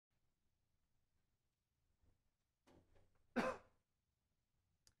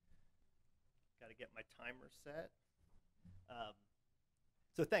to get my timer set.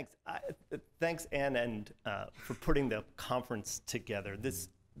 So thanks, Anne, and for putting the conference together. This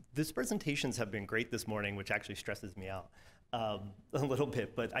presentations have been great this morning, which actually stresses me out a little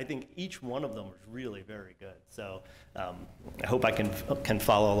bit, but I think each one of them was really very good. So I hope I can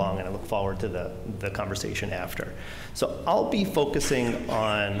follow along, and I look forward to the conversation after. So I'll be focusing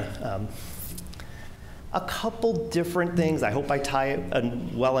on a couple different things. I hope I tie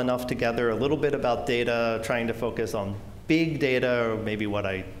it well enough together. A little bit about data, trying to focus on big data, or maybe what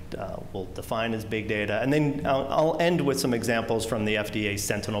I will define as big data. And then I'll end with some examples from the FDA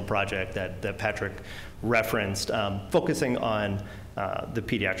Sentinel project that Patrick referenced, focusing on the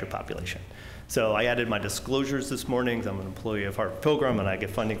pediatric population. So I added my disclosures this morning. I'm an employee of Harvard Pilgrim, and I get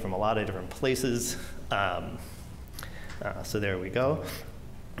funding from a lot of different places. So there we go.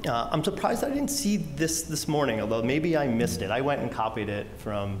 I'm surprised I didn't see this morning, although maybe I missed it. I went and copied it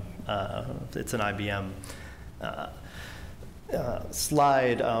from, it's an IBM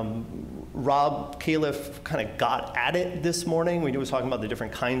slide. Rob Califf kind of got at it this morning when he was talking about the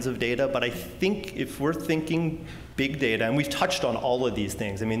different kinds of data, but I think if we're thinking big data, and we've touched on all of these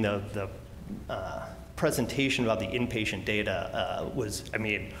things, I mean, the presentation about the inpatient data was, I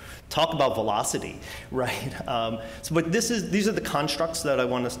mean, talk about velocity, right? But these are the constructs that I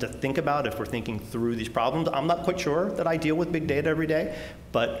want us to think about if we're thinking through these problems. I'm not quite sure that I deal with big data every day,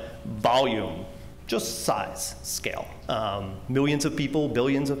 but volume, just size, scale. Millions of people,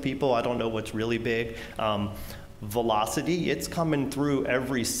 billions of people, I don't know what's really big. Velocity, it's coming through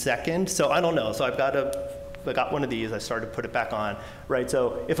every second, so I don't know. So I got one of these, I started to put it back on, right?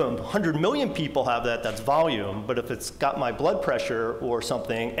 So if 100 million people have that, that's volume, but if it's got my blood pressure or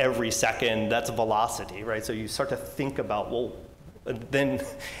something every second, that's velocity, right? So you start to think about, well, then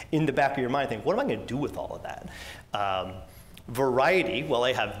in the back of your mind, think, what am I gonna do with all of that? Variety, well,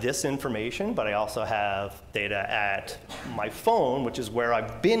 I have this information, but I also have data at my phone, which is where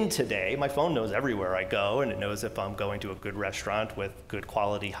I've been today. My phone knows everywhere I go, and it knows if I'm going to a good restaurant with good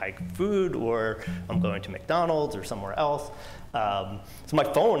quality high food, or I'm going to McDonald's or somewhere else. So my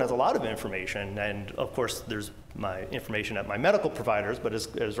phone has a lot of information, and of course there's my information at my medical providers, but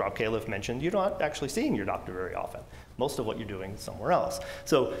as Rob Califf mentioned, you're not actually seeing your doctor very often. Most of what you're doing is somewhere else.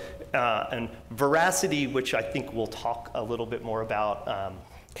 So, and veracity, which I think we'll talk a little bit more about,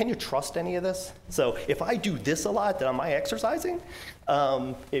 can you trust any of this? So if I do this a lot, then am I exercising?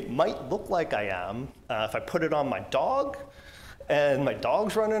 It might look like I am. If I put it on my dog, and my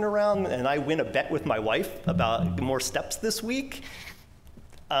dog's running around, and I win a bet with my wife about more steps this week,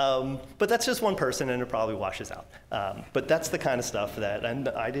 but that's just one person, and it probably washes out. But that's the kind of stuff that, and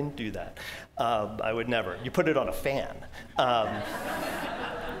I didn't do that. I would never. You put it on a fan.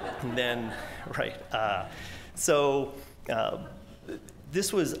 Then, right.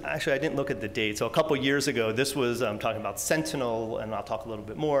 This was, actually, I didn't look at the date. So a couple years ago, this was talking about Sentinel, and I'll talk a little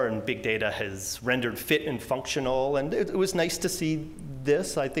bit more, and big data has rendered fit and functional, and it was nice to see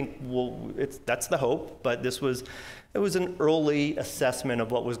this. I think that's the hope, but it was an early assessment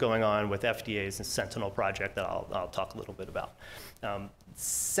of what was going on with FDA's Sentinel project that I'll talk a little bit about.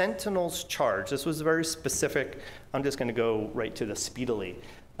 Sentinel's charge, this was very specific. I'm just gonna go right to the speedily.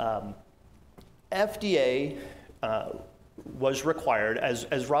 FDA, was required,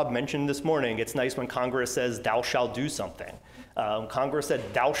 as Rob mentioned this morning, it's nice when Congress says, thou shalt do something. Congress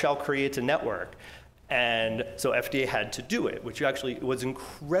said, thou shalt create a network. And so FDA had to do it, which actually was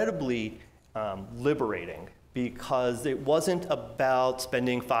incredibly liberating, because it wasn't about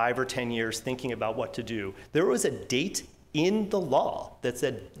spending 5 or 10 years thinking about what to do. There was a date in the law that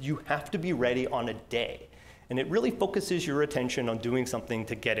said you have to be ready on a day. And it really focuses your attention on doing something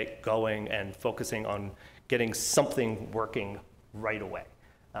to get it going and focusing on getting something working right away.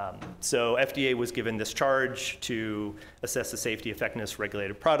 So FDA was given this charge to assess the safety, effectiveness of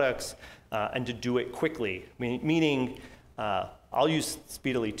regulated products, and to do it quickly, meaning, I'll use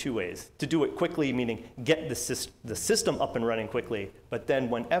speedily 2 ways. To do it quickly, meaning get the system up and running quickly, but then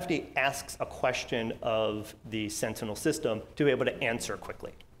when FDA asks a question of the Sentinel system, to be able to answer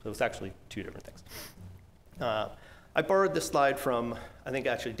quickly. So it's actually 2 different things. I borrowed this slide from, I think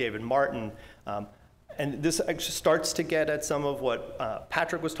actually David Martin, and this actually starts to get at some of what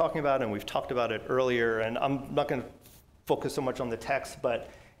Patrick was talking about, and we've talked about it earlier, and I'm not gonna focus so much on the text, but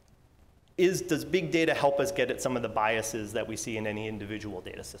does big data help us get at some of the biases that we see in any individual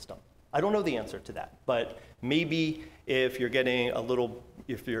data system? I don't know the answer to that, but maybe if you're getting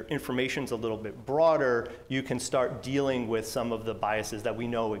if your information's a little bit broader, you can start dealing with some of the biases that we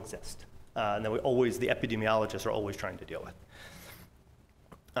know exist, and that the epidemiologists are always trying to deal with.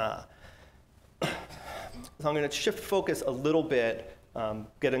 So I'm going to shift focus a little bit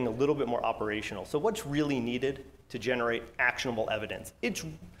getting a little bit more operational. So what's really needed to generate actionable evidence?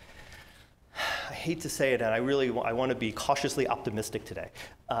 I hate to say it, and I want to be cautiously optimistic today.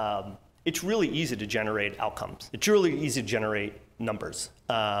 It's really easy to generate outcomes. It's really easy to generate numbers,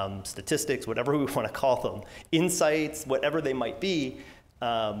 statistics, whatever we want to call them, insights, whatever they might be,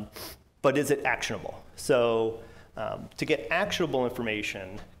 but is it actionable? So to get actionable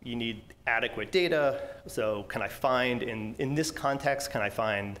information, you need adequate data. So can I find, in this context, can I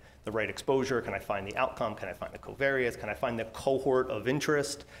find the right exposure? Can I find the outcome? Can I find the covariates? Can I find the cohort of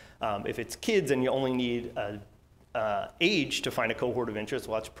interest? If it's kids and you only need age to find a cohort of interest,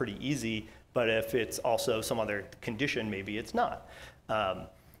 well, that's pretty easy. But if it's also some other condition, maybe it's not.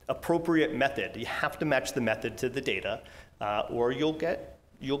 Appropriate method. You have to match the method to the data, or you'll get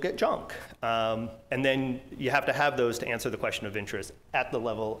junk. And then you have to have those to answer the question of interest at the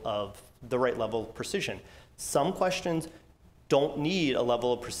right level of precision. Some questions don't need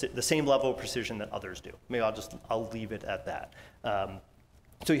the same level of precision that others do. Maybe I'll leave it at that.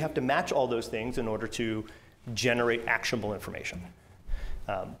 So you have to match all those things in order to generate actionable information.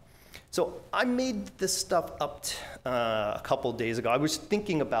 So I made this stuff up a couple days ago. I was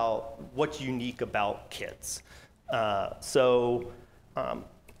thinking about what's unique about kids. I'm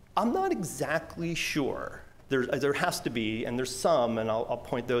not exactly sure. There has to be, and there's some, and I'll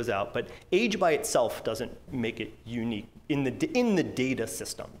point those out, but age by itself doesn't make it unique in the data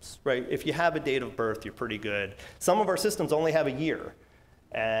systems, right? If you have a date of birth, you're pretty good. Some of our systems only have a year,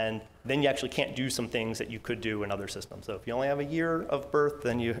 and then you actually can't do some things that you could do in other systems. So if you only have a year of birth,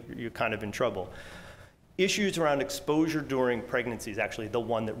 then you're kind of in trouble. Issues around exposure during pregnancy is actually the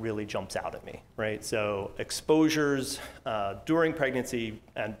one that really jumps out at me, right? So exposures during pregnancy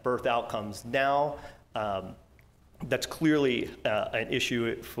and birth outcomes now, that's clearly an issue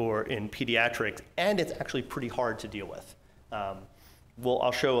in pediatrics, and it's actually pretty hard to deal with.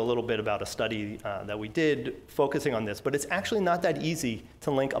 I'll show a little bit about a study that we did focusing on this, but it's actually not that easy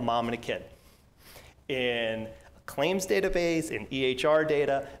to link a mom and a kid. In a claims database, in EHR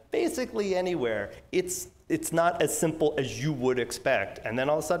data, basically anywhere, it's not as simple as you would expect, and then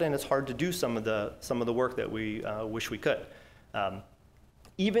all of a sudden it's hard to do some of the work that we wish we could.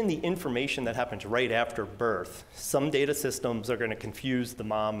 Even the information that happens right after birth, some data systems are going to confuse the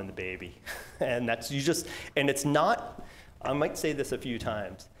mom and the baby, and it's not. I might say this a few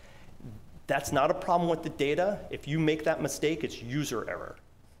times. That's not a problem with the data. If you make that mistake, it's user error.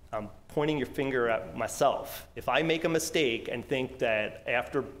 I'm pointing your finger at myself. If I make a mistake and think that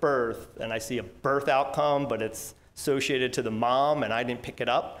after birth, and I see a birth outcome, but it's associated to the mom and I didn't pick it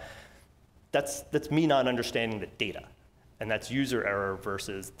up, that's me not understanding the data. And that's user error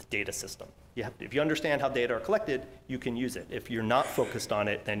versus the data system. If you understand how data are collected, you can use it. If you're not focused on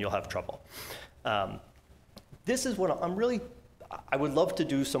it, then you'll have trouble. This is what I would love to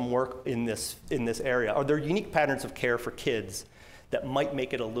do some work in this area. Are there unique patterns of care for kids that might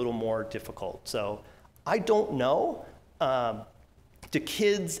make it a little more difficult? So I don't know. Do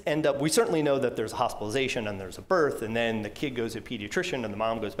kids end up, we certainly know that there's a hospitalization and there's a birth, and then the kid goes to a pediatrician and the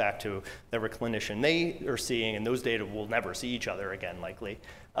mom goes back to whatever clinician they are seeing, and those data will never see each other again, likely.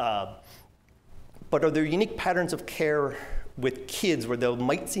 But are there unique patterns of care with kids where they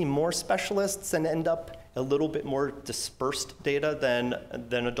might see more specialists and end up a little bit more dispersed data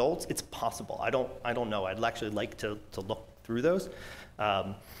than adults? It's possible. I don't know. I'd actually like to look through those.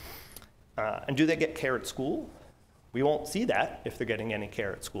 And do they get care at school? We won't see that if they're getting any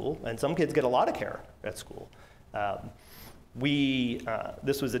care at school, and some kids get a lot of care at school.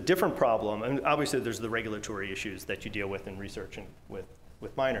 This was a different problem, and obviously there's the regulatory issues that you deal with in research and with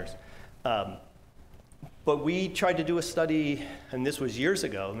minors. But we tried to do a study, and this was years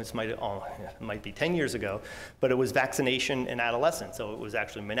ago, and this might be 10 years ago, but it was vaccination in adolescents, so it was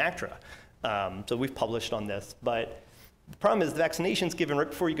actually Menactra. So we've published on this, but the problem is the vaccination's given right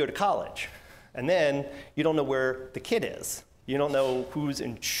before you go to college, and then you don't know where the kid is. You don't know whose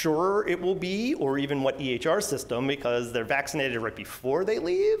insurer it will be, or even what EHR system, because they're vaccinated right before they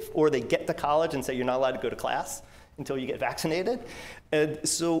leave, or they get to college and say you're not allowed to go to class until you get vaccinated. And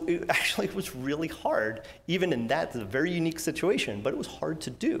so it actually was really hard. Even in that, it's a very unique situation, but it was hard to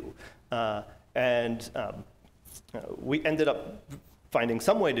do. We ended up finding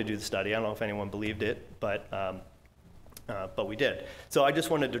some way to do the study. I don't know if anyone believed it, but we did. So I just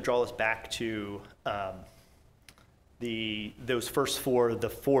wanted to draw us back to those first four, the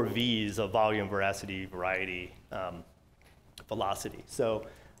 4 V's of volume, veracity, variety, velocity. So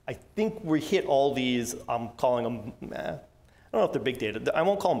I think we hit all these. I'm calling them, I don't know if they're big data. I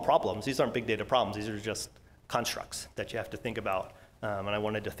won't call them problems. These aren't big data problems. These are just constructs that you have to think about. And I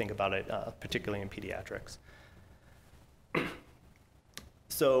wanted to think about it particularly in pediatrics.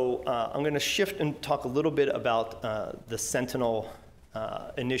 So I'm going to shift and talk a little bit about the Sentinel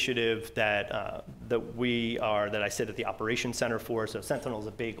initiative that I sit at the operations center for. So Sentinel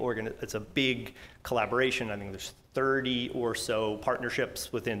is it's a big collaboration. I think there's 30 or so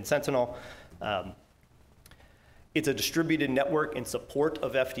partnerships within Sentinel. It's a distributed network in support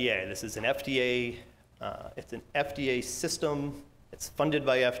of FDA. This is an FDA, it's an FDA system. It's funded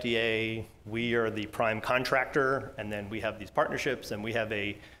by FDA. We are the prime contractor, and then we have these partnerships, and we have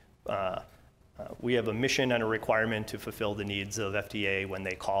a mission and a requirement to fulfill the needs of FDA when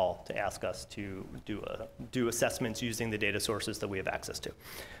they call to ask us to do assessments using the data sources that we have access to.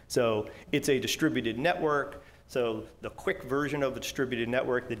 So it's a distributed network. So the quick version of a distributed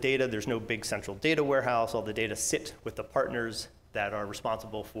network, the data, there's no big central data warehouse. All the data sit with the partners that are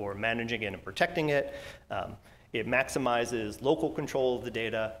responsible for managing it and protecting it. It maximizes local control of the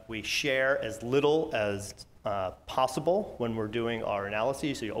data. We share as little as possible when we're doing our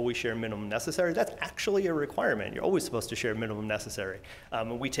analyses, so you always share minimum necessary. That's actually a requirement. You're always supposed to share minimum necessary.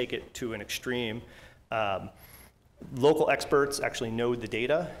 And we take it to an extreme. Local experts actually know the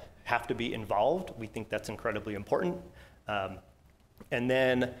data, have to be involved. We think that's incredibly important. And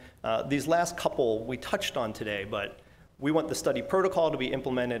then these last couple we touched on today, but we want the study protocol to be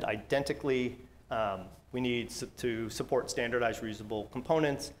implemented identically. We need to support standardized reusable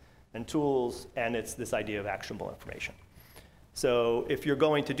components and tools, and it's this idea of actionable information. So if you're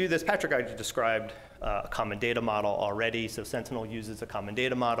going to do this, Patrick already described a common data model already. So Sentinel uses a common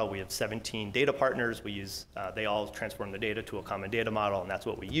data model. We have 17 data partners. We use, they all transform the data to a common data model, and that's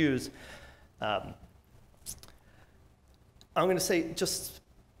what we use. I'm going to say, just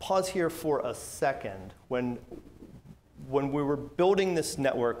pause here for a second. When we were building this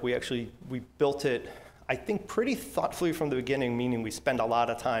network, we built it, I think, pretty thoughtfully from the beginning, meaning we spent a lot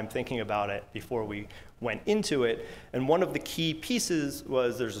of time thinking about it before we went into it. And one of the key pieces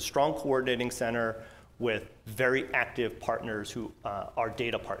was there's a strong coordinating center with very active partners who are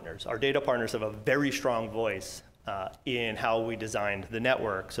data partners. Our data partners have a very strong voice in how we designed the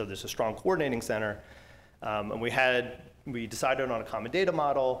network. So there's a strong coordinating center. And we decided on a common data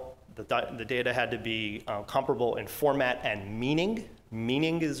model. The data had to be comparable in format and meaning.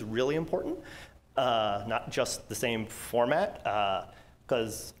 Meaning is really important. Not just the same format,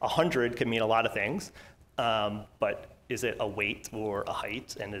 because 100 can mean a lot of things, but is it a weight or a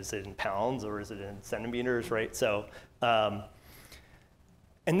height, and is it in pounds or is it in centimeters, right? So, and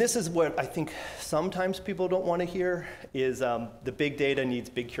this is what I think sometimes people don't want to hear, is the big data needs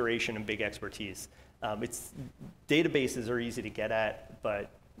big curation and big expertise. Databases are easy to get at, but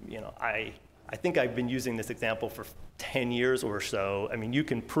I think I've been using this example for 10 years or so. I mean, you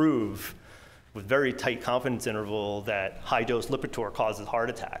can prove with very tight confidence interval that high-dose Lipitor causes heart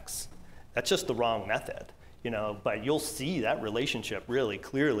attacks. That's just the wrong method, but you'll see that relationship really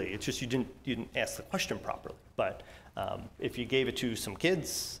clearly. It's just you didn't ask the question properly. But if you gave it to some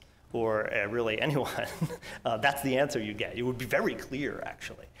kids or really anyone, that's the answer you get. It would be very clear,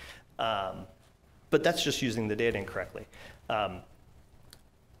 actually. But that's just using the data incorrectly.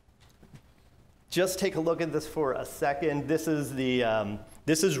 Just take a look at this for a second. This is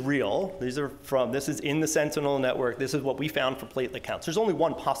this is real. This is in the Sentinel network. This is what we found for platelet counts. There's only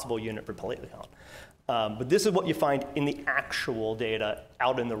one possible unit for platelet count. But this is what you find in the actual data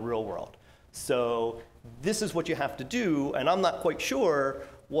out in the real world. So this is what you have to do, and I'm not quite sure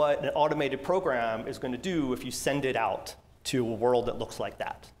what an automated program is going to do if you send it out to a world that looks like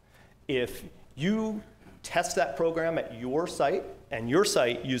that. If you test that program at your site, and your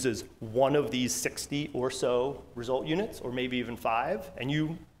site uses one of these 60 or so result units, or maybe even 5, and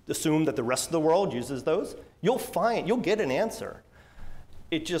you assume that the rest of the world uses those, you'll get an answer.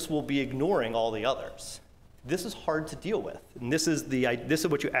 It just will be ignoring all the others. This is hard to deal with, and this is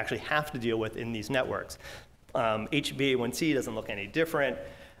what you actually have to deal with in these networks. HbA1c doesn't look any different.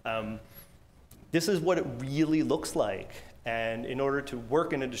 This is what it really looks like. And in order to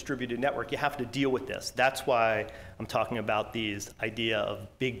work in a distributed network, you have to deal with this. That's why I'm talking about these idea of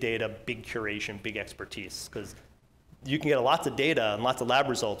big data, big curation, big expertise, because you can get lots of data and lots of lab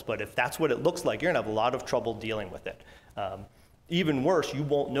results, but if that's what it looks like, you're gonna have a lot of trouble dealing with it. Even worse, you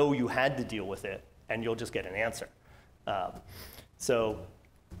won't know you had to deal with it, and you'll just get an answer. For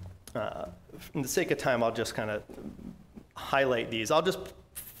the sake of time, I'll just kind of highlight these. I'll just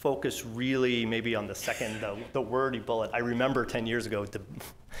focus really maybe on the second, the wordy bullet. I remember 10 years ago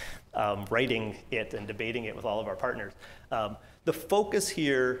writing it and debating it with all of our partners. The focus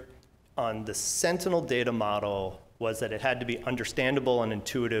here on the Sentinel data model was that it had to be understandable and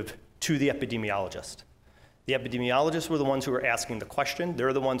intuitive to the epidemiologist. The epidemiologists were the ones who were asking the question.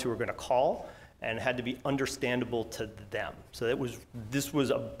 They're the ones who were going to call. and it had to be understandable to them. So it was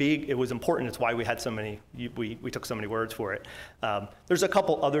important. It's why we had so many, we took so many words for it. There's a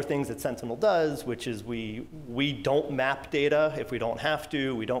couple other things that Sentinel does, which is we don't map data if we don't have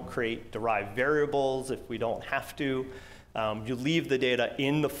to. We don't create derived variables if we don't have to. You leave the data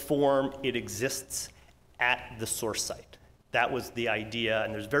in the form it exists at the source site. That was the idea,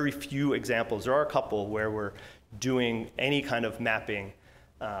 and there's very few examples. There are a couple where we're doing any kind of mapping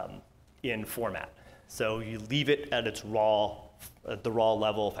in format. So you leave it at its raw, at the raw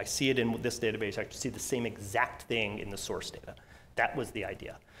level. If I see it in this database, I can see the same exact thing in the source data. That was the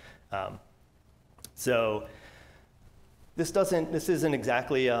idea. So this isn't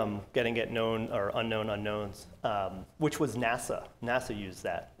exactly getting at known or unknown unknowns, which was NASA. NASA used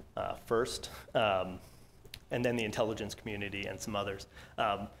that first, and then the intelligence community and some others.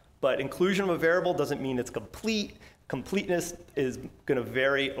 But inclusion of a variable doesn't mean it's complete. Completeness is going to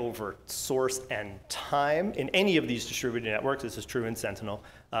vary over source and time. In any of these distributed networks, this is true in Sentinel,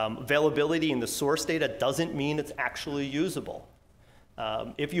 availability in the source data doesn't mean it's actually usable.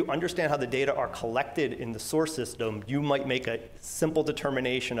 If you understand how the data are collected in the source system, you might make a simple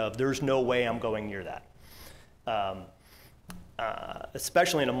determination of there's no way I'm going near that.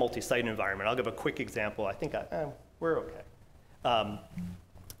 Especially in a multi-site environment. I'll give a quick example. I think we're okay.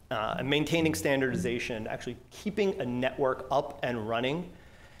 Maintaining standardization, actually keeping a network up and running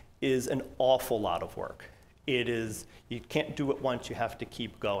is an awful lot of work. You can't do it once, you have to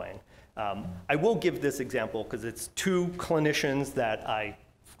keep going. I will give this example because it's two clinicians that I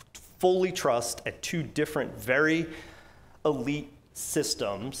fully trust at two different very elite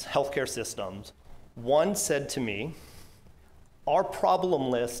systems, healthcare systems. One said to me, our problem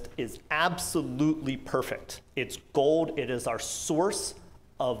list is absolutely perfect. It's gold, it is our source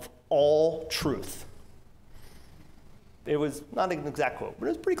of all truth. It was not an exact quote, but it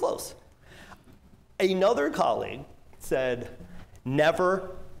was pretty close. Another colleague said,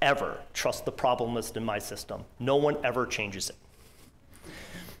 never, ever trust the problem list in my system. No one ever changes it.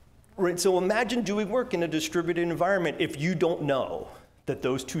 Right, so imagine doing work in a distributed environment if you don't know that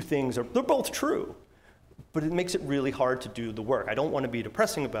those two things they're both true, but it makes it really hard to do the work. I don't want to be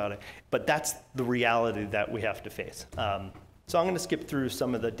depressing about it, but that's the reality that we have to face. So I'm going to skip through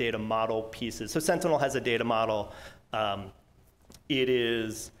some of the data model pieces. So Sentinel has a data model. It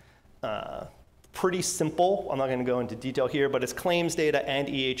is pretty simple. I'm not going to go into detail here, but it's claims data and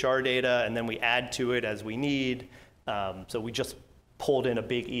EHR data, and then we add to it as we need. So we just pulled in a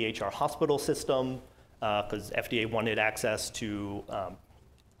big EHR hospital system because FDA wanted access to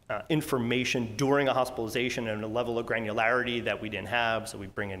information during a hospitalization and a level of granularity that we didn't have, so we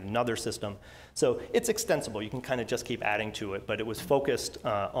bring in another system. So it's extensible. You can kind of just keep adding to it, but it was focused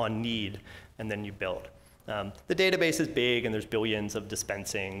on need, and then you build. The database is big, and there's billions of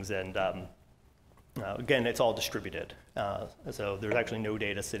dispensings, and again, it's all distributed. So there's actually no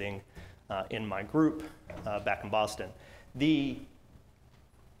data sitting in my group back in Boston.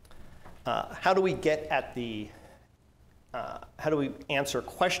 How do we get at the how do we answer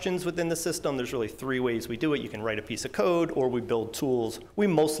questions within the system? There's really three ways we do it. You can write a piece of code, or we build tools. We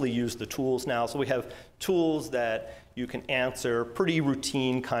mostly use the tools now. So we have tools that you can answer pretty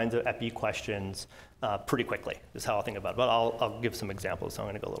routine kinds of epi questions pretty quickly, is how I think about it. But I'll give some examples, so I'm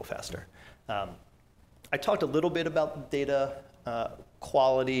going to go a little faster. I talked a little bit about data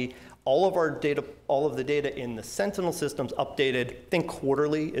quality. All of the data in the Sentinel system's updated. I think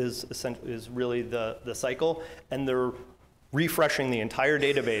quarterly is really the cycle, and they're refreshing the entire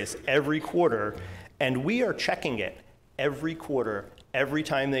database every quarter, and we are checking it every quarter, every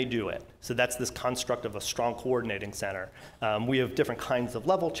time they do it. So that's this construct of a strong coordinating center. We have different kinds of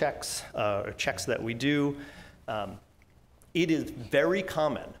level checks, or checks that we do. It is very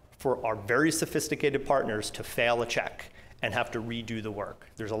common for our very sophisticated partners to fail a check and have to redo the work.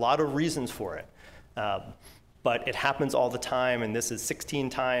 There's a lot of reasons for it, but it happens all the time, and this is 16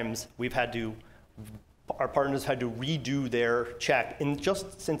 times our partners had to redo their check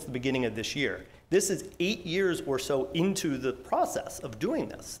just since the beginning of this year. This is 8 years or so into the process of doing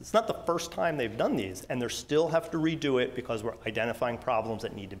this. It's not the first time they've done these, and they still have to redo it because we're identifying problems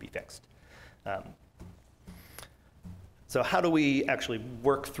that need to be fixed. So how do we actually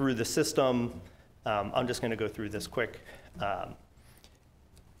work through the system? I'm just going to go through this quick.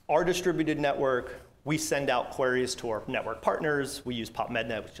 Our distributed network, we send out queries to our network partners. We use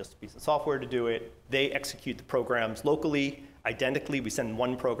PopMedNet, which is just a piece of software to do it. They execute the programs locally, identically. We send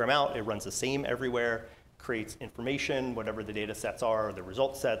one program out. It runs the same everywhere, creates information, whatever the data sets are, or the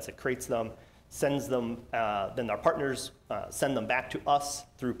result sets, it creates them, sends them, then our partners send them back to us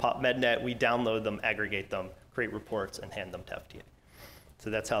through PopMedNet. We download them, aggregate them, create reports, and hand them to FDA. So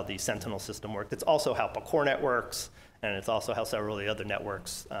that's how the Sentinel system worked. It's also how PCORnet works, and it's also how several of the other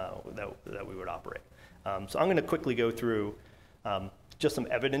networks that we would operate. So I'm going to quickly go through just some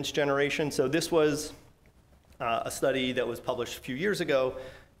evidence generation. So this was a study that was published a few years ago.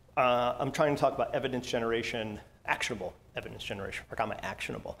 I'm trying to talk about evidence generation, actionable evidence generation. I forgot my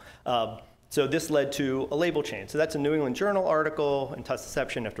actionable. So this led to a label change. So that's a New England Journal article,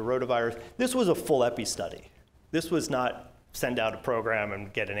 intussusception after rotavirus. This was a full epi study. This was not send out a program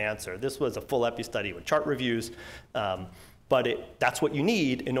and get an answer. This was a full epi study with chart reviews. But that's what you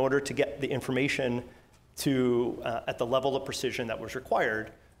need in order to get the information to at the level of precision that was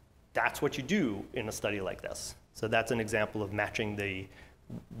required. That's what you do in a study like this. So that's an example of matching the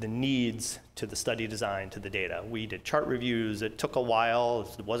needs to the study design to the data. We did chart reviews. It took a while.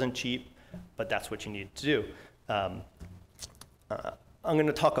 It wasn't cheap, but that's what you need to do. I'm going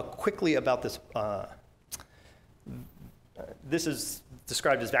to talk quickly about this. This is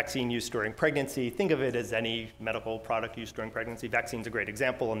described as vaccine use during pregnancy. Think of it as any medical product used during pregnancy. Vaccine's a great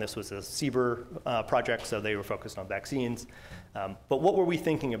example, and this was a CBER project, so they were focused on vaccines. But what were we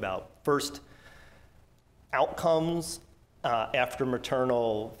thinking about? First, outcomes after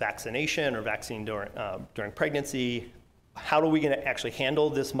maternal vaccination or vaccine during pregnancy. How are we going to actually handle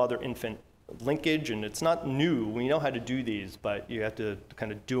this mother-infant linkage? And it's not new. We know how to do these, but you have to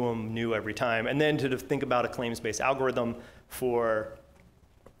kind of do them new every time. And then to think about a claims-based algorithm for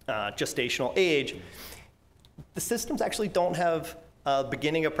gestational age. The systems actually don't have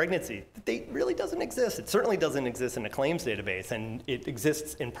beginning of pregnancy. The date really doesn't exist. It certainly doesn't exist in a claims database, and it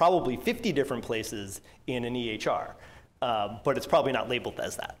exists in probably 50 different places in an EHR. But it's probably not labeled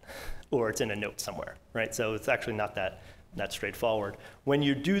as that, or it's in a note somewhere, right? So it's actually not that straightforward. When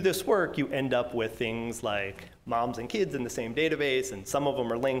you do this work, you end up with things like moms and kids in the same database, and some of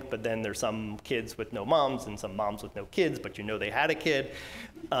them are linked, but then there's some kids with no moms and some moms with no kids, but you know they had a kid.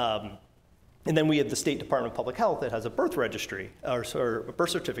 And then we have the State Department of Public Health that has a birth registry, or birth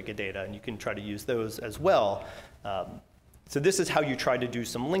certificate data, and you can try to use those as well. So this is how you try to do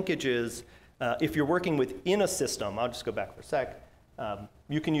some linkages. If you're working within a system, I'll just go back for a sec,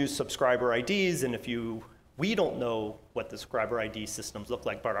 you can use subscriber IDs, and we don't know what the subscriber ID systems look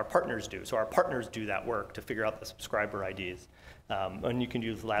like, but our partners do. So our partners do that work to figure out the subscriber IDs. And you can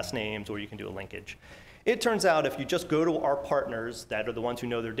use last names, or you can do a linkage. It turns out if you just go to our partners that are the ones who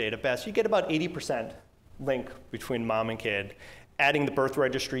know their data best, you get about 80% link between mom and kid. Adding the birth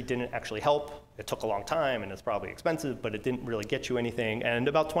registry didn't actually help. It took a long time, and it's probably expensive, but it didn't really get you anything. And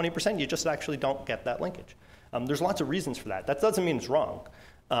about 20%, you just actually don't get that linkage. There's lots of reasons for that. That doesn't mean it's wrong.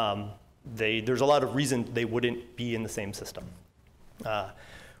 There's a lot of reasons they wouldn't be in the same system.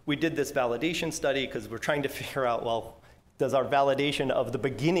 We did this validation study because we're trying to figure out, well, does our validation of the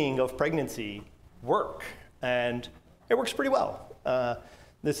beginning of pregnancy work? And it works pretty well.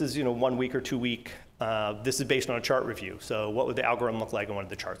 This is 1 week or 2 week. This is based on a chart review. So what would the algorithm look like and what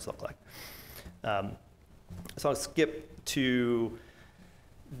would the charts look like? So I'll skip to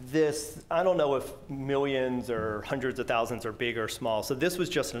this. I don't know if millions or hundreds of thousands are big or small. So this was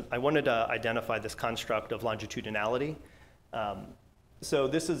just, I wanted to identify this construct of longitudinality. So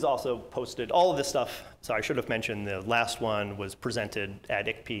this is also posted, all of this stuff, so I should have mentioned the last one was presented at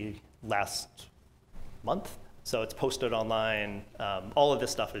ICP last month. So it's posted online. All of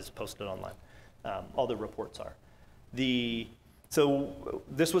this stuff is posted online. All the reports are. So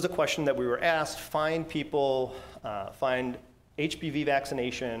this was a question that we were asked, find people, find HPV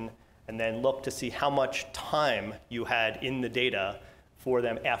vaccination, and then look to see how much time you had in the data for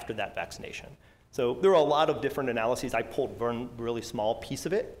them after that vaccination. So there are a lot of different analyses. I pulled one really small piece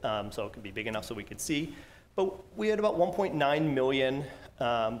of it, so it could be big enough so we could see. But we had about 1.9 million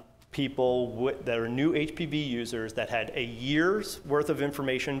people that are new HPV users that had a year's worth of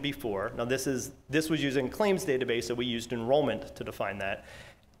information before. Now this was using claims database, so we used enrollment to define that.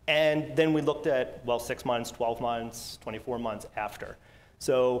 And then we looked at, well, 6 months, 12 months, 24 months after.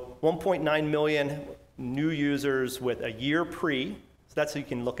 So 1.9 million new users with a year pre, so that's so you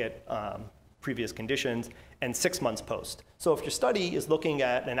can look at previous conditions, and 6 months post. So if your study is looking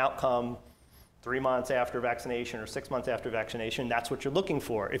at an outcome 3 months after vaccination or 6 months after vaccination, that's what you're looking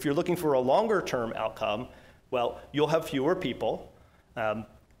for. If you're looking for a longer term outcome, well, you'll have fewer people.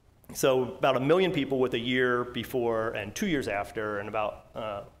 So about 1 million people with a year before and 2 years after, and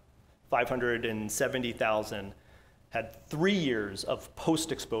about 570,000 had 3 years of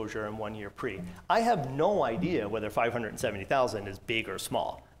post-exposure and 1 year pre. I have no idea whether 570,000 is big or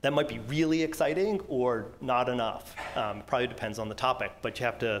small. That might be really exciting or not enough. Probably depends on the topic, but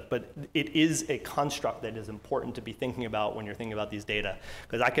but it is a construct that is important to be thinking about when you're thinking about these data.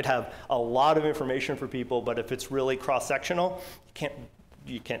 Because I could have a lot of information for people, but if it's really cross-sectional, you can't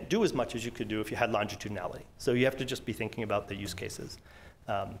you can't do as much as you could do if you had longitudinality. So you have to just be thinking about the use cases.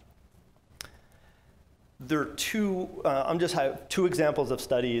 There are have two examples of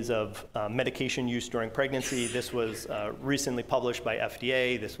studies of medication use during pregnancy. This was recently published by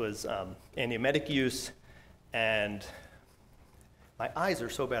FDA. This was antiemetic use. And my eyes are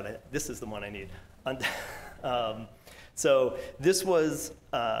so bad. This is the one I need. So this was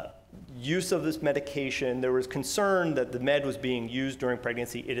use of this medication. There was concern that the med was being used during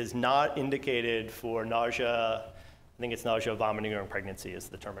pregnancy. It is not indicated for nausea. I think it's nausea, vomiting during pregnancy is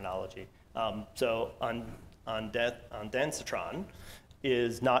the terminology. So ondansetron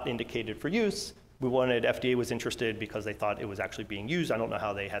is not indicated for use. FDA was interested because they thought it was actually being used. I don't know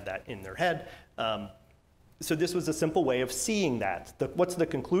how they had that in their head. So this was a simple way of seeing that. What's the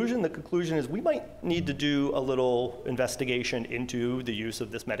conclusion? The conclusion is we might need to do a little investigation into the use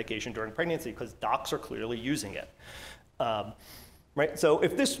of this medication during pregnancy because docs are clearly using it. Right? So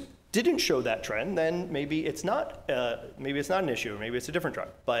if this didn't show that trend, then maybe it's not an issue, or maybe it's a different drug.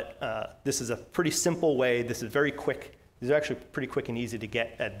 But this is a pretty simple way. This is very quick. These are actually pretty quick and easy to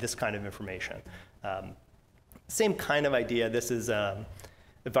get at this kind of information. Same kind of idea. This is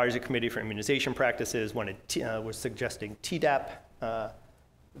Advisory Committee for Immunization Practices when it was suggesting Tdap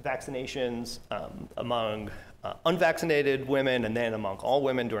vaccinations among unvaccinated women and then among all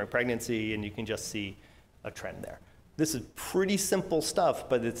women during pregnancy, and you can just see a trend there. This is pretty simple stuff,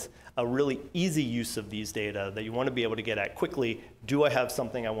 but it's a really easy use of these data that you want to be able to get at quickly. Do I have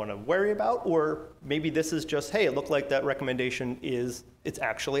something I want to worry about? Or maybe this is just, hey, it looked like that recommendation it's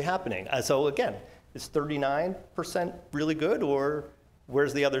actually happening. So again, is 39% really good, or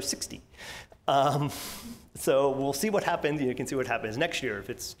where's the other 60? So we'll see what happens. You can see what happens next year if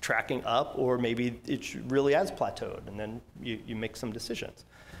it's tracking up, or maybe it really has plateaued, and then you make some decisions.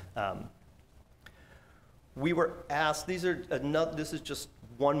 We were asked, this is just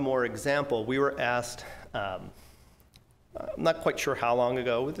one more example. We were asked, I'm not quite sure how long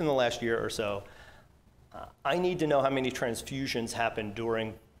ago, within the last year or so, I need to know how many transfusions happen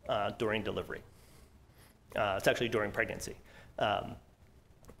during delivery. It's actually during pregnancy.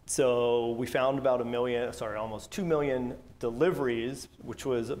 So we found about almost 2 million deliveries, which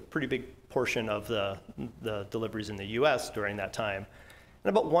was a pretty big portion of the deliveries in the US during that time. And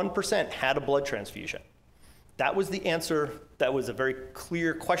about 1% had a blood transfusion. That was the answer. That was a very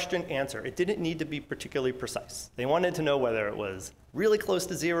clear question answer. It didn't need to be particularly precise. They wanted to know whether it was really close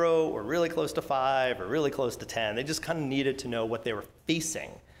to 0 or really close to 5 or really close to 10. They just kind of needed to know what they were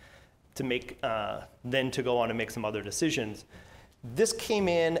facing to make, then to go on and make some other decisions. This came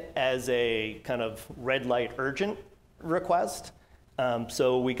in as a kind of red light urgent request.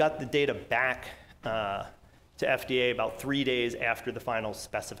 So we got the data back to FDA about 3 days after the final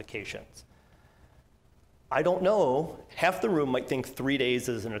specifications. I don't know, half the room might think 3 days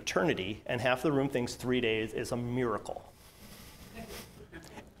is an eternity, and half the room thinks 3 days is a miracle.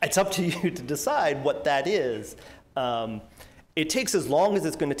 It's up to you to decide what that is. It takes as long as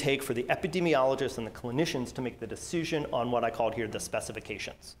it's going to take for the epidemiologists and the clinicians to make the decision on what I called here the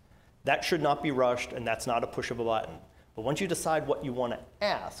specifications. That should not be rushed, and that's not a push of a button. But once you decide what you want to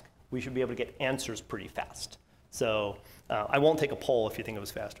ask, we should be able to get answers pretty fast. So I won't take a poll if you think it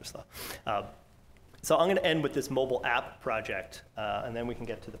was fast or slow. So I'm going to end with this mobile app project, and then we can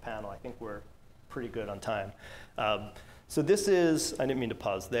get to the panel. I think we're pretty good on time. So this is, I didn't mean to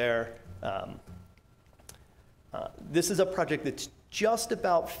pause there. This is a project that's just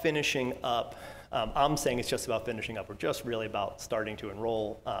about finishing up. I'm saying it's just about finishing up. We're just really about starting to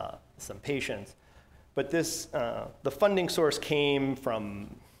enroll some patients. But this, the funding source came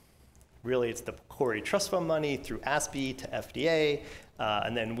from, really it's the Corey Trust Fund money through ASPE to FDA.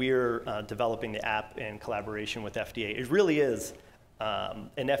 And then we're developing the app in collaboration with FDA. It really is an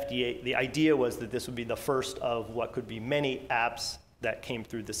FDA. The idea was that this would be the first of what could be many apps that came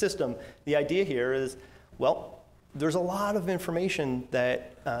through the system. The idea here is, well, there's a lot of information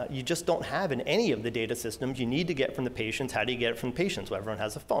that you just don't have in any of the data systems. You need to get from the patients. How do you get it from the patients? Well, everyone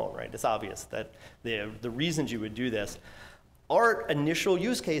has a phone, right? It's obvious that the reasons you would do this. Our initial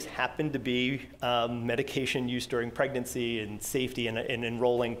use case happened to be medication use during pregnancy and safety and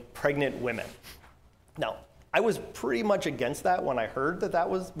enrolling pregnant women. Now, I was pretty much against that when I heard that that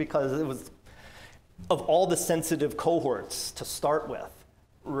was because it was of all the sensitive cohorts to start with,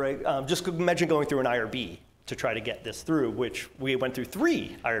 right? Just imagine going through an IRB to try to get this through, which we went through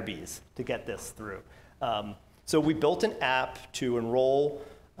 3 IRBs to get this through. So we built an app to enroll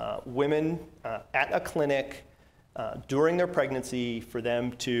women at a clinic during their pregnancy for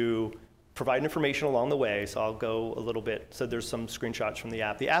them to provide information along the way. So I'll go a little bit. So there's some screenshots from the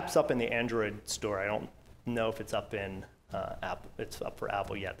app. The app's up in the Android store. I don't know if it's up in it's up for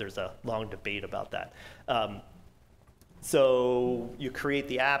Apple yet. There's a long debate about that. So you create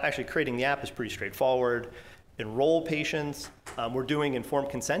the app. Actually, creating the app is pretty straightforward. Enroll patients. We're doing informed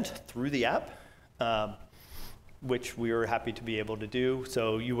consent through the app, which we are happy to be able to do.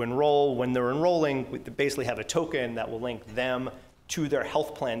 So you enroll. When they're enrolling, we basically have a token that will link them to their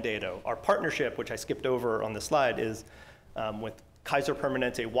health plan data. Our partnership, which I skipped over on the slide, is with Kaiser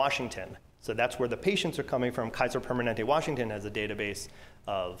Permanente Washington. So that's where the patients are coming from. Kaiser Permanente Washington has a database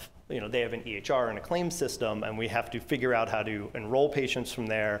of, they have an EHR and a claims system, and we have to figure out how to enroll patients from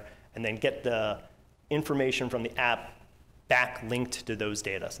there and then get the information from the app back linked to those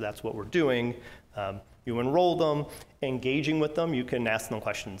data. So that's what we're doing. You enroll them, engaging with them. You can ask them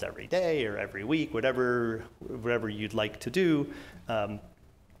questions every day or every week, whatever you'd like to do.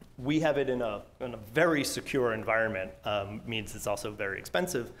 We have it in a very secure environment. Means it's also very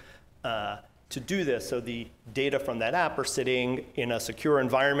expensive to do this. So the data from that app are sitting in a secure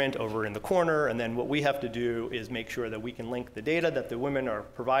environment over in the corner, and then what we have to do is make sure that we can link the data that the women are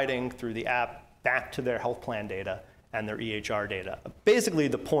providing through the app back to their health plan data and their EHR data. Basically,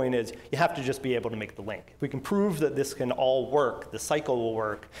 the point is you have to just be able to make the link. If we can prove that this can all work, the cycle will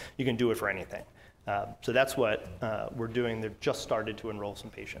work, you can do it for anything. So that's what we're doing. They've just started to enroll some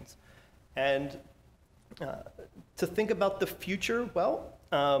patients. And to think about the future, well,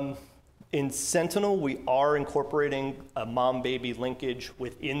 in Sentinel, we are incorporating a mom-baby linkage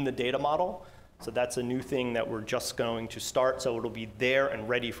within the data model. So that's a new thing that we're just going to start. So it'll be there and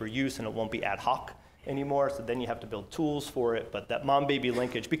ready for use, and it won't be ad hoc anymore. So then you have to build tools for it. But that mom-baby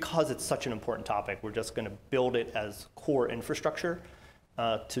linkage, because it's such an important topic, we're just going to build it as core infrastructure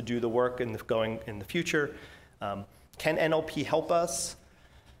to do the work going in the future. Can NLP help us?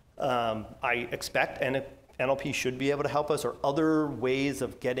 I expect NLP should be able to help us, or other ways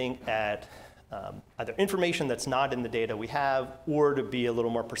of getting at either information that's not in the data we have, or to be a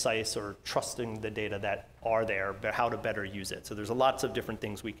little more precise or trusting the data that are there, but how to better use it. So there's lots of different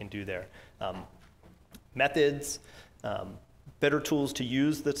things we can do there. Methods, better tools to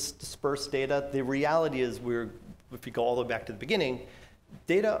use this dispersed data. The reality is if you go all the way back to the beginning,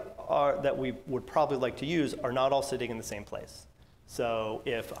 data that we would probably like to use are not all sitting in the same place. So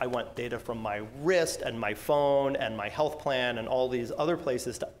if I want data from my wrist and my phone and my health plan and all these other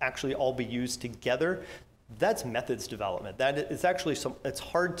places to actually all be used together, that's methods development. That is actually it's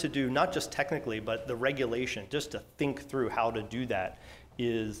hard to do, not just technically, but the regulation, just to think through how to do that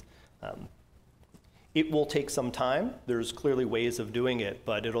is, it will take some time. There's clearly ways of doing it,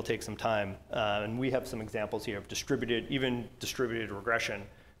 but it'll take some time. And we have some examples here of even distributed regression,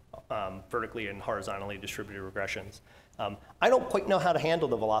 vertically and horizontally distributed regressions. I don't quite know how to handle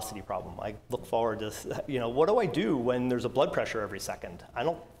the velocity problem. I look forward to, what do I do when there's a blood pressure every second? I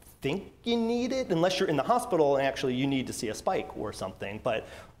don't think you need it unless you're in the hospital and actually you need to see a spike or something.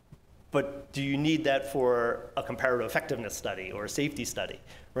 But do you need that for a comparative effectiveness study or a safety study,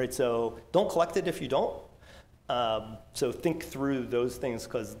 right? So don't collect it if you don't. So think through those things,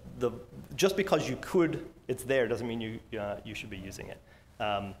 because just because it's there doesn't mean you should be using it.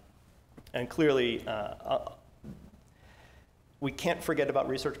 And clearly, we can't forget about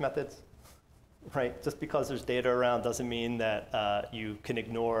research methods, right? Just because there's data around doesn't mean that you can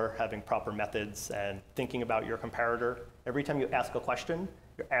ignore having proper methods and thinking about your comparator. Every time you ask a question,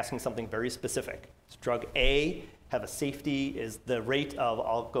 you're asking something very specific. Does drug A have a safety? Is the rate of,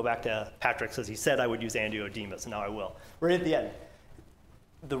 I'll go back to Patrick, because he said I would use angioedema, so now I will. Right at the end.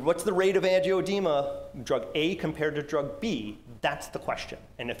 What's the rate of angioedema, drug A compared to drug B? That's the question.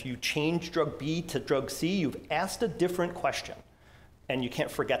 And if you change drug B to drug C, you've asked a different question. And you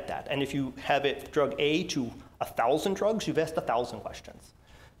can't forget that. And if you have it drug A to 1,000 drugs, you've asked 1,000 questions.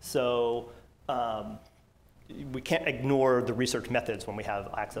 So we can't ignore the research methods when we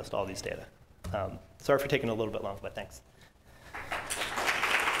have access to all these data. Sorry for taking a little bit long, but thanks.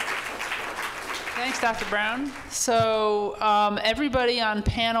 Thanks, Dr. Brown. So everybody on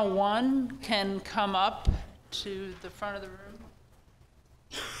panel 1 can come up to the front of the room.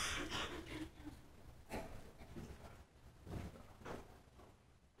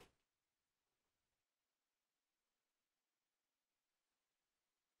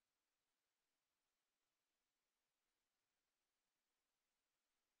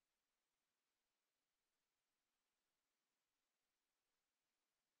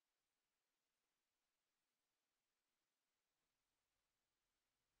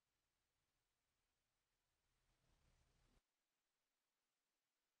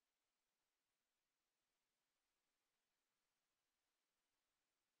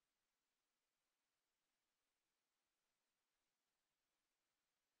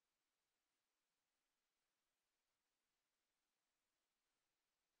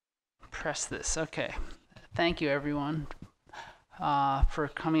 press this. Okay. Thank you, everyone, for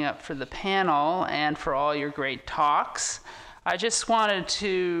coming up for the panel and for all your great talks. I just wanted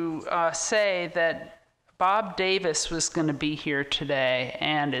to say that Bob Davis was going to be here today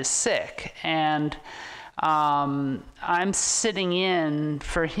and is sick. And I'm sitting in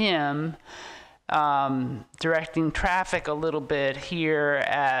for him, directing traffic a little bit here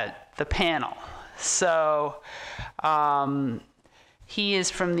at the panel. So he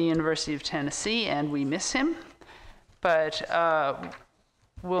is from the University of Tennessee, and we miss him, but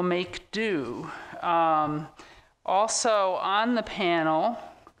we'll make do. Also on the panel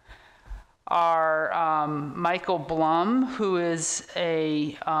are Michael Blum, who is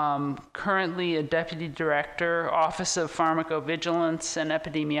currently a Deputy Director, Office of Pharmacovigilance and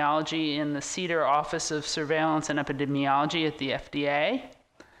Epidemiology in the Cedar Office of Surveillance and Epidemiology at the FDA.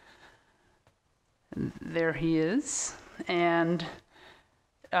 And there he is. And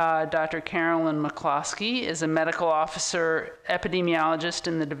Dr. Carolyn McCloskey is a medical officer, epidemiologist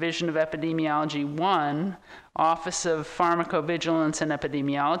in the Division of Epidemiology 1, Office of Pharmacovigilance and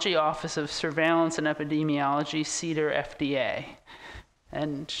Epidemiology, Office of Surveillance and Epidemiology, Cedar FDA.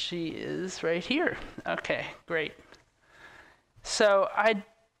 And she is right here. Okay, great. So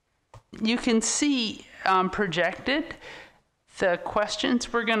you can see projected the questions.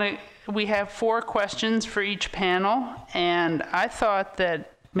 We have 4 questions for each panel, and I thought that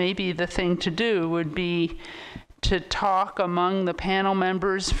maybe the thing to do would be to talk among the panel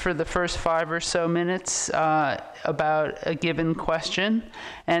members for the first 5 or so minutes about a given question,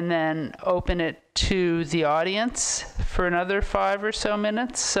 and then open it to the audience for another 5 or so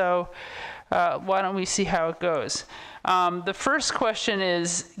minutes. So why don't we see how it goes? The first question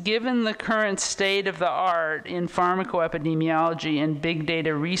is, given the current state of the art in pharmacoepidemiology and big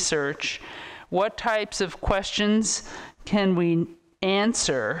data research, what types of questions can we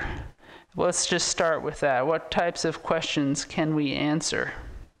answer? Let's just start with that. What types of questions can we answer,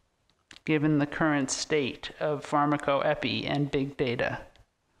 given the current state of pharmacoepi and big data?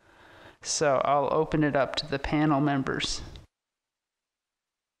 So I'll open it up to the panel members.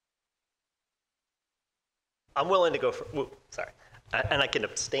 I'm willing to go for, sorry, and I can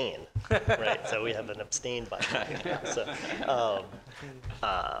abstain, right? So we have an abstain button. So,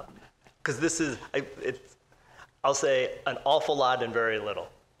 because this is, I'll say an awful lot and very little.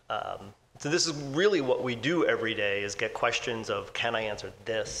 So this is really what we do every day, is get questions of, can I answer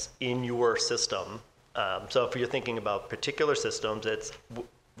this in your system? So if you're thinking about particular systems, it's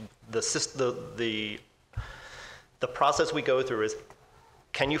the process we go through is,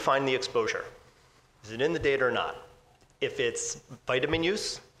 can you find the exposure? Is it in the data or not? If it's vitamin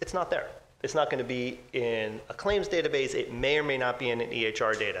use, it's not there. It's not going to be in a claims database. It may or may not be in an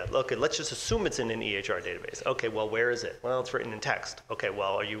EHR data. Okay, let's just assume it's in an EHR database. Okay, well, where is it? Well, it's written in text. Okay,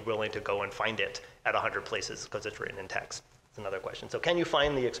 well, are you willing to go and find it at 100 places because it's written in text? That's another question. So can you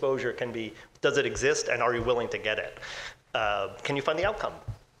find the exposure? Does it exist, and are you willing to get it? Can you find the outcome?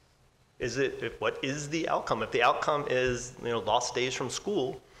 What is the outcome? If the outcome is lost days from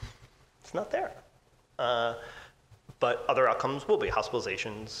school, it's not there. But other outcomes will be.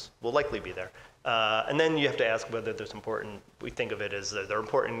 Hospitalizations will likely be there. And then you have to ask whether there's we think of it as there are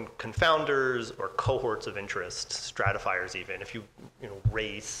important confounders or cohorts of interest, stratifiers even. If you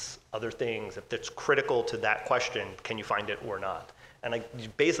race, other things, if it's critical to that question, can you find it or not? And you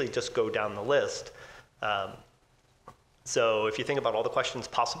basically just go down the list. So if you think about all the questions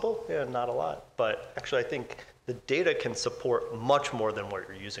possible, yeah, not a lot. But actually, I think the data can support much more than what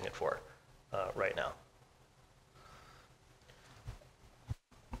you're using it for right now.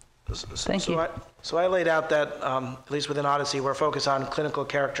 Thank you. So I laid out that, at least within Odyssey, we're focused on clinical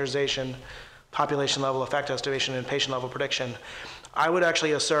characterization, population level effect estimation, and patient level prediction. I would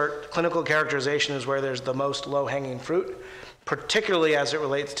actually assert clinical characterization is where there's the most low-hanging fruit, particularly as it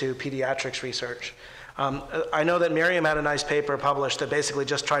relates to pediatrics research. I know that Miriam had a nice paper published that basically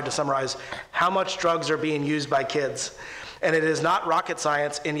just tried to summarize how much drugs are being used by kids. And it is not rocket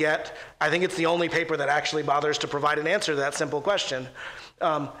science, and yet I think it's the only paper that actually bothers to provide an answer to that simple question.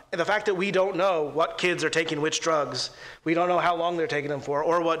 And the fact that we don't know what kids are taking which drugs, we don't know how long they're taking them for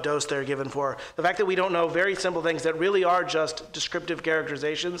or what dose they're given for, the fact that we don't know very simple things that really are just descriptive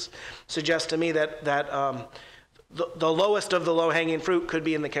characterizations suggests to me that the lowest of the low-hanging fruit could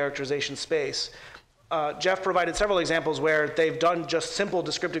be in the characterization space. Jeff provided several examples where they've done just simple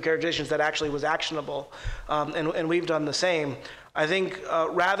descriptive characterizations that actually was actionable, and we've done the same. I think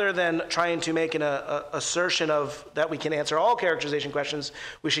rather than trying to make an assertion of that we can answer all characterization questions,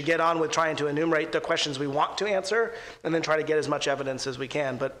 we should get on with trying to enumerate the questions we want to answer and then try to get as much evidence as we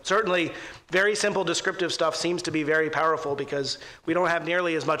can. But certainly, very simple descriptive stuff seems to be very powerful because we don't have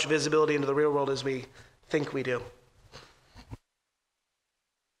nearly as much visibility into the real world as we think we do.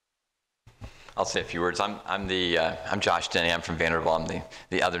 I'll say a few words. I'm Josh Denny. I'm from Vanderbilt. I'm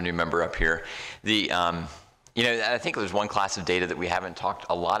the other new member up here. I think there's one class of data that we haven't talked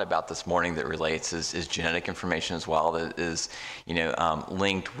a lot about this morning that relates is genetic information as well, that is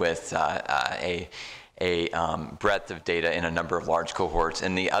linked with a breadth of data in a number of large cohorts.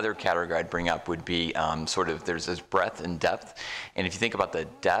 And the other category I'd bring up would be there's this breadth and depth. And if you think about the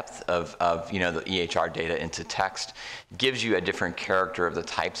depth of the EHR data into text, gives you a different character of the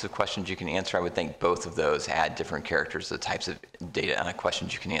types of questions you can answer. I would think both of those add different characters, the types of data and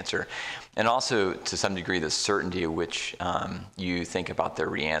questions you can answer. And also, to some degree, the certainty of which you think about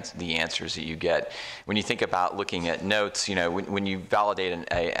the answers that you get. When you think about looking at notes, when you validate an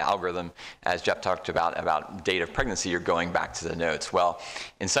algorithm, as Jeff talked about date of pregnancy, you're going back to the notes. Well,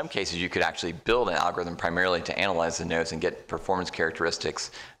 in some cases, you could actually build an algorithm primarily to analyze the notes and get performance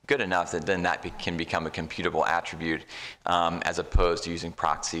characteristics good enough that then that can become a computable attribute as opposed to using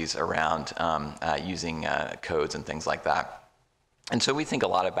proxies around using codes and things like that. And so we think a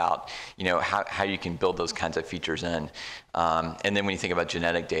lot about, how you can build those kinds of features in. And then when you think about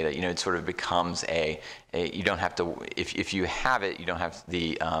genetic data, it sort of becomes you don't have to, if you have it, you don't have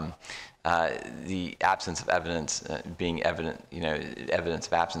the absence of evidence being evident, evidence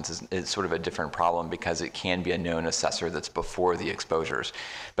of absence is sort of a different problem because it can be a known assessor that's before the exposures.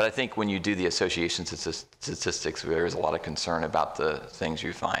 But I think when you do the association statistics, there is a lot of concern about the things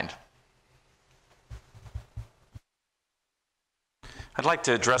you find. I'd like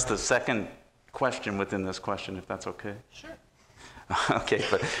to address the second question within this question, if that's okay. Sure. Okay,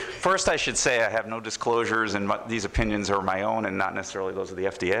 but first I should say I have no disclosures, and these opinions are my own and not necessarily those of the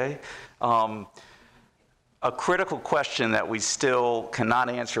FDA. A critical question that we still cannot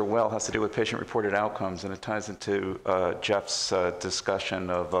answer well has to do with patient-reported outcomes, and it ties into Jeff's discussion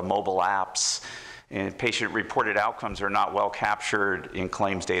of mobile apps. And patient-reported outcomes are not well captured in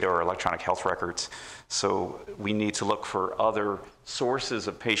claims data or electronic health records. So we need to look for other sources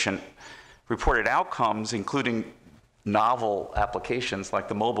of patient-reported outcomes, including novel applications like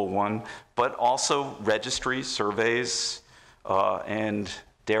the mobile one, but also registries, surveys, and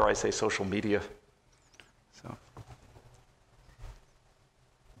dare I say social media. So.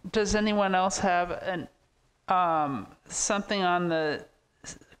 Does anyone else have something on the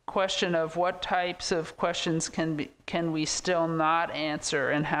question of what types of questions can we still not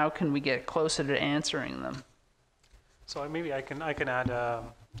answer, and how can we get closer to answering them? So maybe I can add a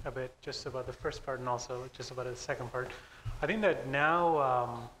bit just about the first part and also just about the second part. I think that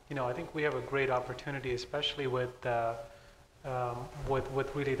now I think we have a great opportunity, especially with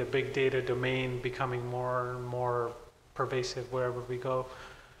really the big data domain becoming more and more pervasive wherever we go.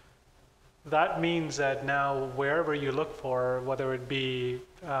 That means that now wherever you look for, whether it be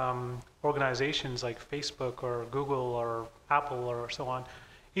organizations like Facebook or Google or Apple or so on,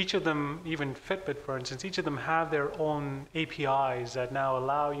 each of them, even Fitbit for instance, each of them have their own APIs that now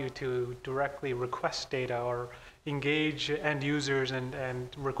allow you to directly request data or engage end users and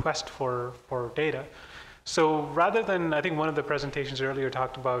request for data. So rather than, I think one of the presentations earlier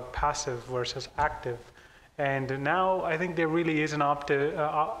talked about passive versus active. And now I think there really is an option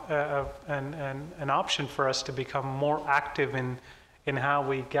for us to become more active in how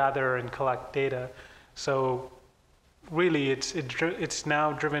we gather and collect data. So really it's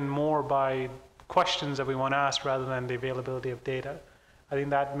now driven more by questions that we want to ask rather than the availability of data. I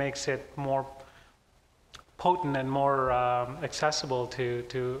think that makes it more potent and more accessible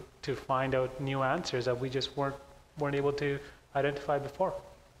to find out new answers that we just weren't able to identify before.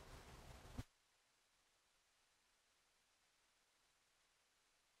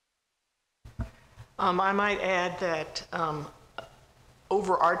 I might add that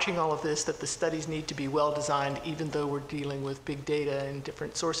overarching all of this, that the studies need to be well designed, even though we're dealing with big data and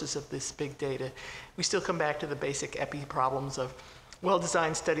different sources of this big data. We still come back to the basic epi problems of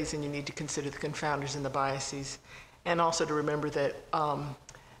well-designed studies, and you need to consider the confounders and the biases, and also to remember that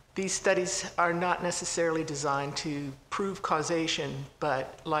these studies are not necessarily designed to prove causation,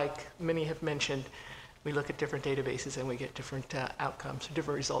 but like many have mentioned, we look at different databases and we get different outcomes,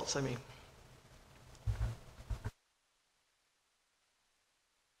 different results, I mean.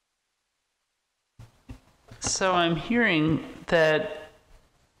 So I'm hearing that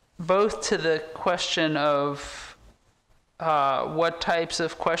both to the question of what types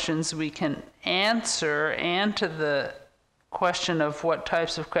of questions we can answer and to the question of what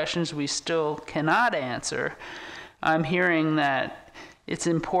types of questions we still cannot answer, I'm hearing that it's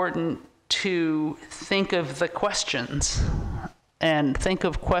important to think of the questions and think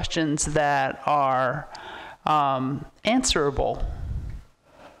of questions that are answerable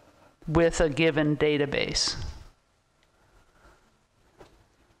with a given database.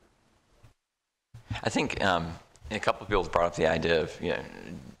 I think a couple of people brought up the idea of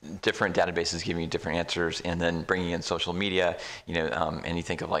different databases giving you different answers, and then bringing in social media. And you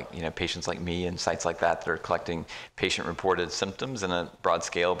think of Patients Like Me and sites like that are collecting patient-reported symptoms in a broad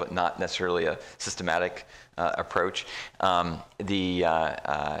scale, but not necessarily a systematic approach. You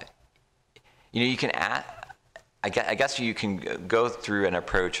can add. I guess you can go through an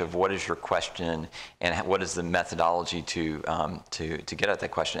approach of what is your question and what is the methodology to get at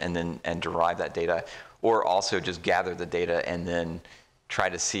that question, and derive that data, or also just gather the data and then try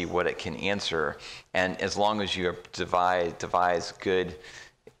to see what it can answer. And as long as you devise good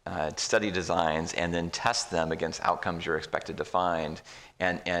study designs and then test them against outcomes you're expected to find,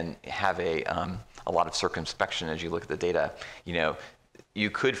 and have a lot of circumspection as you look at the data, you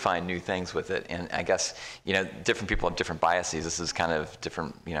could find new things with it. And I guess, different people have different biases. This is kind of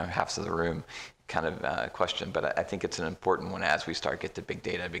different, halves of the room kind of question. But I think it's an important one as we start get to big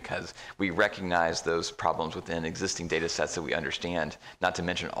data, because we recognize those problems within existing data sets that we understand, not to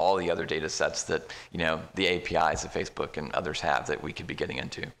mention all the other data sets that, the APIs that Facebook and others have that we could be getting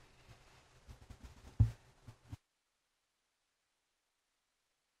into.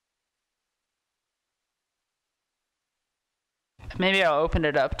 Maybe I'll open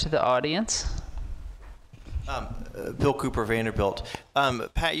it up to the audience. Bill Cooper, Vanderbilt.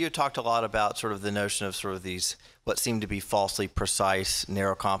 Pat, you had talked a lot about sort of the notion of sort of these what seem to be falsely precise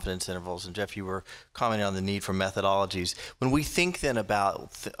narrow confidence intervals, and Jeff, you were commenting on the need for methodologies. When we think then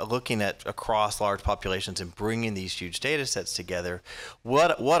about looking at across large populations and bringing these huge data sets together,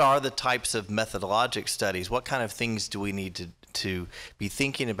 what are the types of methodologic studies? What kind of things do we need to be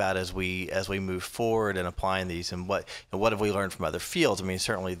thinking about as we move forward and applying these, and what have we learned from other fields? I mean,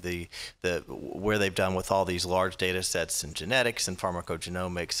 certainly the where they've done with all these large data sets in genetics and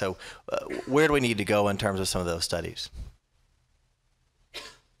pharmacogenomics. So where do we need to go in terms of some of those studies?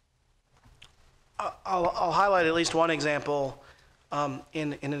 I'll highlight at least one example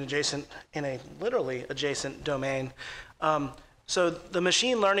in a literally adjacent domain. So the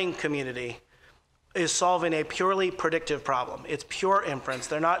machine learning community is solving a purely predictive problem. It's pure inference.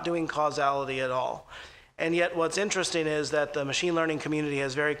 They're not doing causality at all. And yet what's interesting is that the machine learning community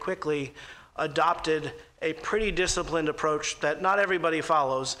has very quickly adopted a pretty disciplined approach that not everybody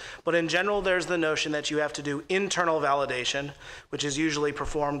follows, but in general there's the notion that you have to do internal validation, which is usually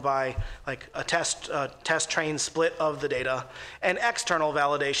performed by like a test train split of the data, and external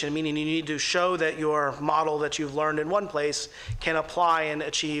validation, meaning you need to show that your model that you've learned in one place can apply and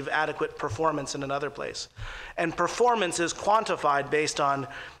achieve adequate performance in another place. And performance is quantified based on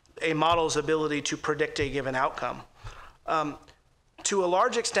a model's ability to predict a given outcome. To a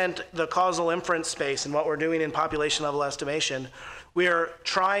large extent, the causal inference space and what we're doing in population level estimation, we are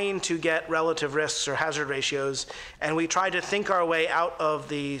trying to get relative risks or hazard ratios, and we try to think our way out of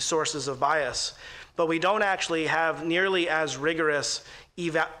the sources of bias. But we don't actually have nearly as rigorous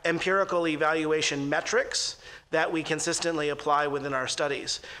empirical evaluation metrics that we consistently apply within our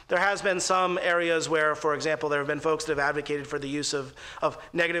studies. There has been some areas where, for example, there have been folks that have advocated for the use of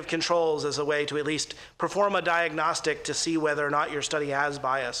negative controls as a way to at least perform a diagnostic to see whether or not your study has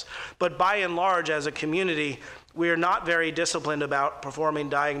bias. But by and large, as a community, we are not very disciplined about performing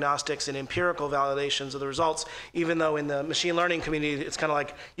diagnostics and empirical validations of the results, even though in the machine learning community, it's kind of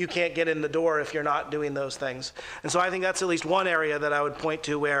like you can't get in the door if you're not doing those things. And so I think that's at least one area that I would point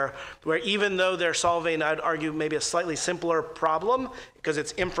to where even though they're solving, I'd argue, maybe a slightly simpler problem, because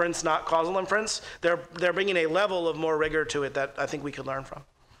it's inference, not causal inference, they're bringing a level of more rigor to it that I think we could learn from.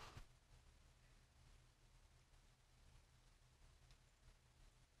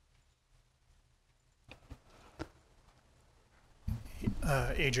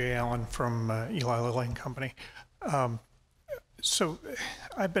 A.J. Allen from Eli Lilly and Company. So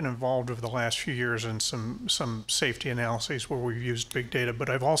I've been involved over the last few years in some safety analyses where we've used big data, but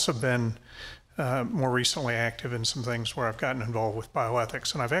I've also been more recently active in some things where I've gotten involved with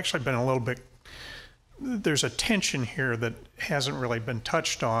bioethics. And I've actually been a little bit, there's a tension here that hasn't really been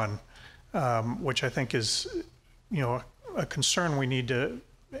touched on, which I think is, a concern we need to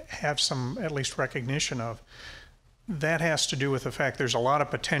have some at least recognition of. That has to do with the fact there's a lot of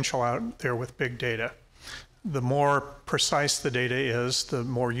potential out there with big data. the more precise the data is, the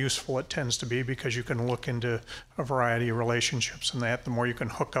more useful it tends to be, because you can look into a variety of relationships in that. The more you can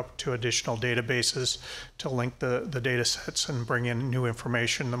hook up to additional databases to link the data sets and bring in new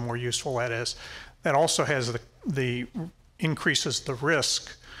information, the more useful that is. That also has the increases the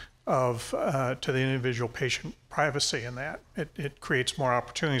risk of to the individual patient privacy in that. It creates more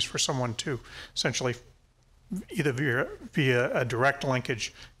opportunities for someone to essentially either via a direct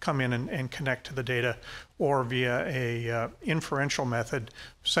linkage come in and connect to the data, or via a inferential method,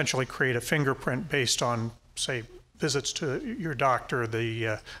 essentially create a fingerprint based on, say, visits to your doctor,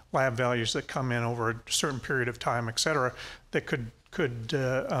 the lab values that come in over a certain period of time, et cetera, that could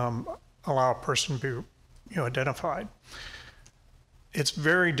allow a person to be identified. It's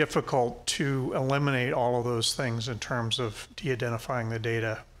very difficult to eliminate all of those things in terms of de-identifying the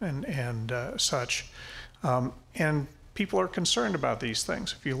data and such. And people are concerned about these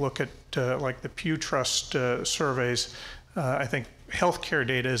things. If you look at like the Pew Trust surveys, I think healthcare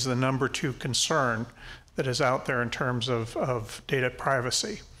data is the #2 concern that is out there in terms of data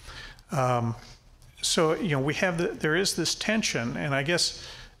privacy. So there is this tension, and I guess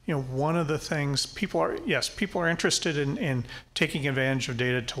one of the things people are interested in taking advantage of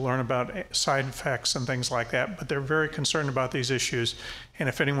data to learn about side effects and things like that, but they're very concerned about these issues. And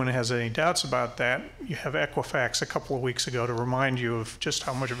if anyone has any doubts about that, you have Equifax a couple of weeks ago to remind you of just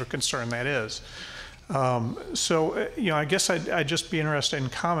how much of a concern that is. I guess I'd just be interested in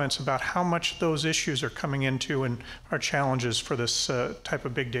comments about how much those issues are coming into and are challenges for this type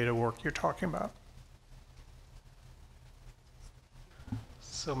of big data work you're talking about.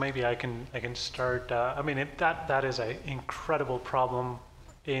 So maybe I can start. That is an incredible problem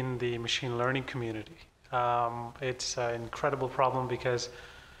in the machine learning community. It's an incredible problem because,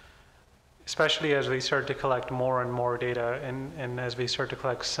 especially as we start to collect more and more data, and as we start to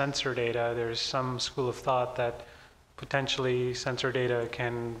collect sensor data, there's some school of thought that potentially sensor data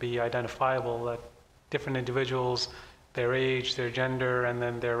can be identifiable, that different individuals, their age, their gender, and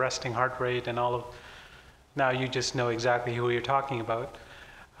then their resting heart rate, and all of. Now you just know exactly who you're talking about.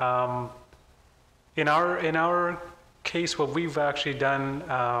 In our case, what we've actually done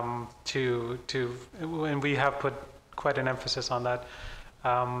and we have put quite an emphasis on that,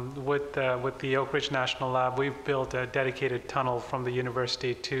 with the Oak Ridge National Lab, we've built a dedicated tunnel from the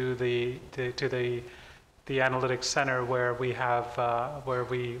university to the analytics center where we have where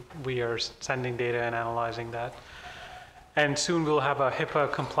we are sending data and analyzing that, and soon we'll have a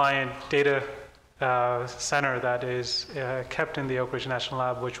HIPAA compliant data center that is kept in the Oak Ridge National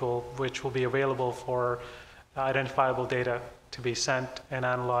Lab, which will be available for identifiable data to be sent and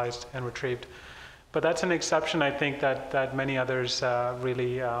analyzed and retrieved. But that's an exception, I think, that many others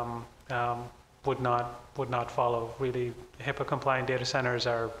really would not follow. Really, HIPAA compliant data centers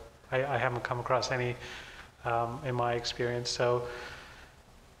I haven't come across any in my experience. So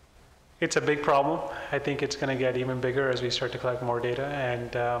it's a big problem. I think it's going to get even bigger as we start to collect more data,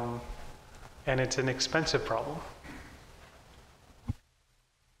 and it's an expensive problem.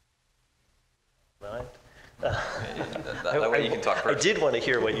 That way you can talk first. I did want to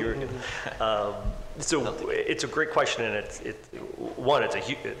hear what you were doing. So it's a great question, and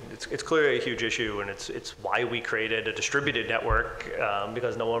it's clearly a huge issue, and it's why we created a distributed network,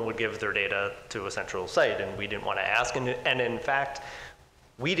 because no one would give their data to a central site, and we didn't want to ask. And in fact,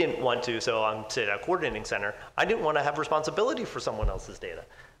 we didn't want to. So I'm at a coordinating center. I didn't want to have responsibility for someone else's data.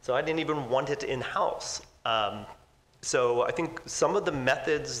 So I didn't even want it in-house. So I think some of the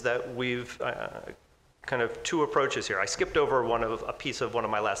methods that we've kind of two approaches here. I skipped over a piece of one of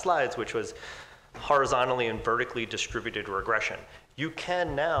my last slides, which was horizontally and vertically distributed regression. You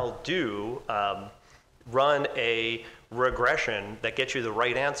can now run a regression that gets you the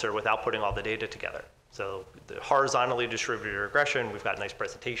right answer without putting all the data together. So the horizontally distributed regression, we've got nice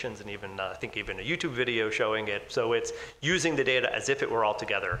presentations and even I think even a YouTube video showing it. So it's using the data as if it were all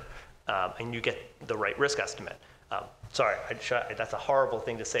together, and you get the right risk estimate. Sorry, that's a horrible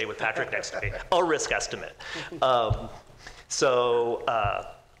thing to say with Patrick next to me. A risk estimate. So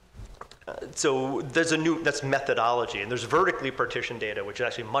that's methodology, and there's vertically partitioned data, which is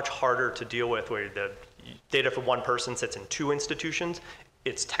actually much harder to deal with, where the data for one person sits in two institutions.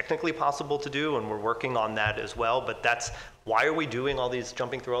 It's technically possible to do, and we're working on that as well, but that's why are we doing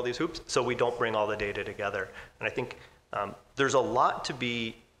jumping through all these hoops? So we don't bring all the data together. And I think there's a lot to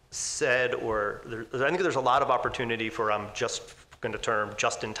be said, I think there's a lot of opportunity for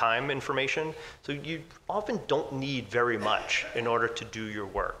just-in-time information. So you often don't need very much in order to do your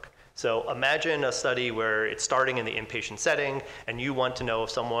work. So imagine a study where it's starting in the inpatient setting, and you want to know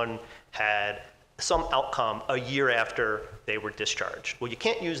if someone had some outcome a year after they were discharged. Well, you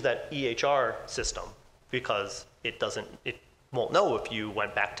can't use that EHR system because it won't know if you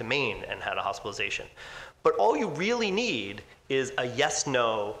went back to Maine and had a hospitalization. But all you really need is a yes,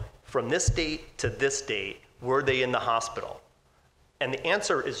 no, from this date to this date, were they in the hospital? And the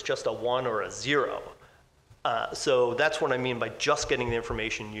answer is just a 1 or a 0. So that's what I mean by just getting the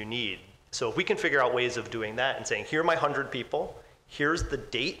information you need. So if we can figure out ways of doing that and saying, here are my 100 people, here's the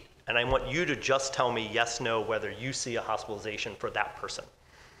date, and I want you to just tell me yes, no, whether you see a hospitalization for that person.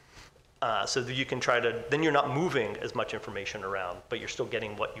 So that you can then you're not moving as much information around, but you're still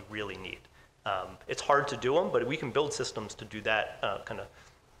getting what you really need. It's hard to do them, but we can build systems to do that kind of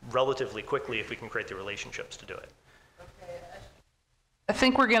relatively quickly if we can create the relationships to do it. I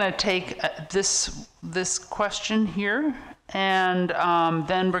think we're going to take this question here, and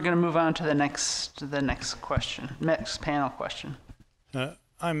then we're going to move on to the next panel question.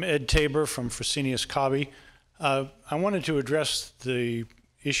 I'm Ed Tabor from Fresenius Kabi. I wanted to address the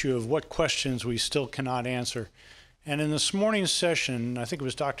issue of what questions we still cannot answer. And in this morning's session, I think it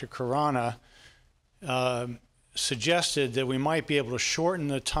was Dr. Khurana suggested that we might be able to shorten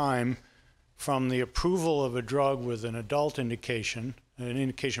the time from the approval of a drug with an adult indication, an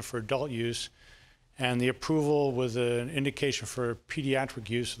indication for adult use, and the approval with an indication for pediatric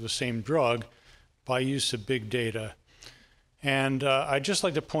use of the same drug by use of big data. And I'd just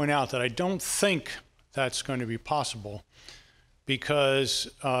like to point out that I don't think that's going to be possible, because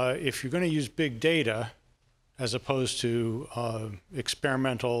if you're going to use big data as opposed to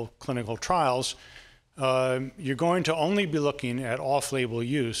experimental clinical trials, you're going to only be looking at off-label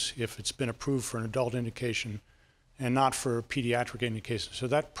use if it's been approved for an adult indication and not for pediatric indications. So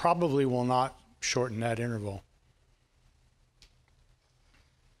that probably will not shorten that interval.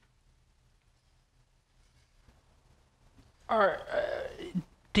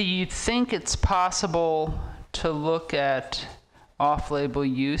 Do you think it's possible to look at off-label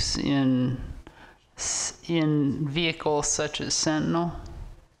use in vehicles such as Sentinel?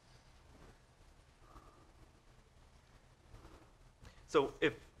 So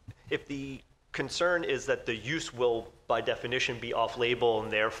if the concern is that the use will, by definition, be off-label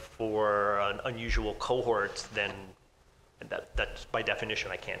and therefore an unusual cohort, then that's by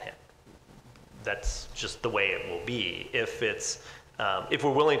definition I can't handle. That's just the way it will be. If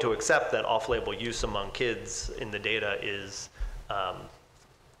we're willing to accept that off-label use among kids in the data is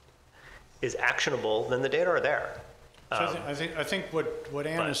actionable, then the data are there. So I think what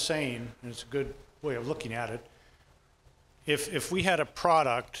Ann is saying, and it's a good way of looking at it, if we had a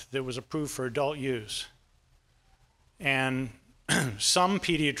product that was approved for adult use and some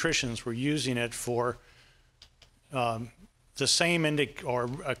pediatricians were using it for the same or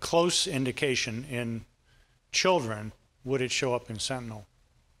a close indication in children, would it show up in Sentinel?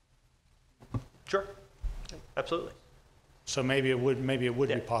 Sure, absolutely. So maybe it would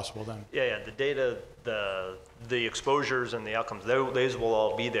be possible then. Yeah, the data, the exposures and the outcomes, those will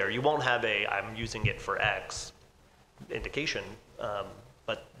all be there. You won't have I'm using it for X indication,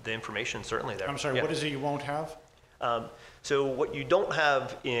 but the information is certainly there. I'm sorry, What is it you won't have? So what you don't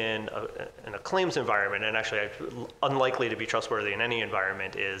have in a claims environment, and actually unlikely to be trustworthy in any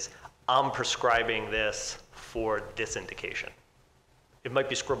environment, is I'm prescribing this for this indication. It might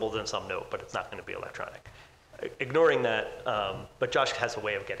be scribbled in some note, but it's not going to be electronic. Ignoring that, but Josh has a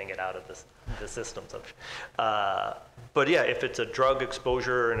way of getting it out of the systems. But yeah, if it's a drug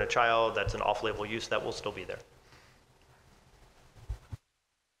exposure in a child that's an off-label use, that will still be there.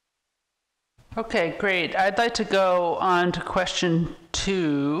 Okay, great. I'd like to go on to question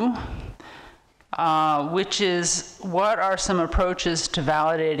 2, which is, what are some approaches to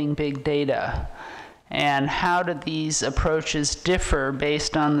validating big data? And how do these approaches differ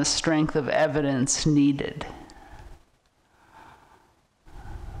based on the strength of evidence needed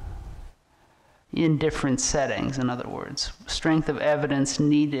in different settings? In other words, strength of evidence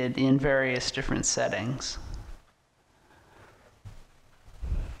needed in various different settings.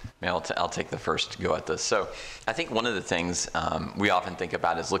 I'll take the first go at this. So I think one of the things we often think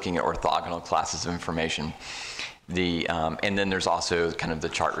about is looking at orthogonal classes of information. And then there's also kind of the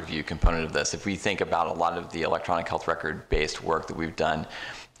chart review component of this. If we think about a lot of the electronic health record-based work that we've done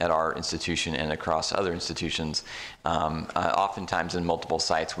at our institution and across other institutions, oftentimes in multiple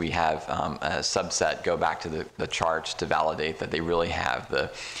sites we have a subset go back to the charts to validate that they really have the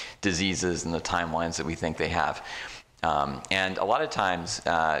diseases and the timelines that we think they have. And a lot of times,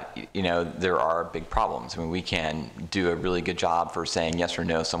 there are big problems. I mean, we can do a really good job for saying yes or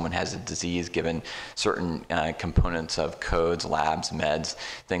no, someone has a disease given certain components of codes, labs, meds,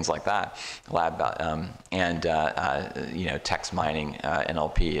 things like that, text mining,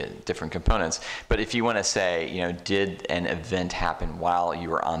 NLP, different components. But if you want to say, did an event happen while you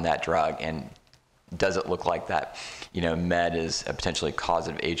were on that drug, and does it look like that, med is a potentially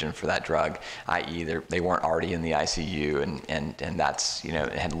causative agent for that drug, i.e. they weren't already in the ICU and that's,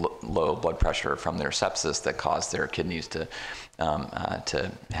 had low blood pressure from their sepsis that caused their kidneys to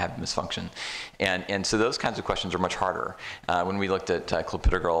have misfunction. And so those kinds of questions are much harder. When we looked at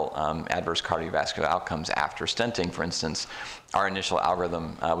clopidogrel adverse cardiovascular outcomes after stenting, for instance, our initial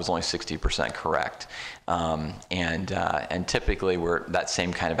algorithm was only 60% correct. And typically that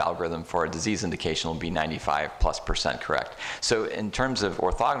same kind of algorithm for a disease indication will be 95+% correct. So in terms of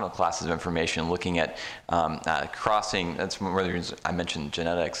orthogonal classes of information, looking at crossing, that's one of the reasons I mentioned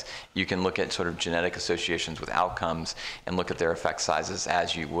genetics, you can look at sort of genetic associations with outcomes and look at their effect sizes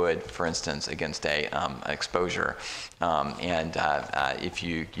as you would, for instance, against a exposure. If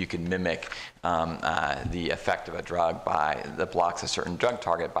you can mimic the effect of a drug that blocks a certain drug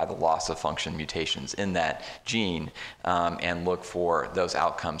target by the loss of function mutations in that gene, and look for those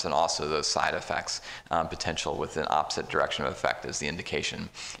outcomes and also those side effects potential with an opposite direction of effect as the indication.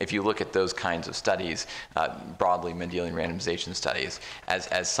 If you look at those kinds of studies, broadly Mendelian randomization studies,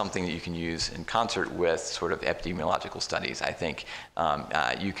 as something that you can use in concert with sort of epidemiological studies, I think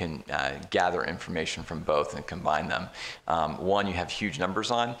you can gather information from both and combine them. One you have huge numbers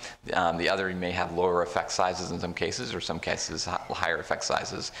on, the other you may have lower effect sizes in some cases, or some cases higher effect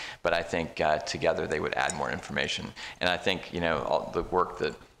sizes, but I think together they would add more information. And I think all the work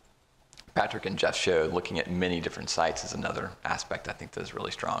that Patrick and Jeff showed, looking at many different sites, is another aspect I think that is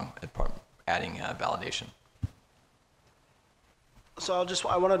really strong at adding validation. So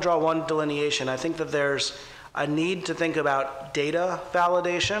I want to draw one delineation. I think that there's a need to think about data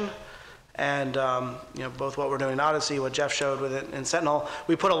validation. And both what we're doing in Odyssey, what Jeff showed with it in Sentinel,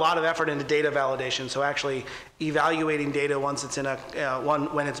 we put a lot of effort into data validation. So actually evaluating data once it's in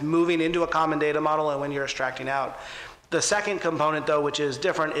when it's moving into a common data model and when you're extracting out. The second component, though, which is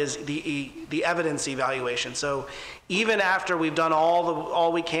different, is the evidence evaluation. So even after we've done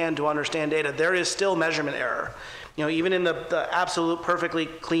all we can to understand data, there is still measurement error. Even in the absolute perfectly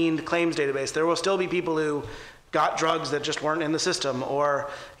cleaned claims database, there will still be people who got drugs that just weren't in the system, or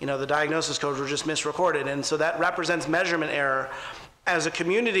the diagnosis codes were just misrecorded, and so that represents measurement error. As a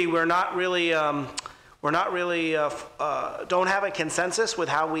community, we're not really don't have a consensus with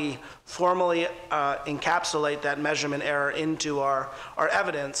how we formally encapsulate that measurement error into our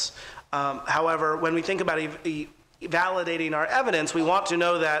evidence. However, when we think about validating our evidence, we want to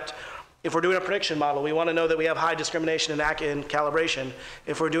know that if we're doing a prediction model, we want to know that we have high discrimination in calibration.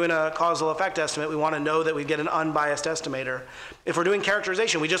 If we're doing a causal effect estimate, we want to know that we get an unbiased estimator. If we're doing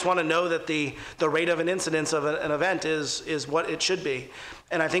characterization, we just want to know that the rate of an incidence of an event is what it should be.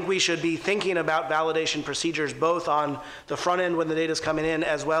 And I think we should be thinking about validation procedures both on the front end when the data is coming in,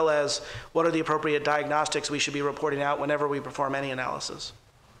 as well as what are the appropriate diagnostics we should be reporting out whenever we perform any analysis.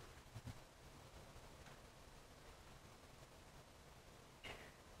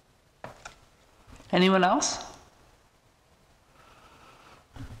 Anyone else?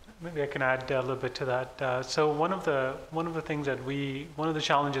 Maybe I can add a little bit to that. So one of the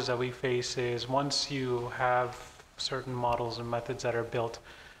challenges that we face is once you have certain models and methods that are built,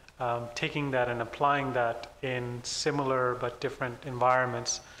 taking that and applying that in similar but different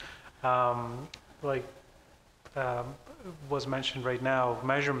environments, was mentioned right now,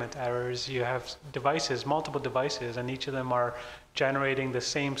 measurement errors. You have multiple devices, and each of them are generating the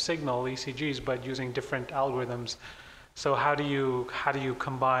same signal, ECGs, but using different algorithms. So how do you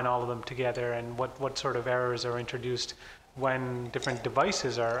combine all of them together, and what sort of errors are introduced when different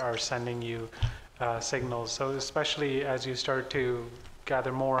devices are sending you signals? So especially as you start to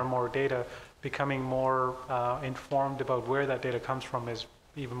gather more and more data, becoming more informed about where that data comes from is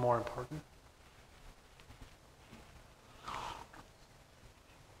even more important.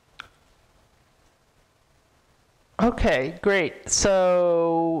 Okay, great.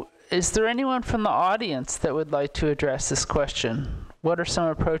 So is there anyone from the audience that would like to address this question? What are some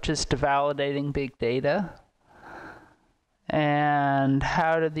approaches to validating big data? And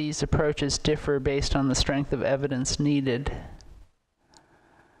how do these approaches differ based on the strength of evidence needed?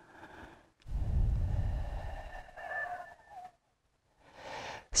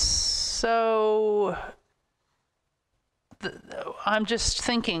 So I'm just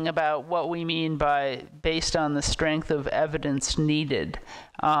thinking about what we mean by based on the strength of evidence needed.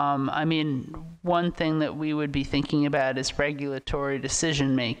 I mean, one thing that we would be thinking about is regulatory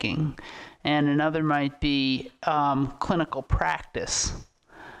decision making, and another might be clinical practice.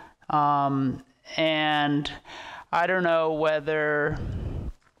 And I don't know whether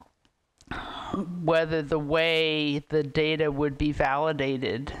the way the data would be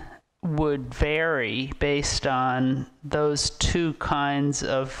validated would vary based on those two kinds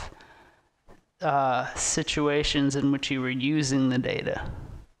of situations in which you were using the data?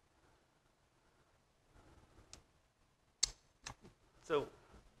 So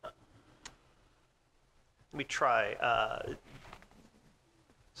let me try.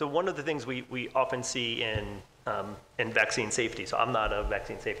 So one of the things we often see in vaccine safety, so I'm not a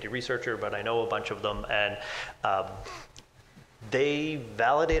vaccine safety researcher, but I know a bunch of them, and they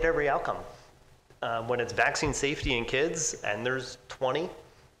validate every outcome. When it's vaccine safety in kids, and there's 20,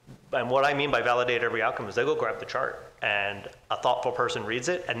 and what I mean by validate every outcome is they go grab the chart, and a thoughtful person reads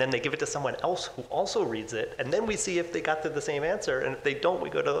it, and then they give it to someone else who also reads it, and then we see if they got to the same answer, and if they don't, we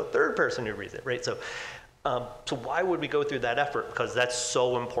go to the third person who reads it, right? So why would we go through that effort? Because that's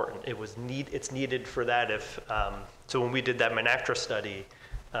so important. It's needed for that. So when we did that Menactra study,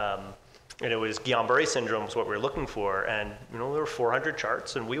 and it was Guillain-Barré syndrome is what we were looking for, and there were 400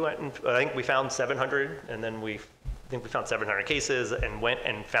 charts, and we went and I think we found 700, and then I think we found 700 cases, and went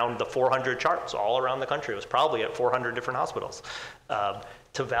and found the 400 charts all around the country. It was probably at 400 different hospitals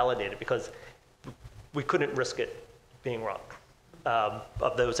to validate it, because we couldn't risk it being wrong.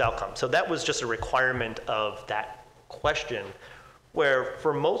 Of those outcomes. So that was just a requirement of that question, where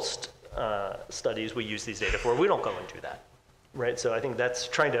for most studies we use these data for, we don't go and do that, right? So I think that's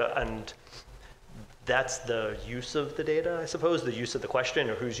and that's the use of the data, I suppose, the use of the question,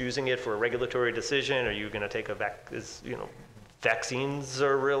 or who's using it for a regulatory decision. Are you going to take vaccines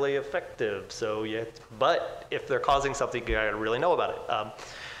are really effective, so but if they're causing something, you gotta really know about it.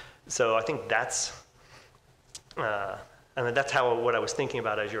 So I think that's, and that's what I was thinking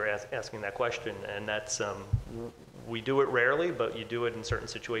about as you were asking that question, and that's, we do it rarely, but you do it in certain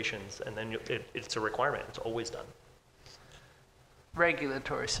situations, and then it's a requirement. It's always done.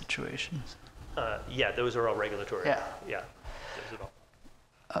 Regulatory situations. Yeah, those are all regulatory. Yeah. Yeah. Those are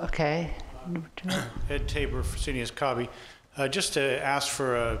all. Okay. Ed Tabor, Fresenius Kabi. Just to ask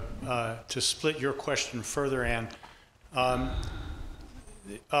for to split your question further, Ann.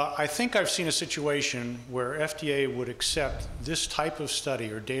 I think I've seen a situation where FDA would accept this type of study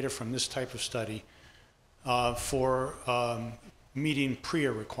or data from this type of study for meeting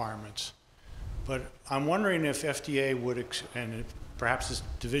PREA requirements. But I'm wondering if FDA would, and perhaps it's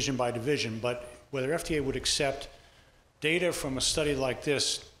division by division, but whether FDA would accept data from a study like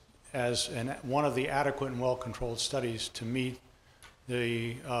this as one of the adequate and well-controlled studies to meet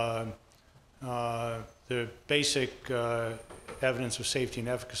the basic evidence of safety and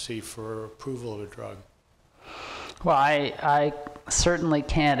efficacy for approval of a drug. Well, I certainly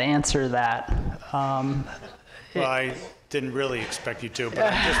can't answer that. Well, I didn't really expect you to,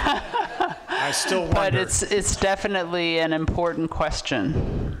 but I still wonder. But it's definitely an important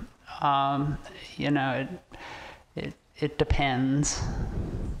question. It depends.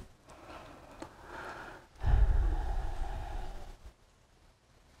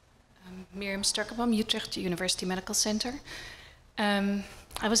 Miriam Sterkenboom, Utrecht University Medical Center.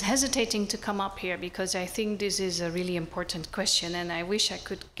 I was hesitating to come up here because I think this is a really important question, and I wish I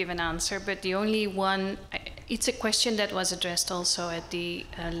could give an answer, but the only one, it's a question that was addressed also at the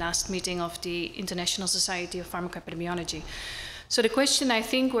last meeting of the International Society of Pharmacoepidemiology. So the question I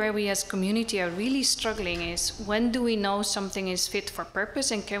think where we as community are really struggling is, when do we know something is fit for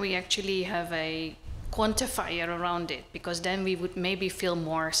purpose, and can we actually have a quantifier around it, because then we would maybe feel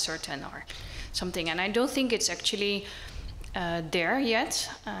more certain or something. And I don't think it's actually there yet.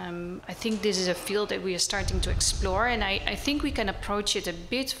 I think this is a field that we are starting to explore, and I think we can approach it a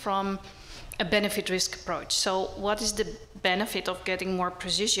bit from a benefit-risk approach. So what is the benefit of getting more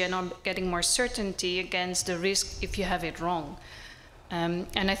precision or getting more certainty against the risk if you have it wrong?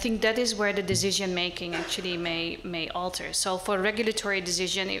 And I think that is where the decision-making actually may alter. So for regulatory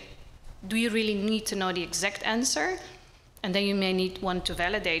decision, do you really need to know the exact answer? And then you may want to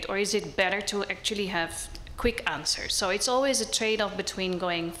validate, or is it better to actually have quick answers? So it's always a trade-off between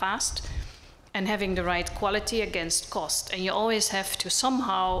going fast and having the right quality against cost. And you always have to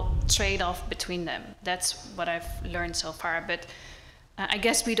somehow trade off between them. That's what I've learned so far. But I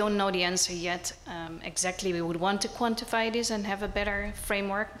guess we don't know the answer yet. Exactly, we would want to quantify this and have a better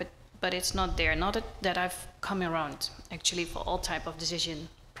framework, but it's not there. Not that I've come around, actually, for all type of decision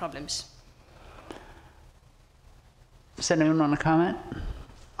problems. Does anyone want to comment?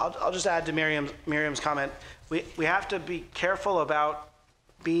 I'll just add to Miriam's comment. We have to be careful about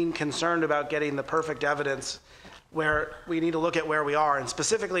being concerned about getting the perfect evidence, where we need to look at where we are. And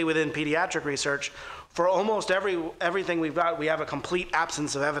specifically within pediatric research, for almost everything we've got, we have a complete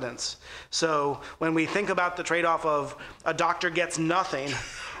absence of evidence. So when we think about the trade-off of a doctor gets nothing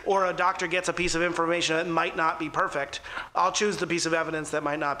or a doctor gets a piece of information that might not be perfect, I'll choose the piece of evidence that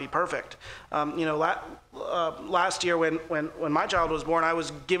might not be perfect. last year when my child was born, I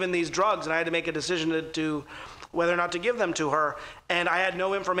was given these drugs and I had to make a decision to whether or not to give them to her. And I had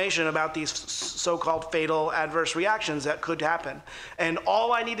no information about these so-called fatal adverse reactions that could happen. And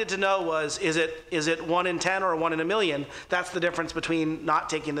all I needed to know was, is it 1 in 10 or 1 in a million? That's the difference between not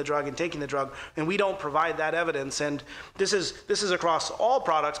taking the drug and taking the drug. And we don't provide that evidence. And this is across all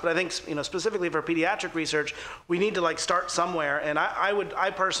products, but I think, specifically for pediatric research, we need to start somewhere. And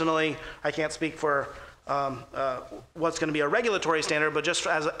I personally, I can't speak for what's going to be a regulatory standard, but just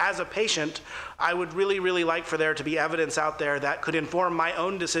as a patient, I would really, really like for there to be evidence out there that could inform my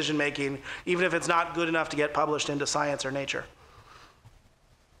own decision making, even if it's not good enough to get published into Science or Nature.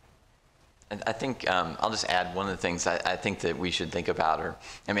 And I think I'll just add one of the things I think that we should think about,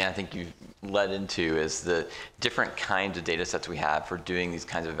 I think you led into, is the different kinds of data sets we have for doing these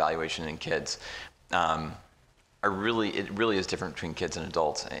kinds of evaluation in kids. It really is different between kids and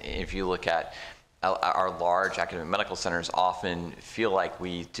adults. If you look at our large academic medical centers, often feel like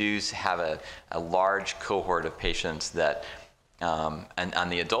we do have a large cohort of patients that, and on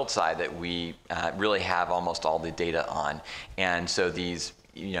the adult side, that we really have almost all the data on. And so these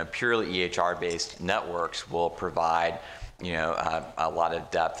purely EHR-based networks will provide a lot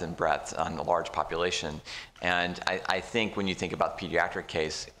of depth and breadth on a large population. And I think when you think about the pediatric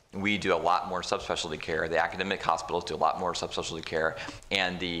case, we do a lot more subspecialty care. The academic hospitals do a lot more subspecialty care,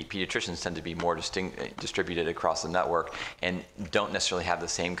 and the pediatricians tend to be more distributed across the network and don't necessarily have the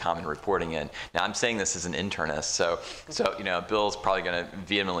same common reporting in. Now, I'm saying this as an internist, so Bill's probably going to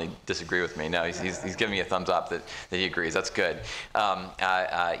vehemently disagree with me. No, he's giving me a thumbs up that he agrees. That's good. But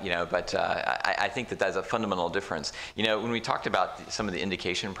I think that that's a fundamental difference. When we talked about some of the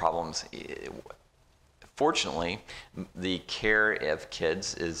indication problems, fortunately, the care of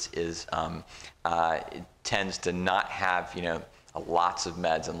kids tends to not have lots of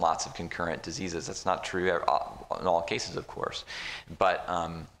meds and lots of concurrent diseases. That's not true in all cases, of course, but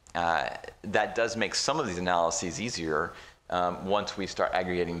that does make some of these analyses easier once we start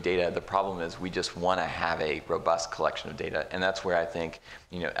aggregating data. The problem is we just want to have a robust collection of data, and that's where I think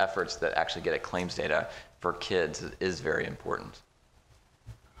efforts that actually get at claims data for kids is very important.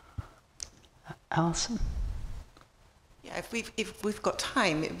 Alison? Yeah, if we've got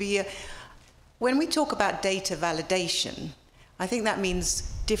time, it'd be when we talk about data validation, I think that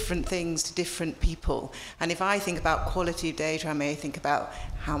means different things to different people. And if I think about quality of data, I may think about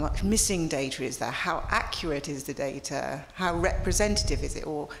how much missing data is there, how accurate is the data, how representative is it,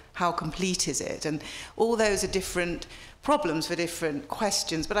 or how complete is it? And all those are different problems for different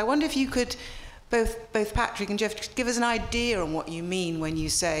questions. But I wonder if you could, both Patrick and Jeff, give us an idea on what you mean when you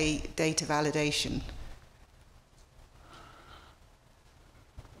say data validation.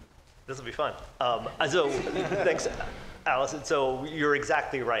 This will be fun. So thanks, Alison. So you're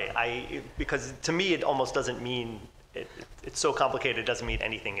exactly right. Because to me, it almost doesn't mean, it's so complicated, it doesn't mean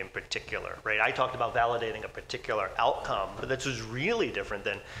anything in particular, right? I talked about validating a particular outcome, but that's just really different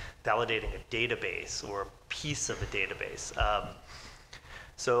than validating a database or a piece of a database.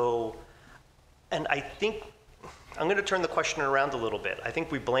 And I think, I'm going to turn the question around a little bit. I think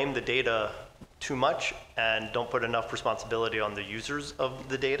we blame the data too much and don't put enough responsibility on the users of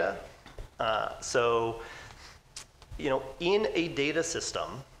the data. In a data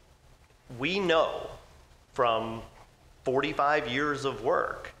system, we know from 45 years of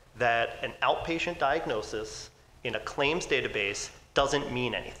work that an outpatient diagnosis in a claims database doesn't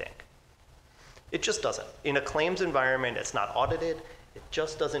mean anything. It just doesn't. In a claims environment, it's not audited. It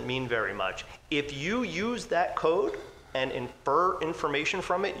just doesn't mean very much. If you use that code and infer information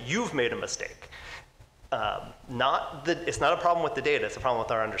from it, you've made a mistake. It's not a problem with the data, it's a problem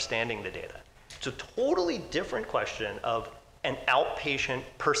with our understanding the data. It's a totally different question of an outpatient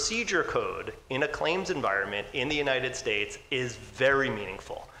procedure code in a claims environment in the United States is very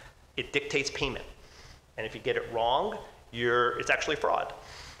meaningful. It dictates payment. And if you get it wrong, it's actually fraud.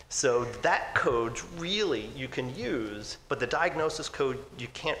 So that code really you can use, but the diagnosis code you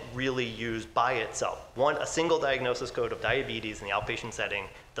can't really use by itself. A single diagnosis code of diabetes in the outpatient setting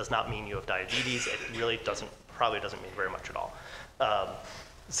does not mean you have diabetes. It really probably doesn't mean very much at all.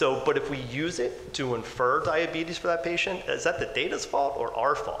 But if we use it to infer diabetes for that patient, is that the data's fault or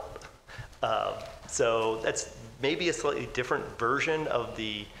our fault? So that's maybe a slightly different version of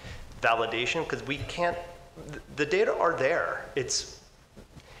the validation, because the data are there. It's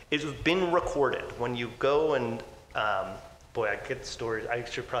been recorded. When you go and, I get stories. I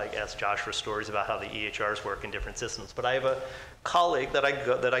should probably ask Josh for stories about how the EHRs work in different systems. But I have a colleague that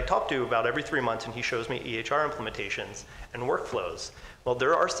I talk to about every 3 months, and he shows me EHR implementations and workflows. Well,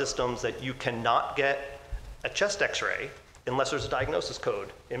 there are systems that you cannot get a chest X-ray unless there's a diagnosis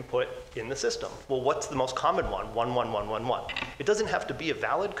code input in the system. Well, what's the most common one? 11111. It doesn't have to be a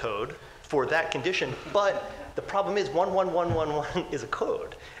valid code for that condition, but the problem is 11111 is a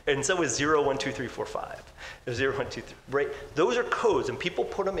code, and so is 0123455. There's 0123, right? Those are codes, and people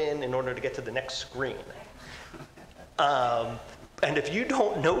put them in order to get to the next screen. And if you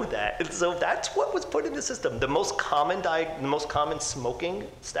don't know that, so that's what was put in the system. The most common smoking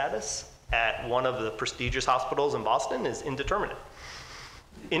status at one of the prestigious hospitals in Boston is indeterminate.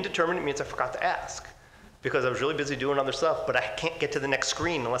 Indeterminate means I forgot to ask because I was really busy doing other stuff, but I can't get to the next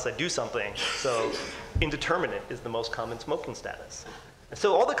screen unless I do something. So indeterminate is the most common smoking status. And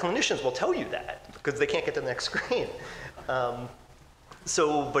so all the clinicians will tell you that because they can't get to the next screen.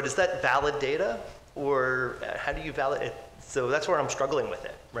 But is that valid data, or how do you validate it? So that's where I'm struggling with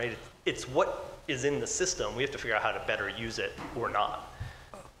it, right? It's what is in the system. We have to figure out how to better use it or not.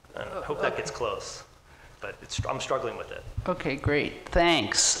 I hope that gets close, but I'm struggling with it. Okay, great,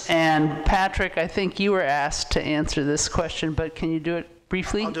 thanks. And Patrick, I think you were asked to answer this question, but can you do it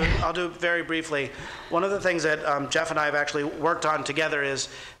briefly? I'll do it very briefly. One of the things that Jeff and I have actually worked on together is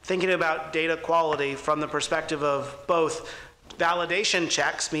thinking about data quality from the perspective of both validation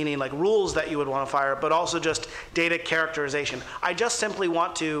checks, meaning like rules that you would want to fire, but also just data characterization. I just simply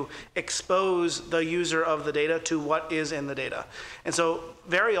want to expose the user of the data to what is in the data. And so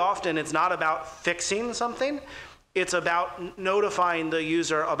very often it's not about fixing something, it's about notifying the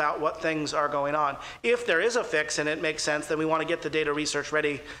user about what things are going on. If there is a fix and it makes sense, then we want to get the data research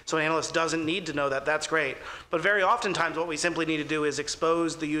ready so an analyst doesn't need to know that. That's great. But very oftentimes what we simply need to do is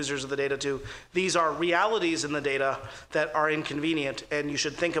expose the users of the data to these are realities in the data that are inconvenient, and you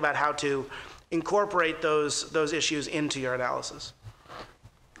should think about how to incorporate those issues into your analysis.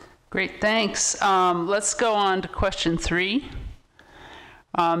 Great, thanks. Let's go on to question 3.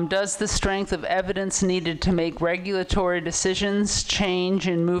 Does the strength of evidence needed to make regulatory decisions change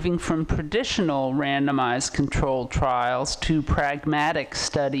in moving from traditional randomized controlled trials to pragmatic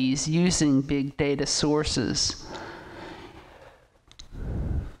studies using big data sources?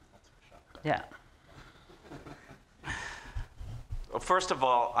 Yeah. Well, first of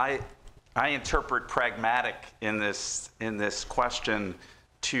all, I interpret pragmatic in this question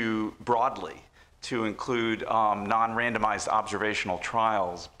too broadly to include non-randomized observational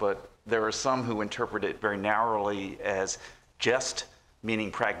trials, but there are some who interpret it very narrowly as just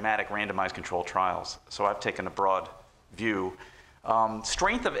meaning pragmatic randomized controlled trials. So I've taken a broad view.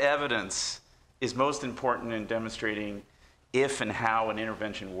 Strength of evidence is most important in demonstrating if and how an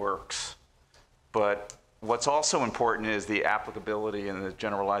intervention works. But what's also important is the applicability and the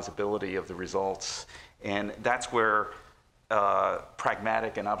generalizability of the results. And that's where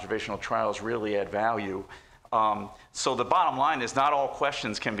pragmatic and observational trials really add value. So the bottom line is not all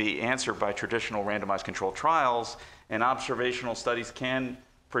questions can be answered by traditional randomized controlled trials, and observational studies can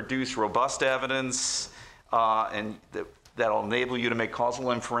produce robust evidence and that'll enable you to make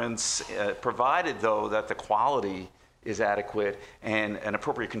causal inference, provided though that the quality is adequate and an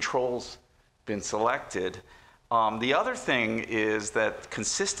appropriate control's been selected. The other thing is that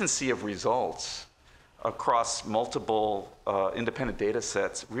consistency of results across multiple independent data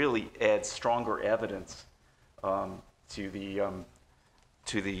sets really adds stronger evidence to the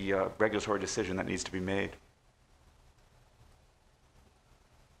regulatory decision that needs to be made.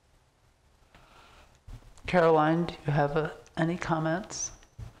 Caroline, do you have any comments?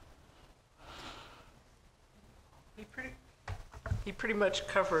 He pretty much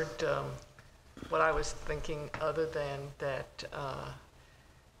covered what I was thinking, other than that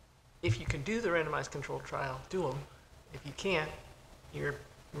if you can do the randomized controlled trial, do them. If you can't, you're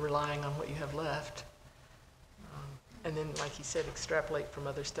relying on what you have left. And then, like he said, extrapolate from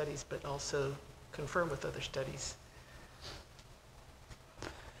other studies, but also confirm with other studies.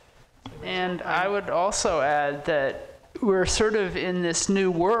 And I would also add that we're sort of in this new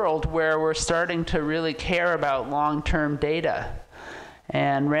world where we're starting to really care about long-term data.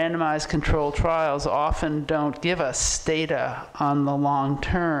 And randomized controlled trials often don't give us data on the long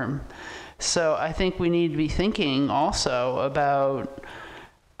term. So I think we need to be thinking also about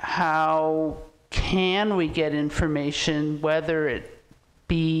how can we get information, whether it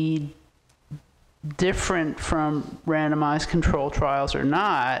be different from randomized controlled trials or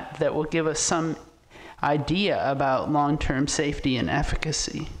not, that will give us some idea about long-term safety and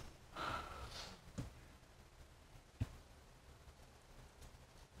efficacy.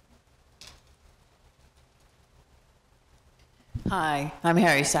 Hi, I'm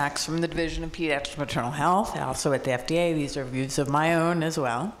Harry Sachs from the Division of Pediatric Maternal Health, also at the FDA. These are views of my own as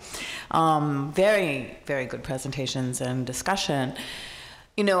well. Very, very good presentations and discussion.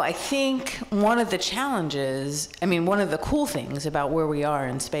 You know, I think one of the challenges, I mean, one of the cool things about where we are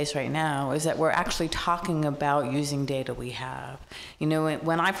in space right now is that we're actually talking about using data we have. You know,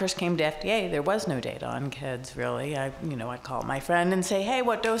 when I first came to FDA, there was no data on kids, really. I'd call my friend and say, hey,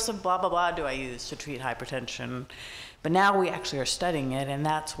 what dose of blah, blah, blah do I use to treat hypertension? But now we actually are studying it, and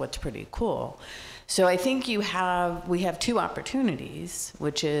that's what's pretty cool. So I think we have two opportunities,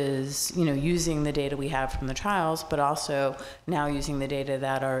 which is, you know, using the data we have from the trials, but also now using the data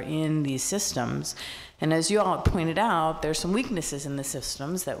that are in these systems. And as you all pointed out, there's some weaknesses in the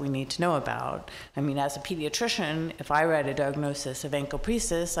systems that we need to know about. I mean, as a pediatrician, if I write a diagnosis of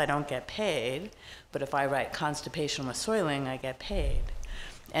encopresis, I don't get paid. But if I write constipation with soiling, I get paid.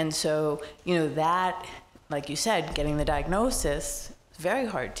 And so, you know, that, like you said, getting the diagnosis, very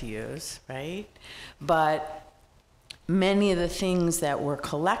hard to use, right? But many of the things that we're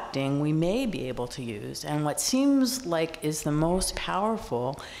collecting, we may be able to use. And what seems like is the most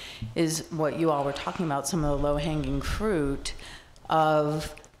powerful is what you all were talking about, some of the low-hanging fruit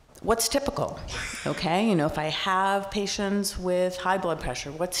of what's typical, okay? You know, if I have patients with high blood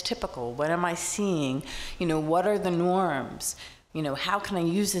pressure, what's typical? What am I seeing? You know, what are the norms? You know, how can I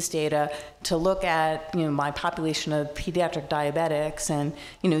use this data to look at, you know, my population of pediatric diabetics and,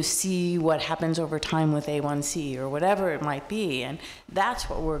 you know, see what happens over time with A1C or whatever it might be. And that's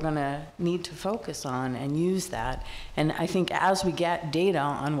what we're going to need to focus on and use that. And I think as we get data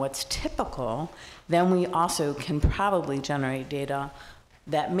on what's typical, then we also can probably generate data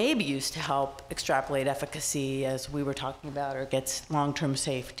that may be used to help extrapolate efficacy, as we were talking about, or gets long-term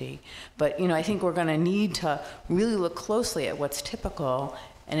safety. But, you know, I think we're going to need to really look closely at what's typical,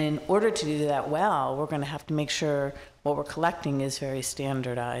 and in order to do that well, we're going to have to make sure what we're collecting is very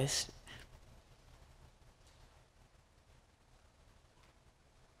standardized.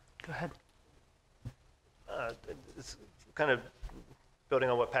 Go ahead. It's kind of building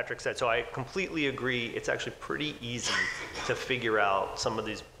on what Patrick said, so I completely agree. It's actually pretty easy to figure out some of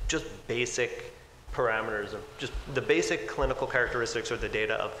these just basic parameters of just the basic clinical characteristics or the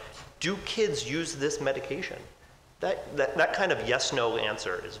data of, do kids use this medication? That kind of yes/no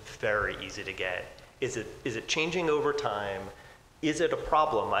answer is very easy to get. Is it changing over time? Is it a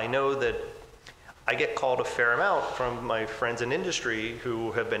problem? I know that I get called a fair amount from my friends in industry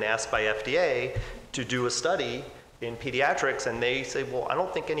who have been asked by FDA to do a study in pediatrics, and they say, well, I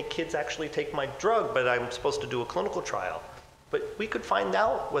don't think any kids actually take my drug, but I'm supposed to do a clinical trial. But we could find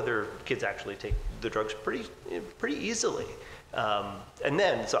out whether kids actually take the drugs pretty easily. And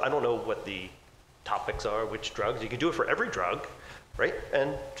then, so I don't know what the topics are, which drugs. You can do it for every drug, right?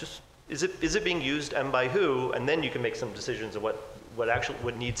 And just, is it being used and by who? And then you can make some decisions of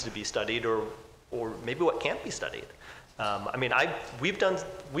what needs to be studied or maybe what can't be studied. I mean,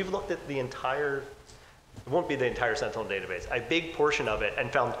 we've looked at the entire, it won't be the entire Sentinel database, a big portion of it,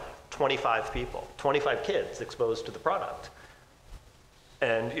 and found 25 kids exposed to the product.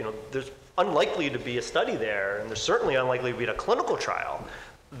 And you know, there's unlikely to be a study there, and there's certainly unlikely to be a clinical trial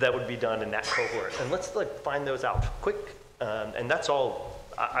that would be done in that cohort. And let's find those out quick. And that's all,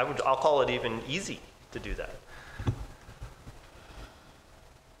 I'll call it even easy to do that.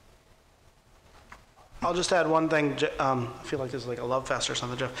 I'll just add one thing. I feel like this is like a love fest or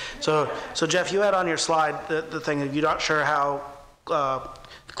something, Jeff. So Jeff, you had on your slide the thing that you're not sure how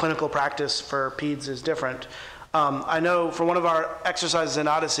clinical practice for peds is different. I know for one of our exercises in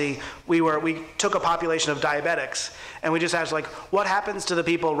Odyssey, we took a population of diabetics, and we just asked, like, what happens to the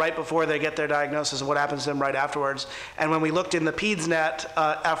people right before they get their diagnosis and what happens to them right afterwards? And when we looked in the PedsNet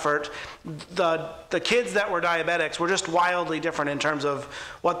effort, the kids that were diabetics were just wildly different in terms of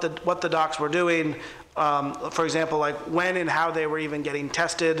what the docs were doing. For example, like when and how they were even getting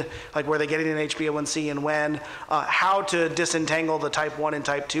tested, like were they getting an HbA1c and when, how to disentangle the type 1 and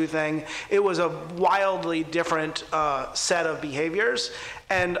type 2 thing. It was a wildly different set of behaviors.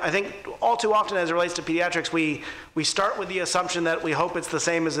 And I think all too often as it relates to pediatrics, we start with the assumption that we hope it's the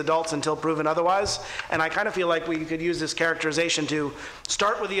same as adults until proven otherwise. And I kind of feel like we could use this characterization to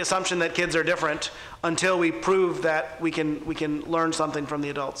start with the assumption that kids are different until we prove that we can learn something from the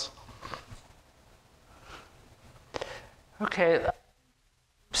adults. Okay,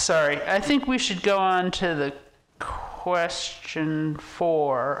 sorry. I think we should go on to the question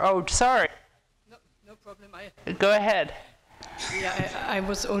 4. Oh, sorry. No problem. Go ahead. Yeah, I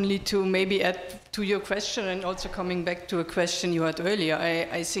was only to maybe add to your question and also coming back to a question you had earlier.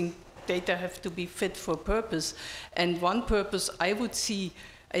 I think data have to be fit for purpose. And one purpose I would see,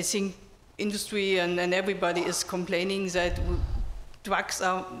 I think industry and everybody is complaining that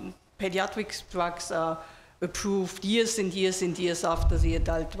pediatric drugs are approved years and years and years after the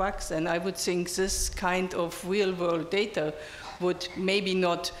adult drugs. And I would think this kind of real-world data would maybe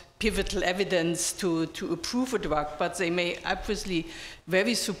not pivotal evidence to approve a drug, but they may obviously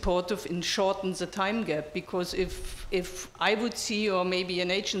very supportive in shorten the time gap, because if I would see, or maybe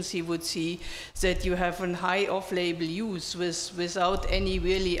an agency would see, that you have a high off-label use without any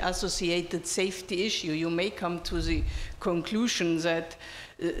really associated safety issue, you may come to the conclusion that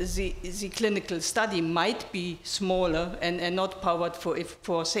the clinical study might be smaller and not powered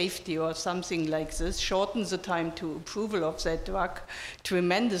for safety or something like this, shorten the time to approval of that drug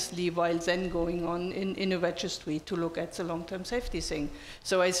tremendously, while then going on in a registry to look at the long-term safety thing.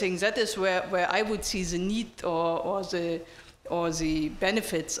 So I think that is where I would see the need or the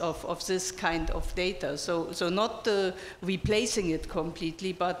benefits of this kind of data. So not replacing it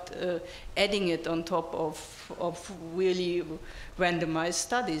completely, but adding it on top of really randomized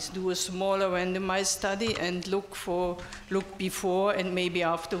studies. Do a smaller randomized study and look before and maybe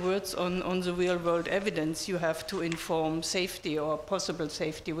afterwards on the real world evidence you have to inform safety or possible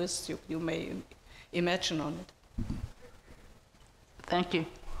safety risks you may imagine on it. Thank you.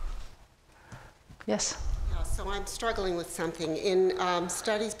 Yes? So I'm struggling with something. In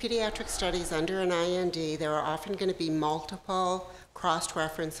studies, pediatric studies under an IND, there are often going to be multiple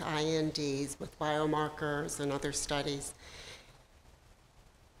cross-reference INDs with biomarkers and other studies.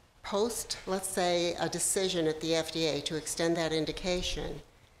 Post, let's say, a decision at the FDA to extend that indication,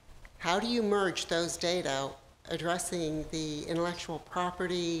 how do you merge those data addressing the intellectual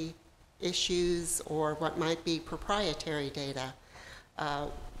property issues or what might be proprietary data?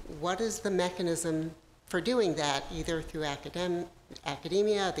 What is the mechanism for doing that, either through academia,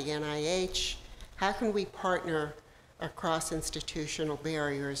 the NIH? How can we partner across institutional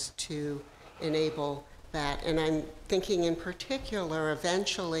barriers to enable that? And I'm thinking in particular,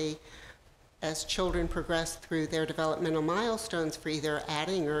 eventually, as children progress through their developmental milestones, for either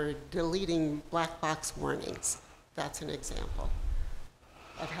adding or deleting black box warnings. That's an example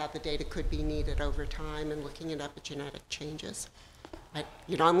of how the data could be needed over time and looking at epigenetic changes.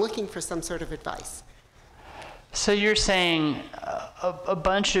 I'm looking for some sort of advice. So you're saying a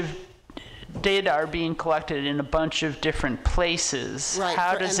bunch of data are being collected in a bunch of different places. Right.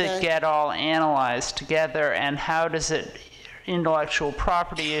 How does it get all analyzed together, and how does it, intellectual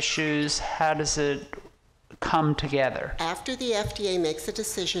property issues, how does it come together? After the FDA makes a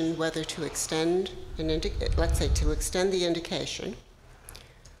decision whether to extend let's say to extend the indication,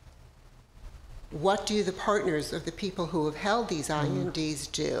 what do the partners of the people who have held these INDs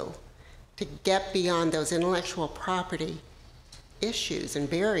do to get beyond those intellectual property issues and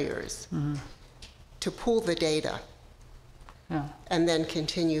barriers to pool the data and then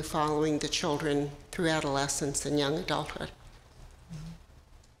continue following the children through adolescence and young adulthood?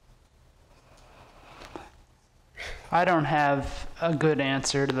 I don't have a good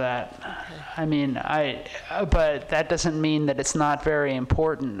answer to that. Okay. I mean, but that doesn't mean that it's not very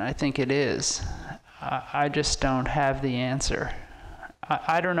important. I think it is. I just don't have the answer.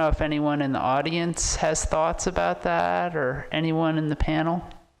 I don't know if anyone in the audience has thoughts about that, or anyone in the panel.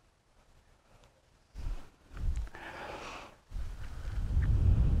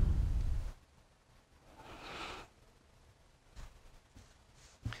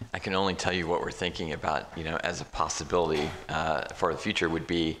 I can only tell you what we're thinking about, as a possibility for the future would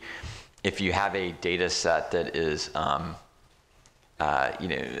be if you have a data set that is,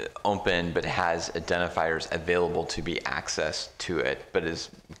 open but has identifiers available to be accessed to it, but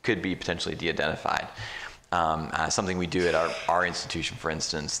could be potentially de-identified. Something we do at our institution, for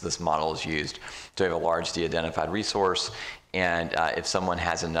instance, this model is used to have a large de-identified resource, and if someone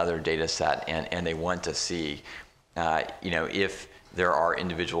has another data set and they want to see, if there are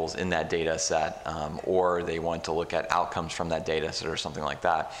individuals in that data set, or they want to look at outcomes from that data set or something like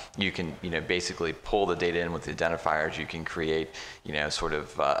that, you can, basically pull the data in with the identifiers. You can create, sort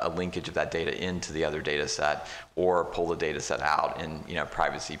of a linkage of that data into the other data set, or pull the data set out in,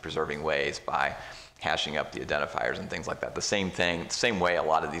 privacy preserving ways by hashing up the identifiers and things like that. The same way a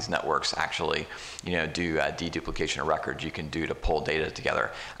lot of these networks actually, do deduplication of records you can do to pull data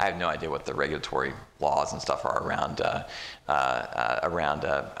together. I have no idea what the regulatory laws and stuff are around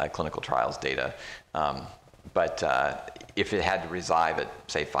clinical trials data. But if it had to reside at,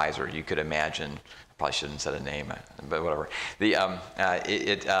 say, Pfizer, you could imagine, probably shouldn't have said a name, but whatever.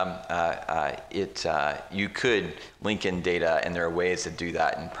 You could link in data, and there are ways to do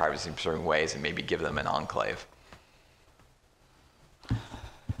that in privacy-preserving ways, and maybe give them an enclave.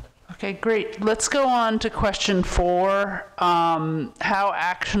 Okay, great. Let's go on to question 4. How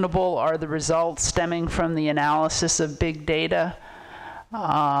actionable are the results stemming from the analysis of big data?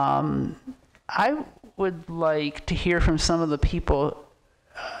 I would like to hear from some of the people,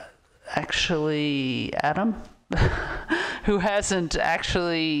 actually, Adam, who hasn't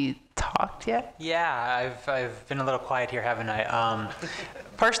actually talked yet. Yeah, I've been a little quiet here, haven't I?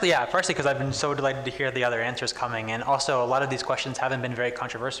 Partially because I've been so delighted to hear the other answers coming, and also a lot of these questions haven't been very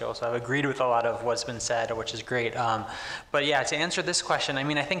controversial, so I've agreed with a lot of what's been said, which is great. But yeah, to answer this question, I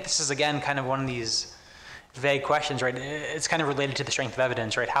mean, I think this is again kind of one of these vague questions, right? It's kind of related to the strength of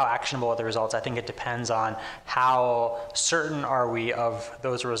evidence, right? How actionable are the results? I think it depends on how certain are we of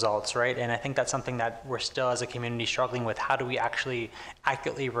those results, right? And I think that's something that we're still as a community struggling with. How do we actually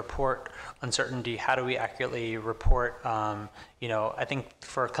accurately report uncertainty? How do we accurately report, you know, I think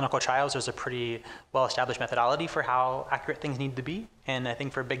for clinical trials, there's a pretty well-established methodology for how accurate things need to be. And I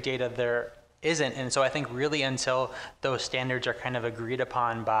think for big data, there isn't. And so I think really until those standards are kind of agreed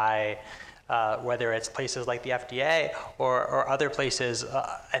upon by whether it's places like the FDA or other places,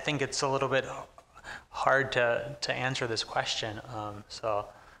 I think it's a little bit hard to answer this question. So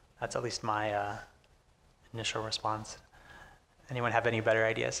that's at least my initial response. Anyone have any better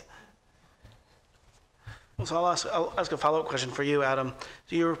ideas? So I'll ask a follow-up question for you, Adam.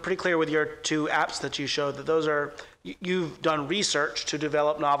 So you were pretty clear with your two apps that you showed that those are, you've done research to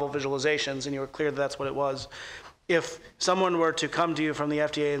develop novel visualizations, and you were clear that that's what it was. If someone were to come to you from the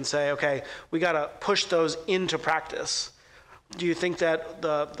FDA and say, okay, we got to push those into practice, do you think that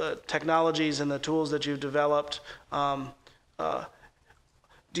the technologies and the tools that you've developed,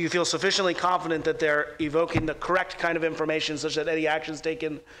 do you feel sufficiently confident that they're evoking the correct kind of information such that any actions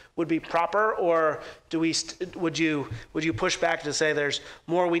taken would be proper, or would you push back to say there's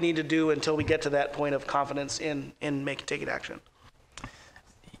more we need to do until we get to that point of confidence in taking action?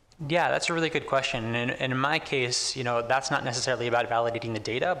 Yeah, that's a really good question. And in my case, you know, that's not necessarily about validating the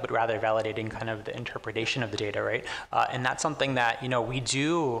data, but rather validating kind of the interpretation of the data, right? And that's something that, you know, we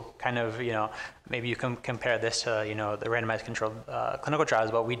do kind of, you know, maybe you can compare this to, you know, the randomized controlled clinical trials,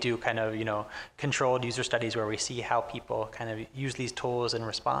 but we do kind of, you know, controlled user studies where we see how people kind of use these tools and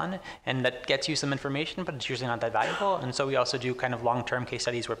respond, and that gets you some information, but it's usually not that valuable. And so we also do kind of long-term case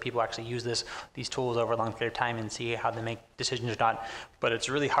studies where people actually use these tools over a long period of time and see how they make decisions or not. But it's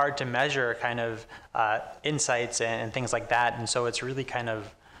really hard to measure kind of insights and things like that. And so it's really kind of,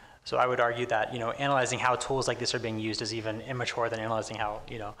 so I would argue that, you know, analyzing how tools like this are being used is even immature than analyzing how,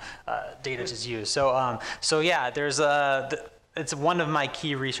 you know, data is used. So, so yeah, there's it's one of my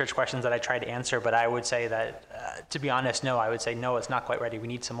key research questions that I try to answer, but I would say that, to be honest, no, I would say no, it's not quite ready. We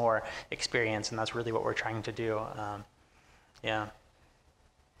need some more experience, and that's really what we're trying to do. Yeah.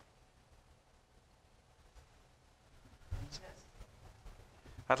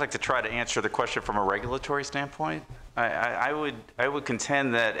 I'd like to try to answer the question from a regulatory standpoint. I would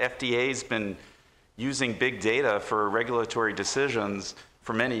contend that FDA's been using big data for regulatory decisions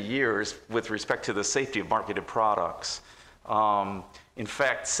for many years with respect to the safety of marketed products. In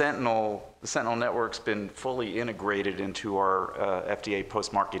fact, the Sentinel network's been fully integrated into our FDA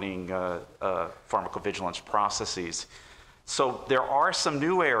post-marketing pharmacovigilance processes. So there are some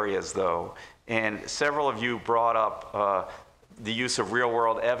new areas, though, and several of you brought up the use of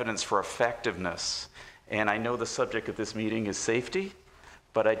real-world evidence for effectiveness. And I know the subject of this meeting is safety,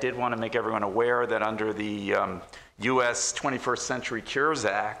 but I did want to make everyone aware that under the US 21st Century Cures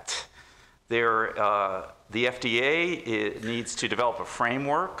Act, the FDA needs to develop a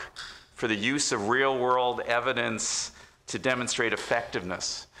framework for the use of real-world evidence to demonstrate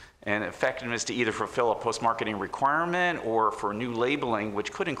effectiveness. And effectiveness to either fulfill a post-marketing requirement or for new labeling,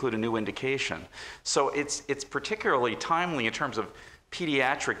 which could include a new indication. So it's particularly timely in terms of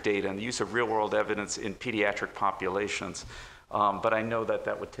pediatric data and the use of real-world evidence in pediatric populations. But I know that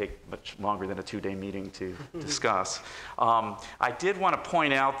that would take much longer than a 2-day meeting to discuss. I did want to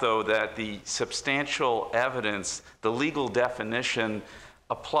point out, though, that the substantial evidence, the legal definition,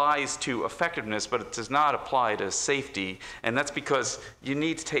 applies to effectiveness, but it does not apply to safety. And that's because you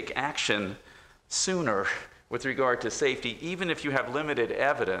need to take action sooner with regard to safety, even if you have limited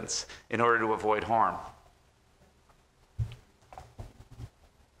evidence, in order to avoid harm.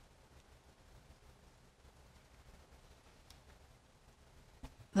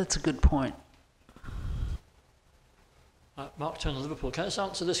 That's a good point. Mark Turner, Liverpool. Can I just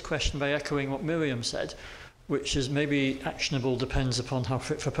answer this question by echoing what Miriam said, which is maybe actionable depends upon how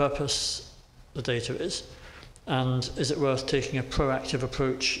fit for purpose the data is, and is it worth taking a proactive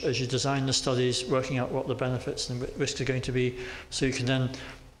approach as you design the studies, working out what the benefits and risks are going to be, so you can then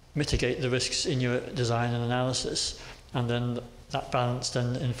mitigate the risks in your design and analysis, and then that balance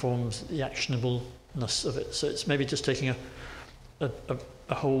then informs the actionableness of it. So it's maybe just taking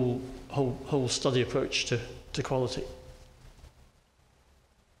a whole study approach to quality.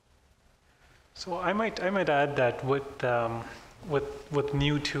 So I might add that with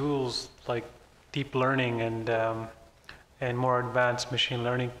new tools like deep learning and more advanced machine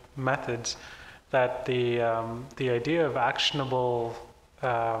learning methods, that the idea of actionable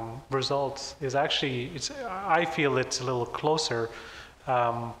results is actually, I feel it's a little closer,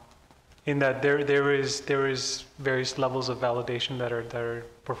 in that there is various levels of validation that are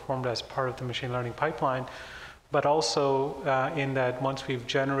performed as part of the machine learning pipeline, but also in that once we've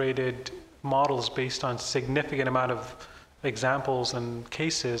generated models based on significant amount of examples and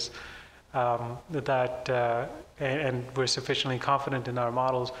cases, and we're sufficiently confident in our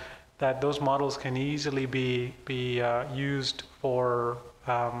models, that those models can easily be used for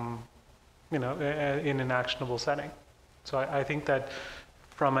in an actionable setting. So I think that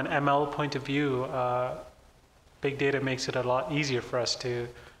from an ML point of view, big data makes it a lot easier for us to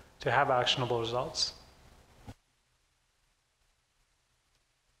have actionable results.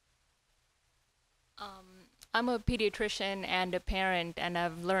 I'm a pediatrician and a parent, and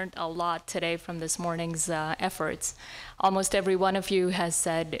I've learned a lot today from this morning's efforts. Almost every one of you has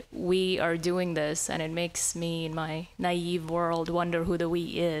said, we are doing this, and it makes me, in my naive world, wonder who the we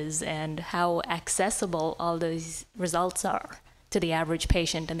is and how accessible all these results are to the average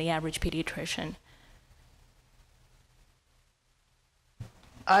patient and the average pediatrician.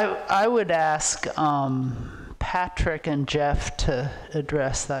 I would ask Patrick and Jeff to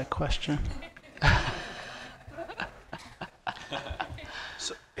address that question.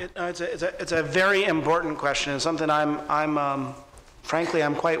 It's a very important question. It's something frankly,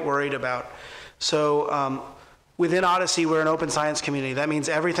 I'm quite worried about. So within Odyssey, we're an open science community. That means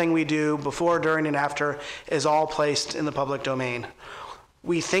everything we do before, during, and after is all placed in the public domain.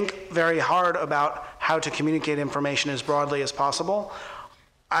 We think very hard about how to communicate information as broadly as possible.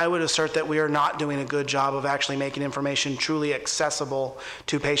 I would assert that we are not doing a good job of actually making information truly accessible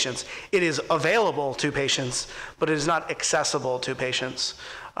to patients. It is available to patients, but it is not accessible to patients.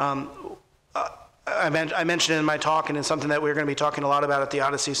 I mentioned in my talk, and it's something that we're going to be talking a lot about at the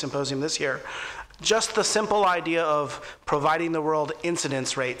Odyssey Symposium this year, just the simple idea of providing the world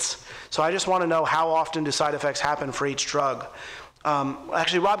incidence rates. So I just want to know, how often do side effects happen for each drug?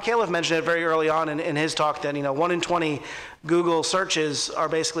 Actually, Rob Califf mentioned it very early on in his talk that 1 in 20 Google searches are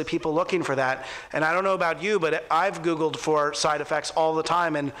basically people looking for that. And I don't know about you, but I've Googled for side effects all the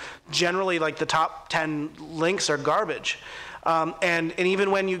time, and generally like the top 10 links are garbage. And even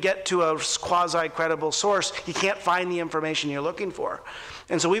when you get to a quasi-credible source, you can't find the information you're looking for.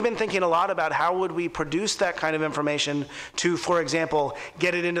 And so we've been thinking a lot about how would we produce that kind of information to, for example,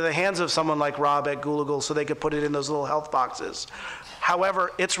 get it into the hands of someone like Rob at Google so they could put it in those little health boxes.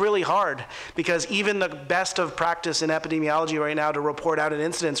 However, it's really hard, because even the best of practice in epidemiology right now to report out an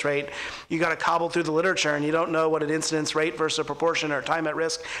incidence rate, you got to cobble through the literature, and you don't know what an incidence rate versus a proportion or time at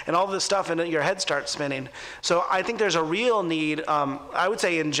risk, and all this stuff, and your head starts spinning. So I think there's a real need, I would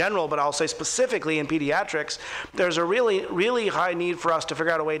say in general, but I'll say specifically in pediatrics, there's a really, really high need for us to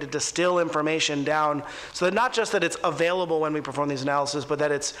figure out a way to distill information down, so that not just that it's available when we perform these analyses, but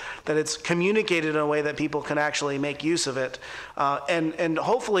that it's communicated in a way that people can actually make use of it. And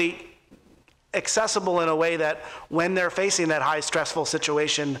hopefully accessible in a way that when they're facing that high stressful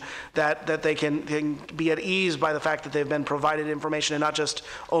situation, that they can be at ease by the fact that they've been provided information and not just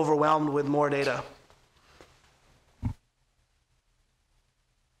overwhelmed with more data.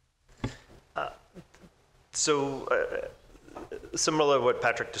 Similar to what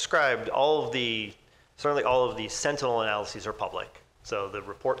Patrick described, certainly all of the Sentinel analyses are public. So the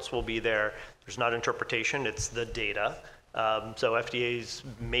reports will be there. There's not interpretation, it's the data. So FDA's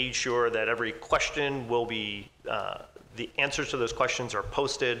made sure that every question will be, the answers to those questions are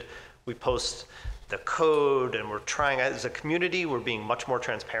posted. We post the code, and we're trying, as a community, we're being much more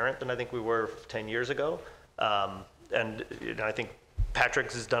transparent than I think we were 10 years ago. And I think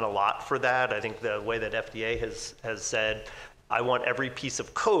Patrick has done a lot for that. I think the way that FDA has said, I want every piece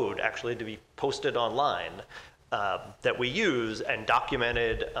of code actually to be posted online that we use and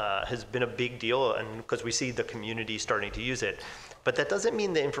documented has been a big deal, and because we see the community starting to use it. But that doesn't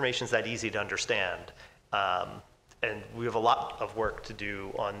mean the information's that easy to understand. And we have a lot of work to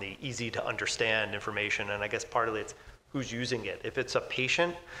do on the easy to understand information, and I guess partly it's who's using it. If it's a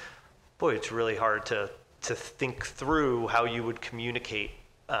patient, boy, it's really hard to think through how you would communicate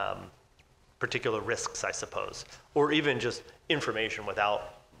particular risks, I suppose, or even just information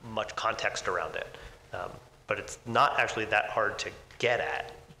without much context around it. But it's not actually that hard to get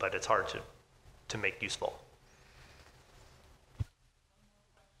at, but it's hard to make useful.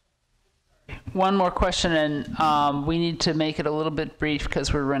 One more question, and we need to make it a little bit brief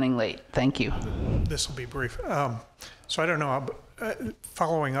because we're running late. Thank you. This will be brief. So I don't know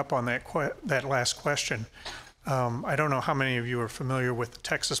following up on that last question, I don't know how many of you are familiar with the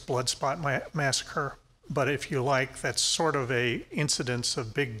Texas blood spot massacre, but if you like, that's sort of a incidence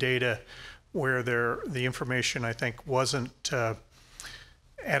of big data where the information, I think, wasn't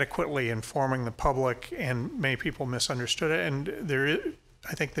adequately informing the public, and many people misunderstood it. And there is,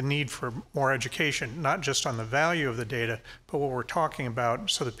 I think, the need for more education, not just on the value of the data, but what we're talking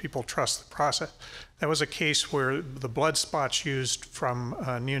about, so that people trust the process. That was a case where the blood spots used from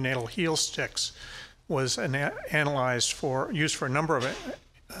neonatal heel sticks was used for a number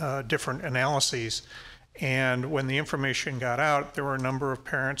of different analyses. And when the information got out, there were a number of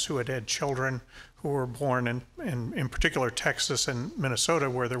parents who had had children who were born in particular Texas and Minnesota,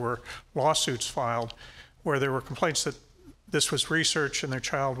 where there were lawsuits filed, where there were complaints that this was research and their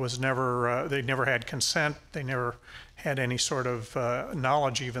child was never, they never had consent, they never had any sort of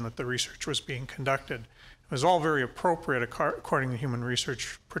knowledge even that the research was being conducted. It was all very appropriate according to human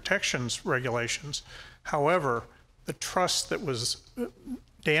research protections regulations. However, the trust that was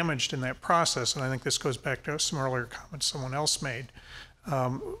damaged in that process, and I think this goes back to some earlier comments someone else made,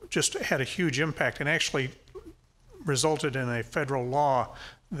 just had a huge impact and actually resulted in a federal law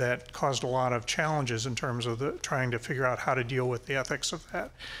that caused a lot of challenges in terms of trying to figure out how to deal with the ethics of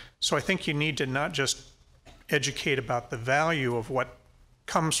that. So I think you need to not just educate about the value of what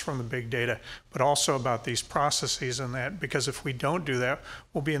comes from the big data, but also about these processes and that, because if we don't do that,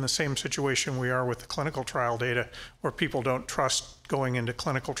 we'll be in the same situation we are with the clinical trial data, where people don't trust going into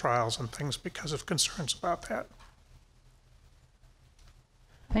clinical trials and things because of concerns about that.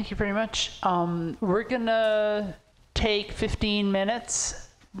 Thank you very much. We're gonna take 15 minutes.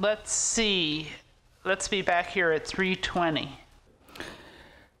 Let's see. Let's be back here at 3:20.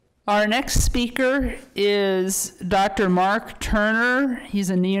 Our next speaker is Dr. Mark Turner. He's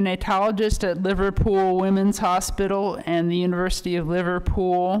a neonatologist at Liverpool Women's Hospital and the University of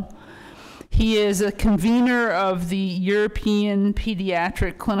Liverpool. He is a convener of the European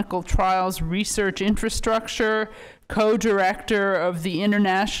Pediatric Clinical Trials Research Infrastructure, co-director of the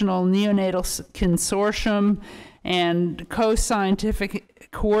International Neonatal Consortium, and co-scientific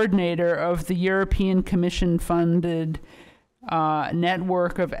coordinator of the European Commission-funded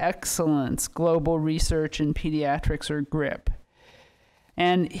Network of Excellence Global Research in Pediatrics, or GRIP.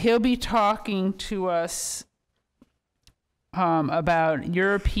 And he'll be talking to us about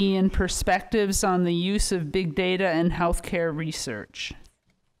European perspectives on the use of big data in healthcare research.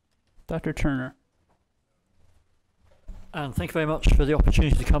 Dr. Turner. And thank you very much for the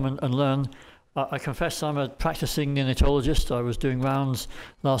opportunity to come and learn. I confess I'm a practicing neonatologist. I was doing rounds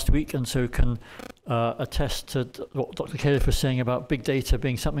last week, and so can attest to what Dr. Califf was saying about big data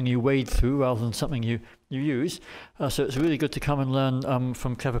being something you wade through rather than something you use. So it's really good to come and learn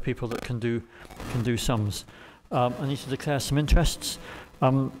from clever people that can do sums. I need to declare some interests.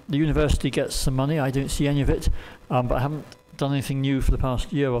 The university gets some money. I don't see any of it, but I haven't done anything new for the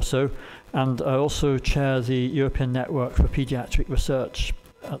past year or so. And I also chair the European Network for Pediatric Research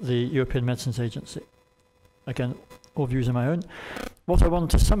at the European Medicines Agency. Again, all views are my own. What I want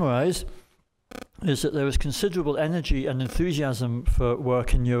to summarize is that there is considerable energy and enthusiasm for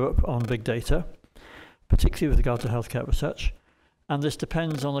work in Europe on big data, particularly with regard to healthcare research, and this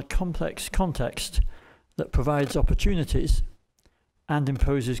depends on a complex context that provides opportunities and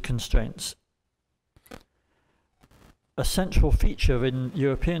imposes constraints. A central feature in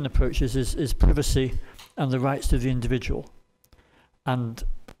European approaches is privacy and the rights of the individual. And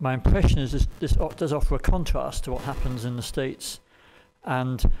my impression is this does offer a contrast to what happens in the States.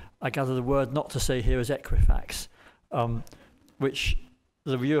 And I gather the word not to say here is Equifax, which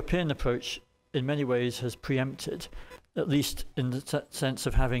the European approach in many ways has preempted, at least in the sense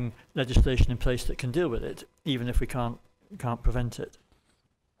of having legislation in place that can deal with it, even if we can't prevent it.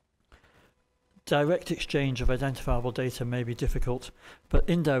 Direct exchange of identifiable data may be difficult, but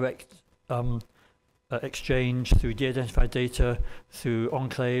indirect exchange through de-identified data, through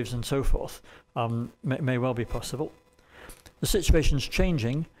enclaves and so forth, may well be possible. The situation's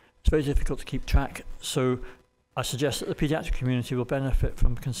changing. It's very difficult to keep track, so I suggest that the pediatric community will benefit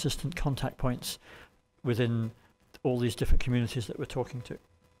from consistent contact points within all these different communities that we're talking to.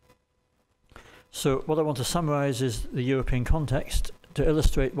 So what I want to summarize is the European context to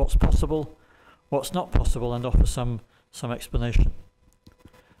illustrate what's possible, what's not possible, and offer some explanation.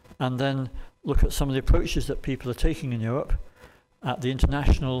 And then look at some of the approaches that people are taking in Europe at the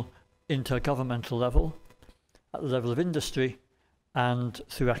international, intergovernmental level, at the level of industry, and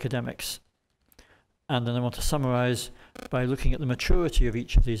through academics. And then I want to summarize by looking at the maturity of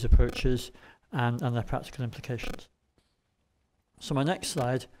each of these approaches and their practical implications. So my next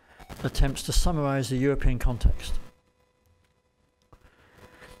slide attempts to summarize the European context.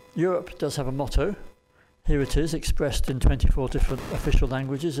 Europe does have a motto. Here it is, expressed in 24 different official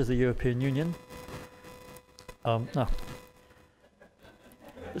languages of the European Union. No.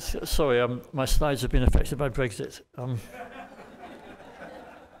 Sorry, my slides have been affected by Brexit.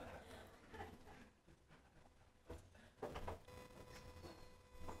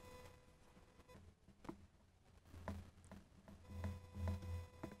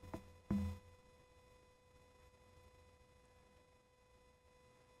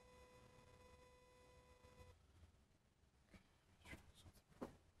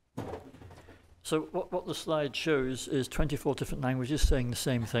 So what the slide shows is 24 different languages saying the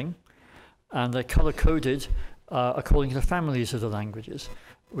same thing, and they're color-coded according to the families of the languages,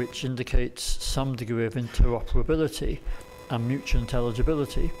 which indicates some degree of interoperability and mutual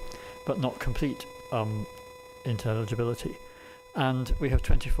intelligibility, but not complete intelligibility. And we have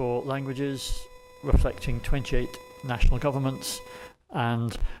 24 languages reflecting 28 national governments,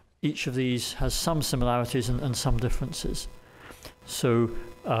 and each of these has some similarities and some differences. So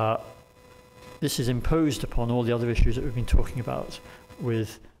this is imposed upon all the other issues that we've been talking about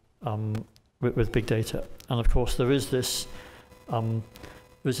with big data. And of course, there is this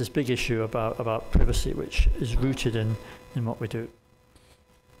big issue about privacy, which is rooted in what we do.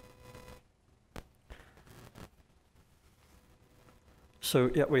 So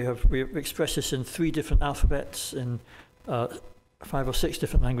yeah, we express this in 3 different alphabets in 5 or 6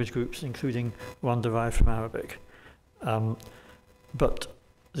 different language groups, including one derived from Arabic. But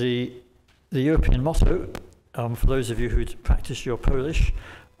the European motto, for those of you who'd practiced your Polish,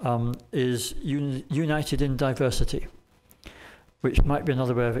 is united in diversity, which might be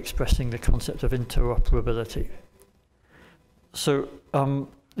another way of expressing the concept of interoperability. So the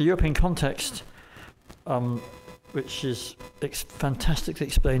European context, which is fantastically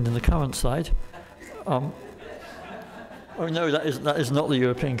explained in the current slide. Oh no, that is not the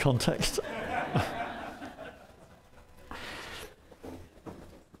European context.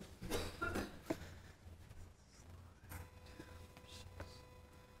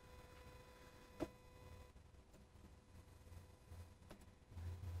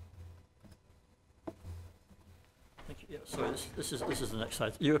 So this is the next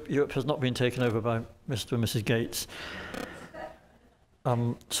slide. Europe has not been taken over by Mr. and Mrs. Gates.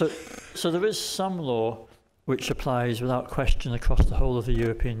 So there is some law which applies without question across the whole of the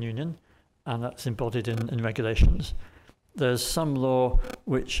European Union, and that's embodied in regulations. There's some law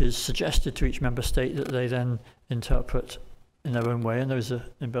which is suggested to each member state that they then interpret in their own way, and those are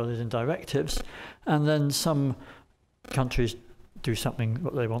embodied in directives. And then some countries do something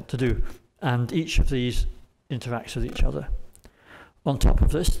what they want to do, and each of these interacts with each other. On top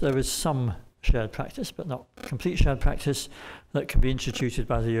of this, there is some shared practice, but not complete shared practice, that can be instituted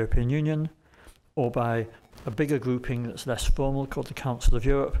by the European Union or by a bigger grouping that's less formal called the Council of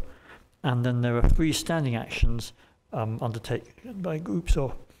Europe. And then there are freestanding actions undertaken by groups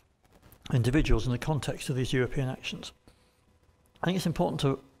or individuals in the context of these European actions. I think it's important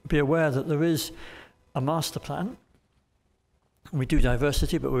to be aware that there is a master plan. We do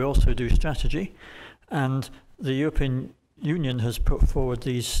diversity, but we also do strategy. And the European Union has put forward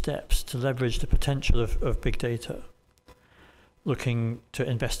these steps to leverage the potential of big data, looking to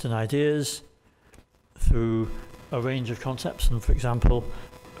invest in ideas through a range of concepts, and for example,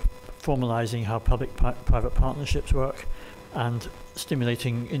 formalizing how public-private partnerships work and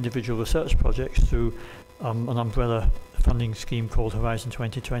stimulating individual research projects through an umbrella funding scheme called Horizon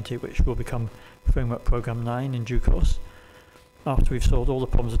 2020, which will become Framework Programme 9 in due course. After we've solved all the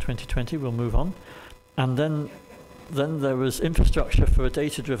problems of 2020, we'll move on. And then there was infrastructure for a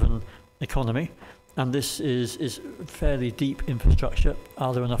data-driven economy, and this is fairly deep infrastructure.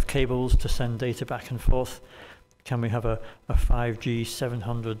 Are there enough cables to send data back and forth? Can we have a 5G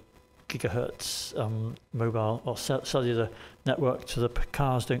 700 gigahertz mobile or cellular network so the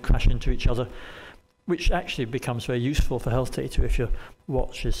cars don't crash into each other, which actually becomes very useful for health data if your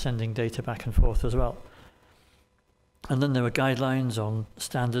watch is sending data back and forth as well. And then there were guidelines on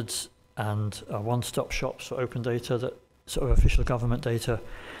standards and one-stop shops for open data, that sort of official government data,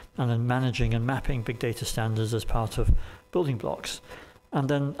 and then managing and mapping big data standards as part of building blocks. And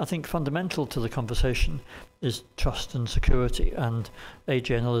then I think fundamental to the conversation is trust and security, and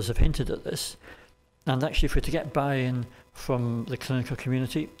AJ and others have hinted at this. And actually, if we're to get buy-in from the clinical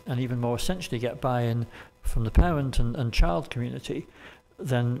community, and even more essentially get buy-in from the parent and child community,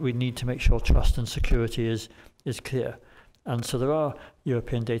 then we need to make sure trust and security is clear. And so there are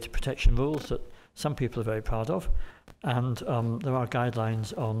European data protection rules that some people are very proud of, and there are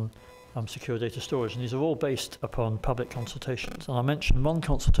guidelines on secure data storage, and these are all based upon public consultations. And I'll mention one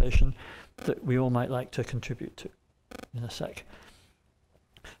consultation that we all might like to contribute to in a sec.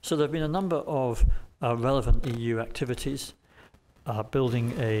 So there have been a number of relevant EU activities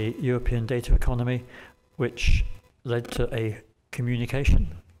building a European data economy, which led to a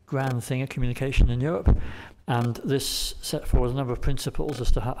grand thing, a communication in Europe. And this set forward a number of principles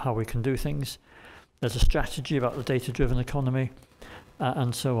as to how we can do things. There's a strategy about the data-driven economy,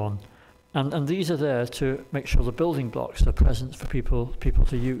 and so on. And these are there to make sure the building blocks are present for people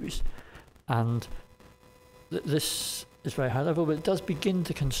to use. And this is very high level, but it does begin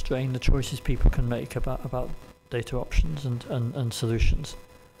to constrain the choices people can make about data options and solutions.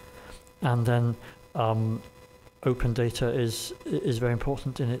 And then open data is very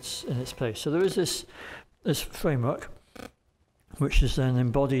important in its place. So there is this framework, which is then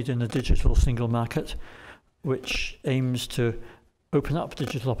embodied in the digital single market, which aims to open up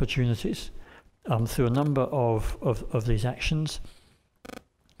digital opportunities through a number of these actions,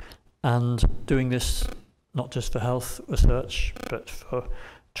 and doing this not just for health research, but for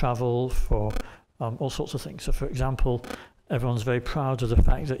travel, for all sorts of things. So for example, everyone's very proud of the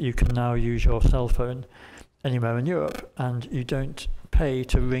fact that you can now use your cell phone anywhere in Europe and you don't pay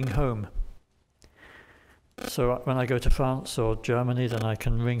to ring home. So when I go to France or Germany, then I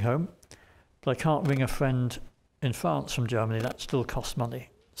can ring home, but I can't ring a friend in France from Germany. That still costs money.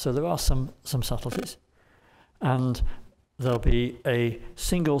 So there are some subtleties. And there'll be a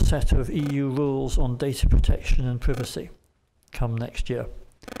single set of EU rules on data protection and privacy come next year,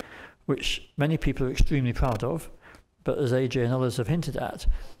 which many people are extremely proud of. But as AJ and others have hinted at,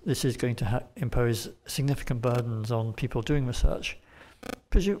 this is going to impose significant burdens on people doing research.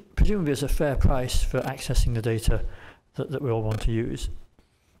 Presumably as a fair price for accessing the data that we all want to use.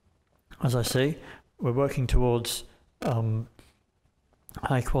 As I say, we're working towards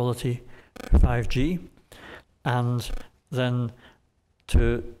high quality 5G, and then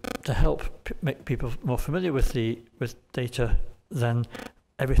to help make people more familiar with data, then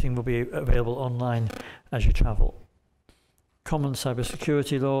everything will be available online as you travel. Common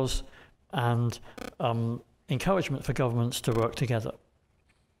cybersecurity laws and encouragement for governments to work together.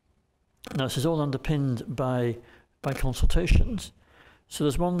 Now, this is all underpinned by consultations. So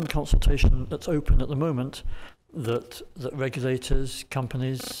there's one consultation that's open at the moment that regulators,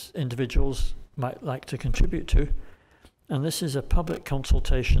 companies, individuals might like to contribute to. And this is a public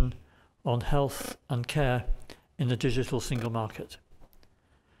consultation on health and care in the digital single market.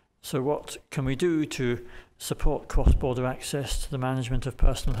 So what can we do to support cross-border access to the management of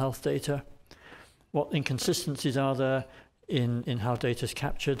personal health data? What inconsistencies are there in how data is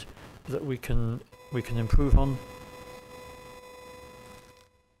captured that we can improve on?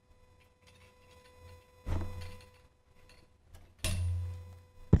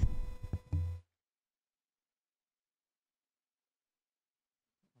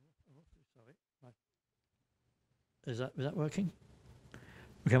 Is that working?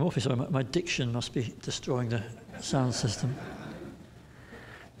 Okay, I'm awfully sorry. My diction must be destroying the sound system.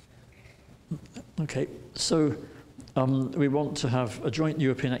 Okay, so we want to have a joint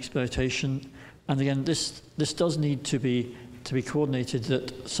European exploitation, and again, this does need to be coordinated.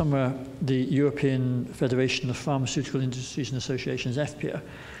 That somewhere the European Federation of Pharmaceutical Industries and Associations, EFPIA,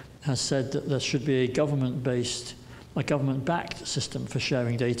 has said that there should be a government-based, a government-backed system for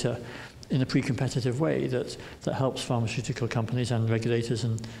sharing data in a pre-competitive way that helps pharmaceutical companies and regulators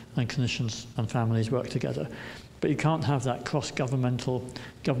and clinicians and families work together. But you can't have that cross-governmental,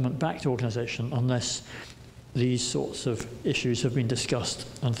 government-backed organisation unless these sorts of issues have been discussed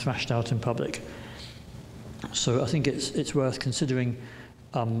and thrashed out in public. So I think it's worth considering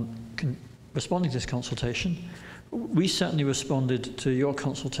responding to this consultation. We certainly responded to your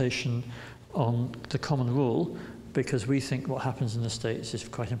consultation on the common rule, because we think what happens in the States is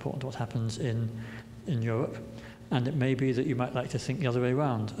quite important to what happens in Europe. And it may be that you might like to think the other way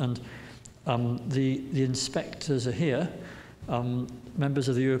around. And the inspectors are here. Members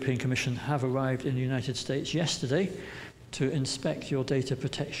of the European Commission have arrived in the United States yesterday to inspect your data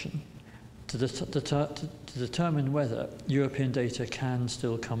protection, to determine whether European data can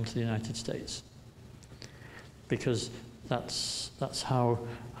still come to the United States. Because that's how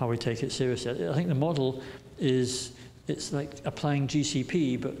we take it seriously. I think the model it's like applying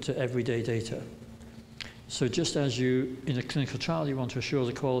GCP but to everyday data. So just as you, in a clinical trial, you want to assure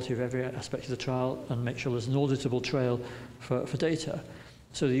the quality of every aspect of the trial and make sure there's an auditable trail for data,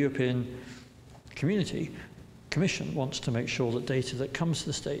 so the European Commission wants to make sure that data that comes to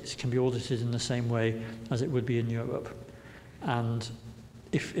the States can be audited in the same way as it would be in Europe. And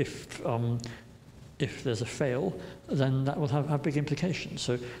if there's a fail, then that will have big implications.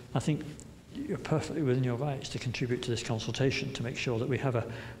 So I think you're perfectly within your rights to contribute to this consultation to make sure that we have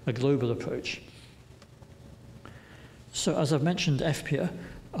a global approach. So as I've mentioned FPIA,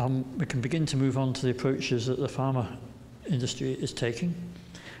 we can begin to move on to the approaches that the pharma industry is taking.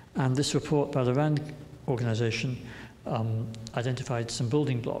 And this report by the RAND organization identified some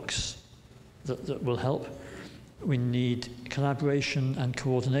building blocks that will help. We need collaboration and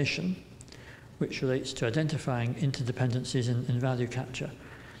coordination, which relates to identifying interdependencies in value capture.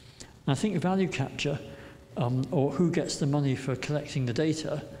 And I think value capture, or who gets the money for collecting the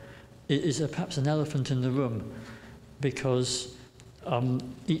data, is perhaps an elephant in the room, because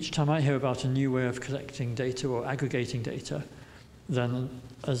each time I hear about a new way of collecting data or aggregating data, then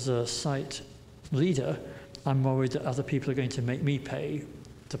as a site leader, I'm worried that other people are going to make me pay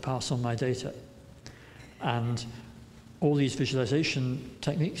to pass on my data. And all these visualization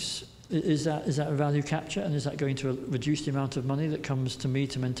techniques, is that a value capture, and is that going to reduce the amount of money that comes to me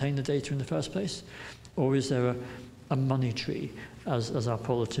to maintain the data in the first place? Or is there a money tree, as our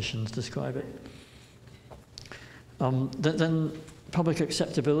politicians describe it? Then public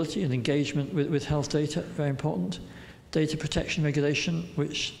acceptability and engagement with health data, very important. Data protection regulation,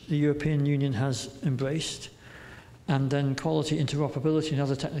 which the European Union has embraced. And then quality interoperability and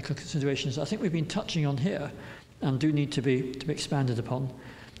other technical considerations I think we've been touching on here and do need to be expanded upon.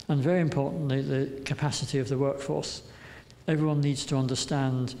 And very importantly, the capacity of the workforce. Everyone needs to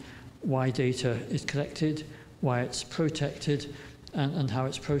understand why data is collected, why it's protected, and how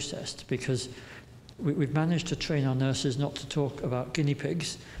it's processed, because we've managed to train our nurses not to talk about guinea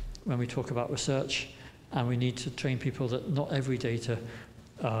pigs when we talk about research, and we need to train people that not every data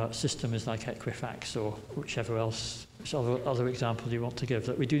system is like Equifax or which other example you want to give,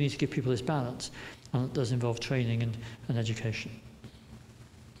 that we do need to give people this balance, and it does involve training and education.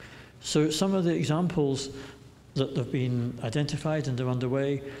 So some of the examples that have been identified and are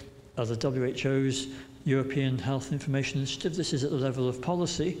underway are the WHO's European Health Information Initiative. This is at the level of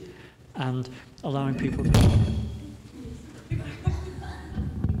policy and allowing people to...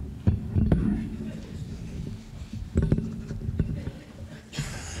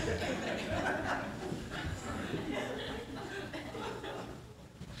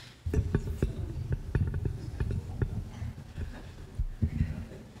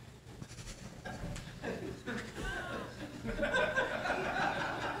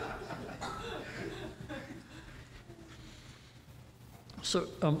 So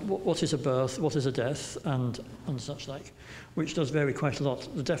what is a birth, what is a death, and such like, which does vary quite a lot.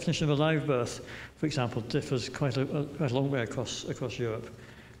 The definition of a live birth, for example, differs quite a long way across Europe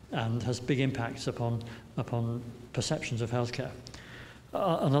and has big impacts upon perceptions of healthcare.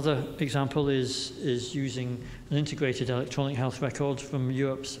 Another example is using an integrated electronic health record from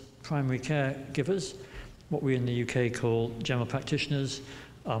Europe's primary care givers, what we in the UK call general practitioners,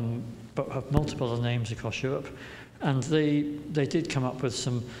 but have multiple other names across Europe. And they did come up with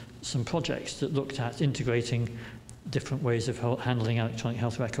some projects that looked at integrating different ways of handling electronic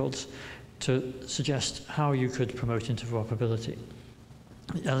health records to suggest how you could promote interoperability.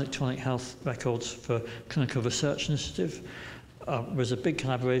 The Electronic Health Records for Clinical Research Initiative was a big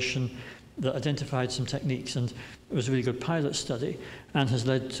collaboration that identified some techniques, and it was a really good pilot study and has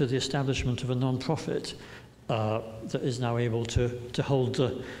led to the establishment of a non-profit that is now able to hold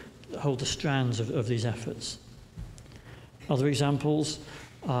the strands of these efforts. Other examples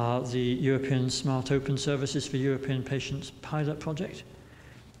are the European Smart Open Services for European Patients pilot project.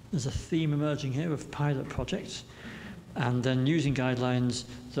 There's a theme emerging here of pilot projects, and then using guidelines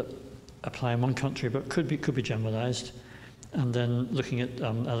that apply in one country but could be generalized, and then looking at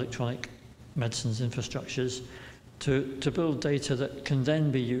electronic medicines infrastructures to build data that can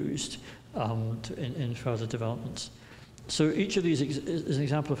then be used in further developments. So each of these is an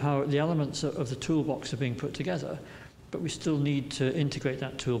example of how the elements of the toolbox are being put together, but we still need to integrate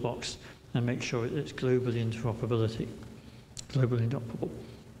that toolbox and make sure it's globally interoperable.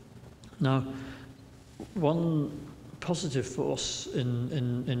 Now, one positive force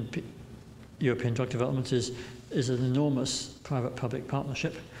in European drug development is an enormous private-public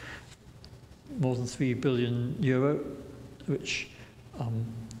partnership, more than €3 billion, which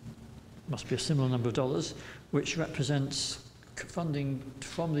must be a similar number of dollars, which represents funding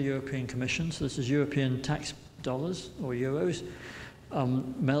from the European Commission. So this is European tax dollars or euros,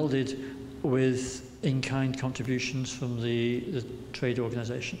 melded with in-kind contributions from the trade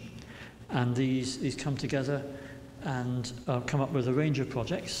organization. And these come together and come up with a range of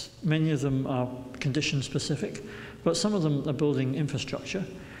projects. Many of them are condition specific, but some of them are building infrastructure.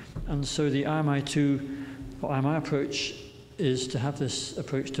 And so the IMI2 or IMI approach is to have this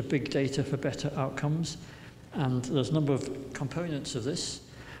approach to big data for better outcomes. And there's a number of components of this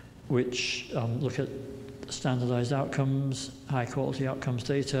which look at standardized outcomes, high quality outcomes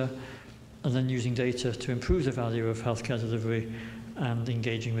data, and then using data to improve the value of healthcare delivery and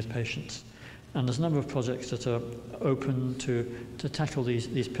engaging with patients. And there's a number of projects that are open to tackle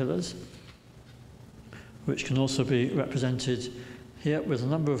these pillars, which can also be represented here with a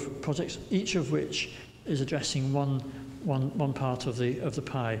number of projects, each of which is addressing one part of the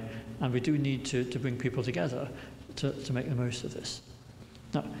pie, and we do need to bring people together to make the most of this.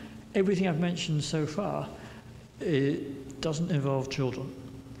 Now, everything I've mentioned so far, it doesn't involve children.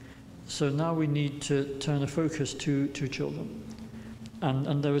 So now we need to turn the focus to children.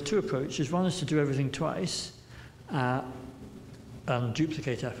 And there are two approaches. One is to do everything twice and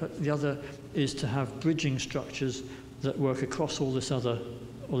duplicate effort. The other is to have bridging structures that work across all these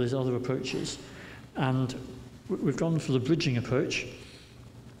other approaches. And we've gone for the bridging approach.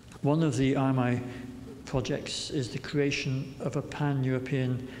 One of the IMI projects is the creation of a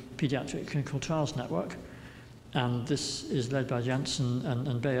pan-European pediatric clinical trials network. And this is led by Janssen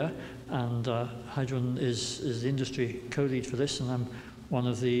and Bayer, and Heidrun is the industry co-lead for this, and I'm one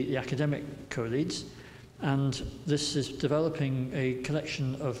of the academic co-leads. And this is developing a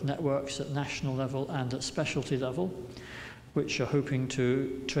collection of networks at national level and at specialty level, which are hoping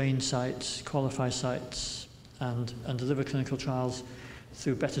to train sites, qualify sites, and deliver clinical trials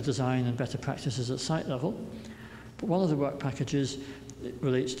through better design and better practices at site level. But one of the work packages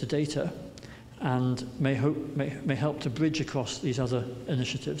relates to data and may help to bridge across these other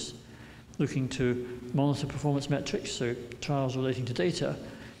initiatives, looking to monitor performance metrics, so trials relating to data,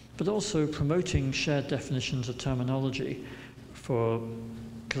 but also promoting shared definitions of terminology for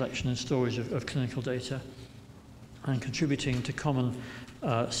collection and storage of clinical data, and contributing to common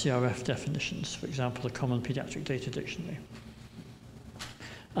CRF definitions, for example, a common pediatric data dictionary.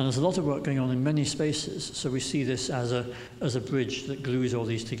 And there's a lot of work going on in many spaces, so we see this as a bridge that glues all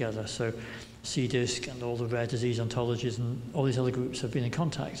these together. So CDISC and all the rare disease ontologies and all these other groups have been in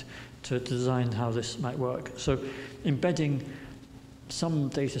contact to design how this might work. So embedding some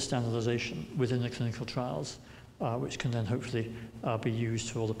data standardization within the clinical trials, which can then hopefully be used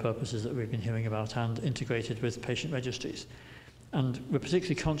for all the purposes that we've been hearing about and integrated with patient registries. And we're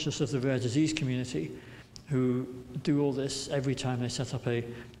particularly conscious of the rare disease community who do all this every time they set up a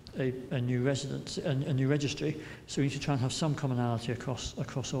new registry, so we need to try and have some commonality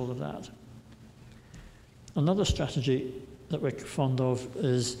across all of that. Another strategy that we're fond of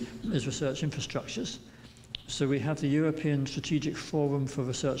is research infrastructures. So we have the European Strategic Forum for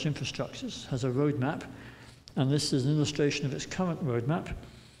Research Infrastructures, has a roadmap, and this is an illustration of its current roadmap.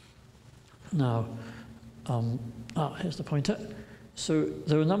 Now, here's the pointer. So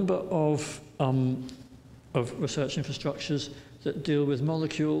there are a number of research infrastructures that deal with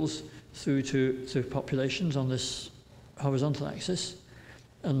molecules through to populations on this horizontal axis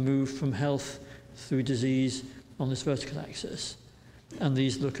and move from health through disease on this vertical axis. And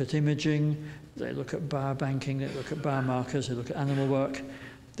these look at imaging, they look at biobanking, they look at biomarkers, they look at animal work,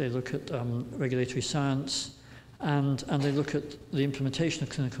 they look at regulatory science, and they look at the implementation of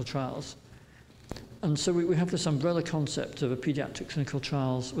clinical trials. And so we have this umbrella concept of a pediatric clinical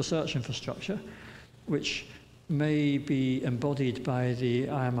trials research infrastructure, which may be embodied by the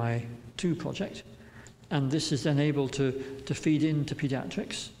IMI2 project. And this is then able to feed into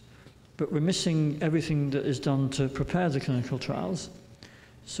pediatrics. But we're missing everything that is done to prepare the clinical trials.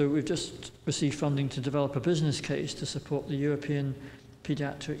 So we've just received funding to develop a business case to support the European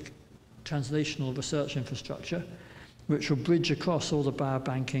Pediatric Translational Research Infrastructure, which will bridge across all the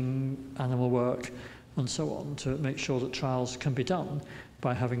biobanking, animal work, and so on to make sure that trials can be done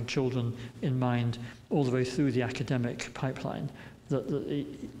by having children in mind all the way through the academic pipeline that the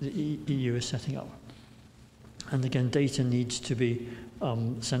EU is setting up. And again, data needs to be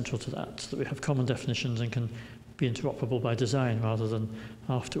central to that, so that we have common definitions and can be interoperable by design rather than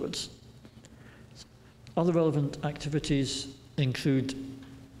afterwards. Other relevant activities include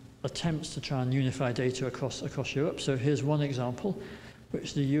attempts to try and unify data across Europe. So here's one example, which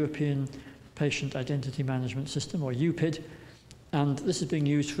is the European Patient Identity Management System, or UPID. And this is being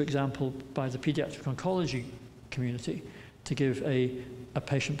used, for example, by the pediatric oncology community to give a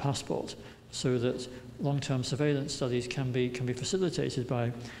patient passport so that long-term surveillance studies can be facilitated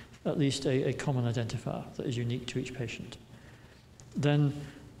by at least a common identifier that is unique to each patient. Then,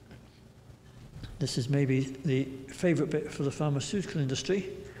 this is maybe the favorite bit for the pharmaceutical industry.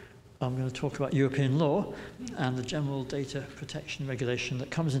 I'm going to talk about European law and the General Data Protection Regulation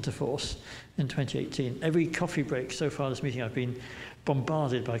that comes into force in 2018. Every coffee break so far this meeting, I've been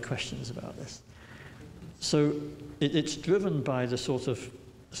bombarded by questions about this. So it's driven by the sort of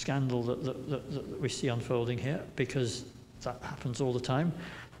scandal that we see unfolding here, because that happens all the time.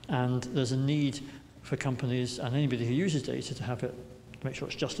 And there's a need for companies and anybody who uses data to have it to make sure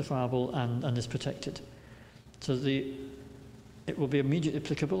it's justifiable and is protected. So it will be immediately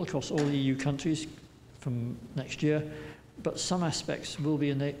applicable across all EU countries from next year, but some aspects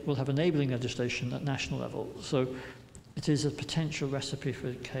will have enabling legislation at national level. So it is a potential recipe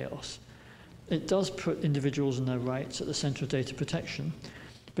for chaos. It does put individuals and their rights at the center of data protection,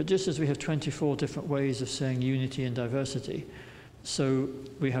 but just as we have 24 different ways of saying unity and diversity, so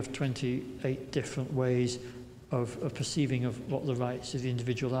we have 28 different ways of perceiving of what the rights of the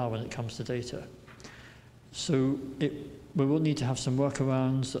individual are when it comes to data. So we will need to have some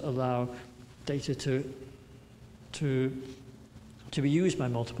workarounds that allow data to be used by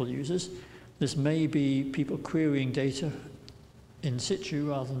multiple users. This may be people querying data in situ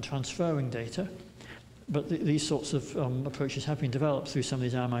rather than transferring data, but these sorts of approaches have been developed through some of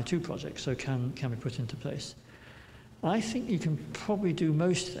these RMI2 projects, so can be put into place. I think you can probably do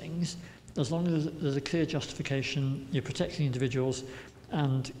most things as long as there's a clear justification, you're protecting individuals,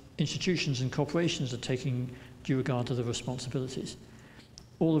 and institutions and corporations are taking due regard to the responsibilities.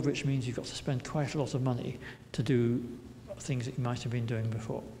 All of which means you've got to spend quite a lot of money to do things that you might have been doing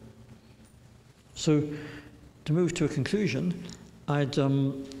before. So, to move to a conclusion, I'd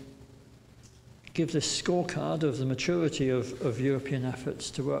give this scorecard of the maturity of European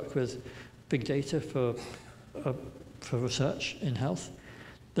efforts to work with big data for research in health.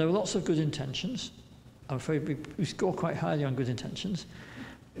 There are lots of good intentions. I'm afraid we score quite highly on good intentions,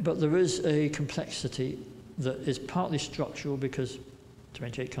 but there is a complexity that is partly structural because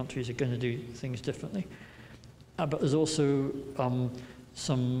 28 countries are going to do things differently, but there's also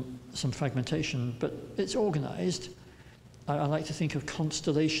some fragmentation, but it's organized. I like to think of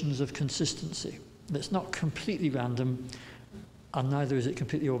constellations of consistency. It's not completely random, and neither is it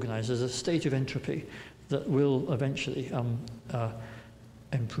completely organized. There's a state of entropy that will eventually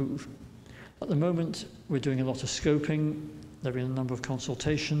improve. At the moment, we're doing a lot of scoping. There have been a number of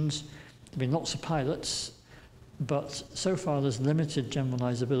consultations. There have been lots of pilots, but so far there's limited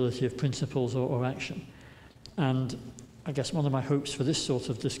generalizability of principles or action. And I guess one of my hopes for this sort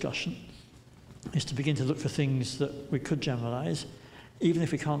of discussion is to begin to look for things that we could generalize. Even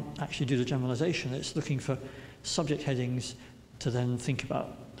if we can't actually do the generalization, it's looking for subject headings to then think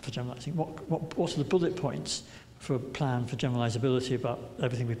about for generalizing. What are the bullet points for a plan for generalizability about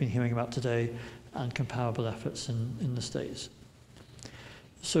everything we've been hearing about today and comparable efforts in the States?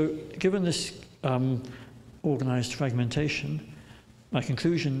 So given this organized fragmentation, my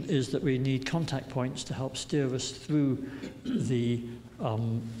conclusion is that we need contact points to help steer us through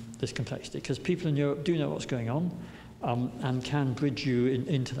this complexity, because people in Europe do know what's going on and can bridge you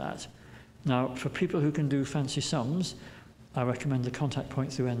into that. Now, for people who can do fancy sums, I recommend the contact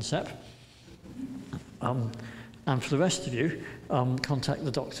point through NCEP. And for the rest of you, contact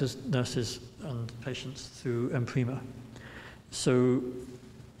the doctors, nurses, and patients through Imprima. So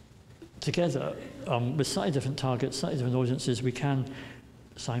together, with slightly different targets, slightly different audiences, we can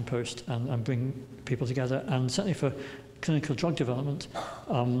signpost and bring people together. And certainly for clinical drug development,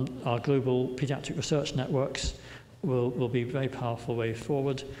 our global pediatric research networks will be a very powerful way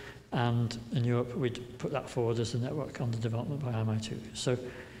forward. And in Europe, we'd put that forward as a network under development by RMI2. So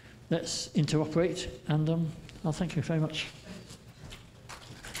let's interoperate, and I'll thank you very much.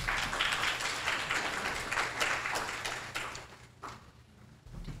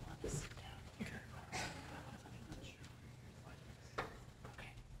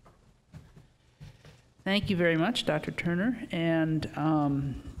 Thank you very much, Dr. Turner. And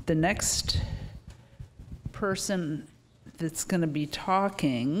the next person that's going to be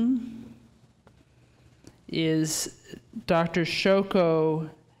talking is Dr. Shoko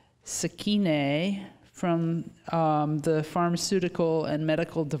Sakine from the Pharmaceutical and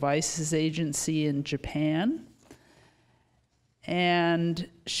Medical Devices Agency in Japan. And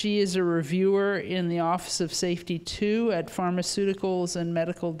she is a reviewer in the Office of Safety 2 at Pharmaceuticals and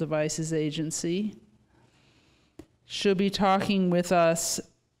Medical Devices Agency. She'll be talking with us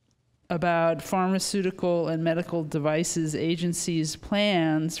about Pharmaceutical and Medical Devices Agency's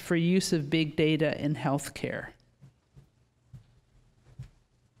plans for use of big data in healthcare.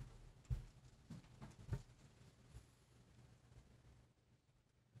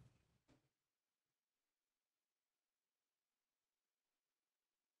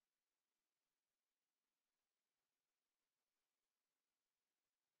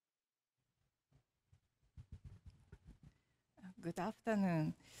 Good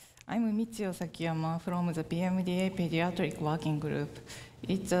afternoon. I'm Michio Sakiyama from the PMDA Pediatric Working Group.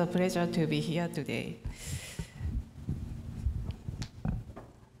 It's a pleasure to be here today.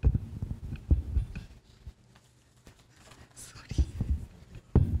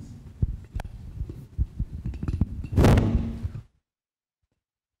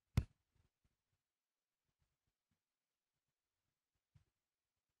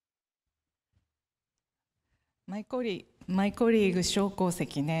 My colleague Shoko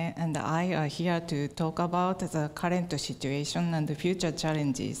Sekine and I are here to talk about the current situation and the future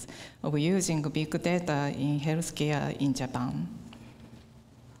challenges of using big data in healthcare in Japan.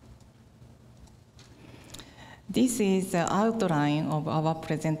 This is the outline of our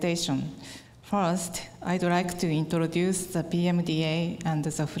presentation. First, I'd like to introduce the PMDA and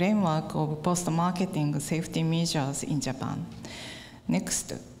the framework of post-marketing safety measures in Japan.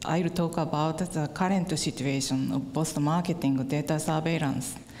 Next, I'll talk about the current situation of post-marketing data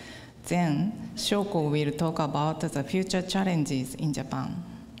surveillance. Then, Shoko will talk about the future challenges in Japan.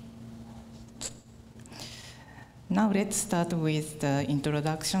 Now let's start with the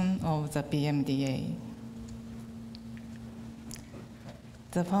introduction of the PMDA.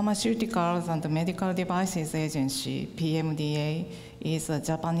 The Pharmaceuticals and Medical Devices Agency, PMDA, is a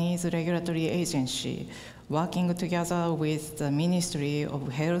Japanese regulatory agency working together with the Ministry of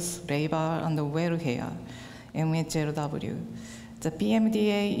Health, Labor and Welfare, MHLW. The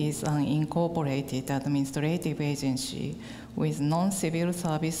PMDA is an incorporated administrative agency with non-civil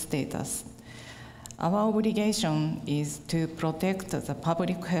service status. Our obligation is to protect the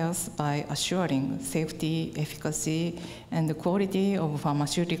public health by assuring safety, efficacy, and quality of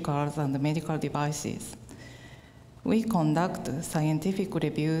pharmaceuticals and medical devices. We conduct scientific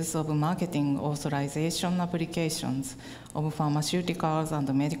reviews of marketing authorization applications of pharmaceuticals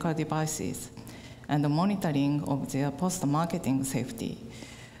and medical devices, and monitoring of their post-marketing safety.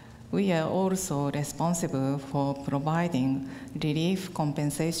 We are also responsible for providing relief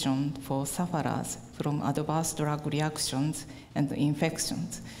compensation for sufferers from adverse drug reactions and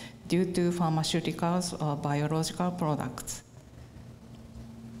infections due to pharmaceuticals or biological products.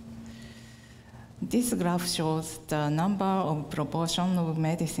 This graph shows the number of proportion of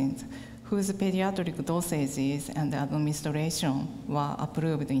medicines whose pediatric dosages and administration were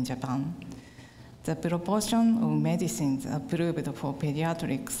approved in Japan. The proportion of medicines approved for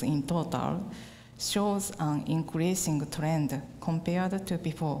pediatrics in total shows an increasing trend compared to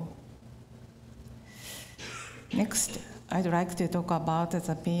before. Next, I'd like to talk about the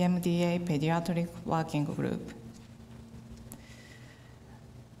PMDA Pediatric Working Group.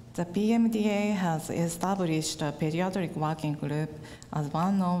 The PMDA has established a pediatric working group as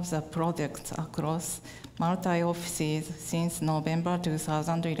one of the projects across multi-offices since November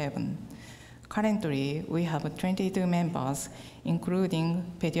 2011. Currently, we have 22 members, including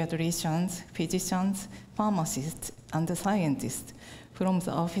pediatricians, physicians, pharmacists, and scientists from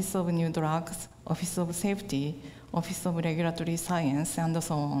the Office of New Drugs, Office of Safety, Office of Regulatory Science, and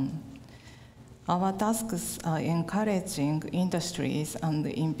so on. Our tasks are encouraging industries and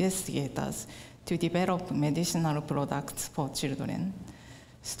investigators to develop medicinal products for children,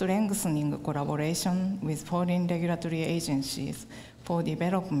 strengthening collaboration with foreign regulatory agencies for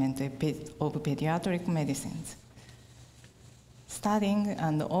development of pediatric medicines, studying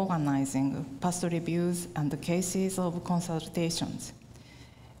and organizing past reviews and cases of consultations,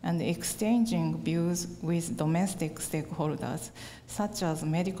 and exchanging views with domestic stakeholders, such as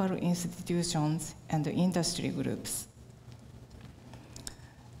medical institutions and industry groups.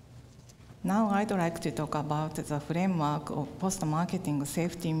 Now I'd like to talk about the framework of post-marketing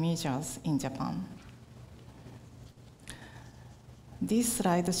safety measures in Japan. This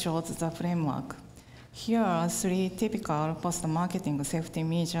slide shows the framework. Here are 3 typical post-marketing safety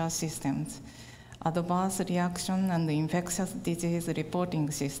measure systems: adverse reaction and infectious disease reporting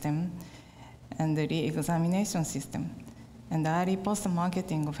system, and the re-examination system, and early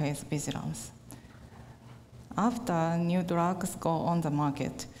post-marketing phase vigilance. After new drugs go on the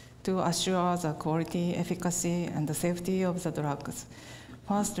market, to assure the quality, efficacy, and the safety of the drugs,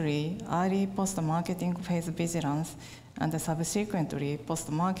 firstly, early post-marketing phase vigilance and subsequently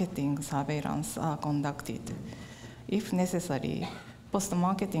post-marketing surveillance are conducted. If necessary,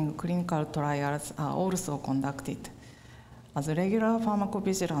 post-marketing clinical trials are also conducted. As regular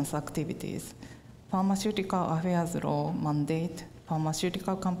pharmacovigilance activities, pharmaceutical affairs law mandate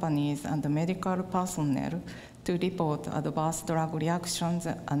pharmaceutical companies and medical personnel to report adverse drug reactions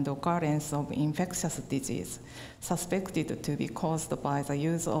and occurrence of infectious disease suspected to be caused by the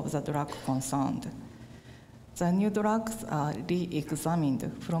use of the drug concerned. The new drugs are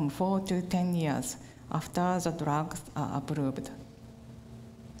re-examined from 4 to 10 years after the drugs are approved.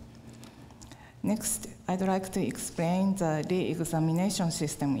 Next, I'd like to explain the re-examination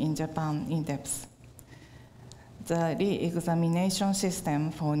system in Japan in depth. The re-examination system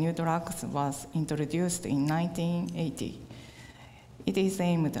for new drugs was introduced in 1980. It is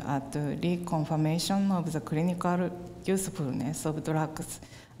aimed at the reconfirmation of the clinical usefulness of drugs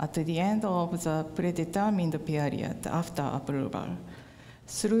at the end of the predetermined period after approval.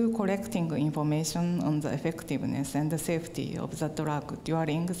 through collecting information on the effectiveness and the safety of the drug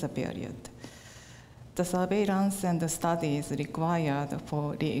during the period. The surveillance and the studies required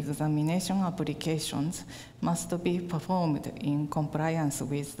for re-examination applications must be performed in compliance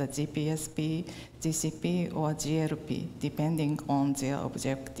with the GPSP, GCP, or GLP, depending on their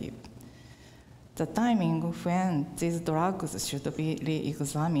objective. The timing when these drugs should be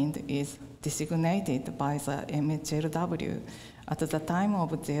re-examined is designated by the MHLW at the time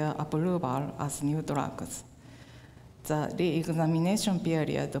of their approval as new drugs. The re-examination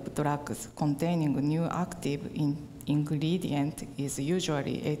period of drugs containing new active ingredient is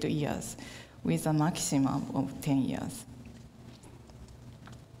usually 8 years, with a maximum of 10 years.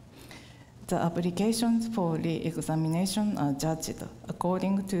 The applications for re-examination are judged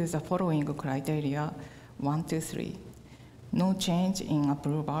according to the following criteria 1 to 3. No change in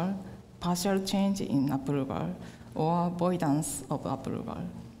approval, partial change in approval, or avoidance of approval.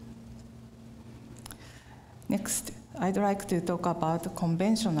 Next, I'd like to talk about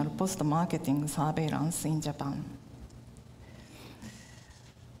conventional post-marketing surveillance in Japan.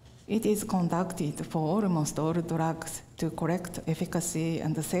 It is conducted for almost all drugs to collect efficacy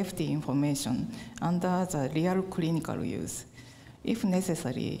and safety information under the real clinical use. If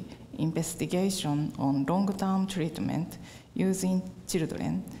necessary, investigation on long-term treatment using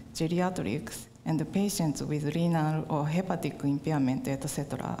children, geriatrics, and patients with renal or hepatic impairment,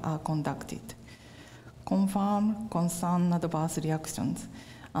 etc., are conducted. Confirmed concern adverse reactions,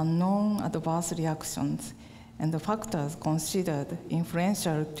 unknown adverse reactions, and the factors considered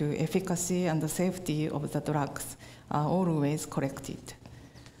influential to efficacy and safety of the drugs are always collected.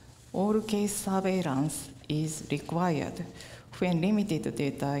 All case surveillance is required when limited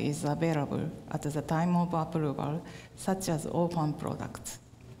data is available at the time of approval, such as orphan products.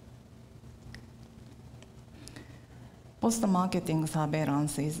 Post-marketing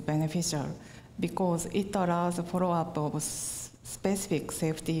surveillance is beneficial because it allows follow-up of specific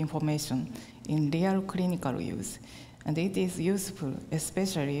safety information in real clinical use, and it is useful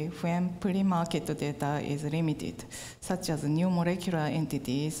especially when pre-market data is limited, such as new molecular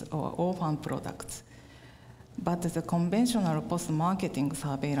entities or orphan products. But the conventional post-marketing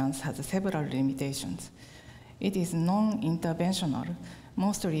surveillance has several limitations. It is non-interventional,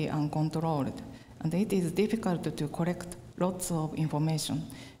 mostly uncontrolled, and it is difficult to collect lots of information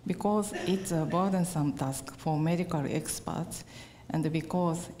because it's a burdensome task for medical experts and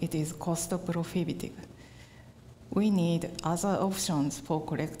because it is cost prohibitive. We need other options for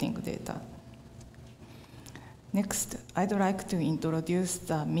collecting data. Next, I'd like to introduce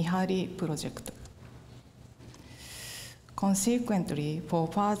the MIHARI project. Consequently, for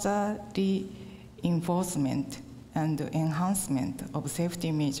further reinforcement and enhancement of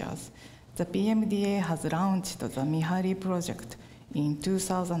safety measures, the PMDA has launched the MIHARI project in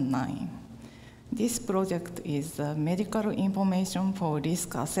 2009. This project is the Medical Information for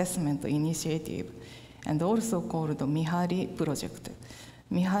Risk Assessment Initiative and also called the MIHARI project.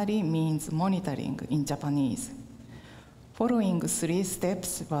 MIHARI means monitoring in Japanese. Following 3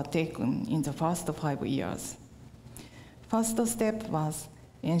 steps were taken in the first 5 years. First step was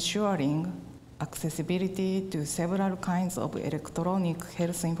ensuring accessibility to several kinds of electronic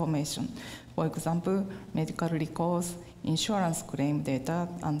health information, for example, medical records, insurance claim data,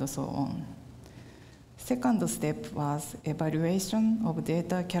 and so on. Second step was evaluation of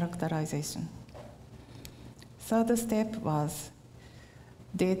data characterization. Third step was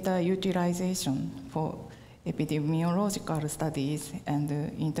data utilization for epidemiological studies and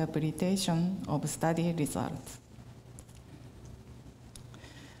interpretation of study results.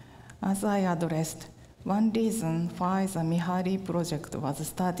 As I addressed, one reason why the MIHARI project was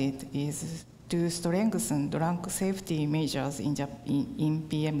started is to strengthen drug safety measures in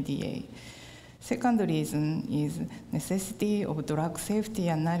PMDA. Second reason is necessity of drug safety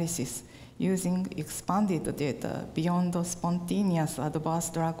analysis using expanded data beyond the spontaneous adverse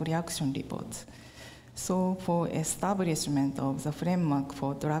drug reaction reports. So for establishment of the framework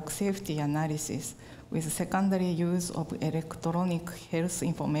for drug safety analysis with secondary use of electronic health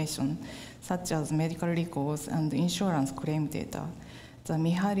information, such as medical records and insurance claim data, the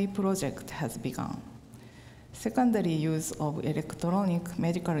MIHARI project has begun. Secondary use of electronic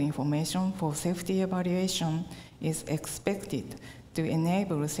medical information for safety evaluation is expected to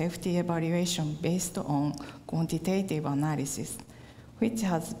enable safety evaluation based on quantitative analysis, which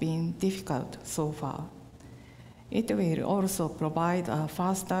has been difficult so far. It will also provide a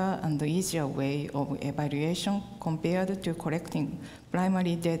faster and easier way of evaluation compared to collecting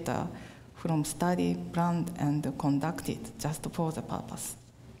primary data from study planned and conducted just for the purpose.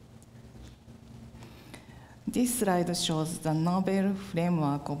 This slide shows the novel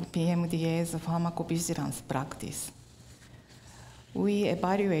framework of PMDA's pharmacovigilance practice. We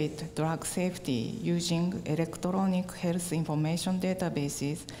evaluate drug safety using electronic health information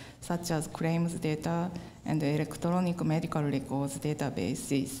databases such as claims data and electronic medical records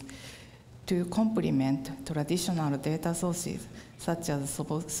databases to complement traditional data sources such as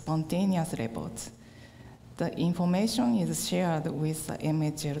spontaneous reports. The information is shared with the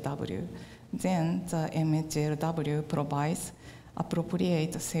MHLW. Then the MHLW provides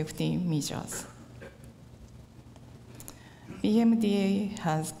appropriate safety measures. PMDA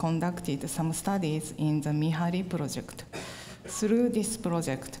has conducted some studies in the MIHARI project. Through this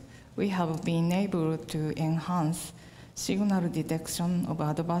project, we have been able to enhance signal detection of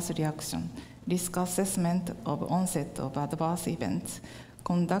adverse reaction, risk assessment of onset of adverse events,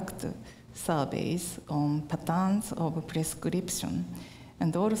 conduct surveys on patterns of prescription,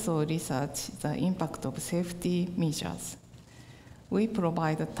 and also research the impact of safety measures. We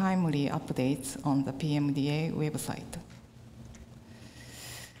provide timely updates on the PMDA website.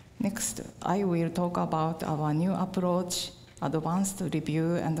 Next, I will talk about our new approach, advanced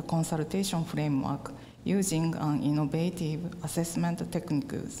review and consultation framework using an innovative assessment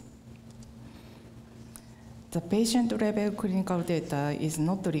techniques. The patient-level clinical data is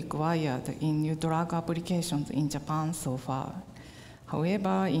not required in new drug applications in Japan so far.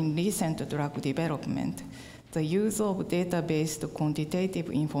 However, in recent drug development, the use of data-based quantitative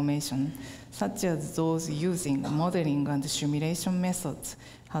information, such as those using modeling and simulation methods,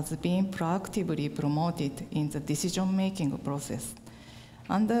 has been proactively promoted in the decision-making process.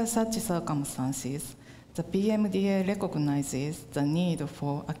 Under such circumstances, the PMDA recognizes the need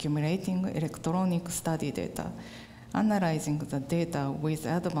for accumulating electronic study data, analyzing the data with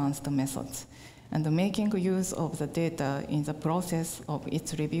advanced methods, and making use of the data in the process of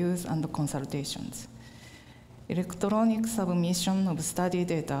its reviews and consultations. Electronic submission of study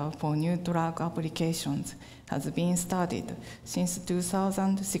data for new drug applications has been studied since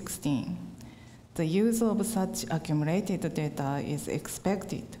 2016. The use of such accumulated data is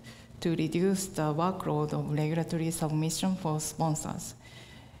expected to reduce the workload of regulatory submission for sponsors,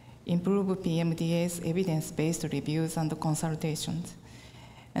 improve PMDA's evidence-based reviews and consultations,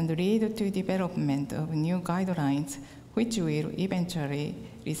 and lead to development of new guidelines which will eventually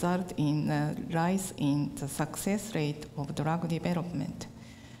result in a rise in the success rate of drug development.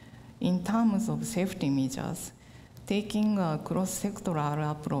 In terms of safety measures, taking a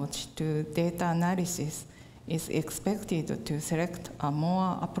cross-sectoral approach to data analysis is expected to select a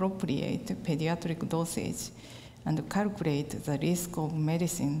more appropriate pediatric dosage and calculate the risk of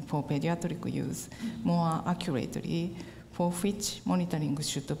medicine for pediatric use more accurately, for which monitoring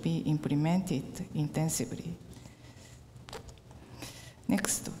should be implemented intensively.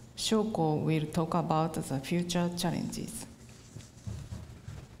 Next, Shoko will talk about the future challenges.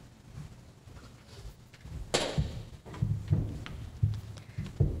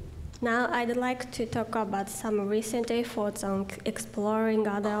 Now I'd like to talk about some recent efforts on exploring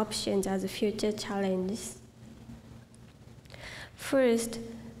other options as future challenges. First,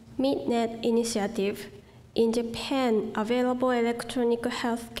 MidNet initiative. In Japan, available electronic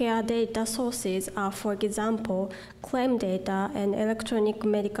healthcare data sources are, for example, claim data and electronic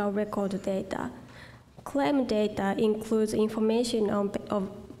medical record data. Claim data includes information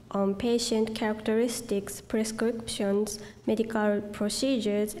on patient characteristics, prescriptions, medical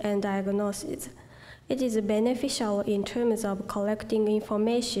procedures, and diagnosis. It is beneficial in terms of collecting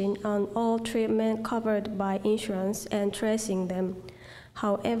information on all treatment covered by insurance and tracing them.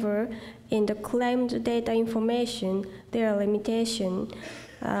 However, in the claimed data information, there are limitations,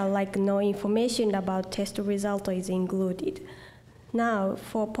 like no information about test result is included. Now,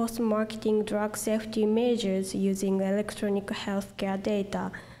 for post-marketing drug safety measures using electronic healthcare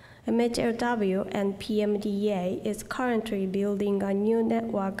data, MHLW and PMDA is currently building a new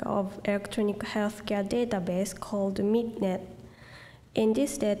network of electronic healthcare database called MidNet. In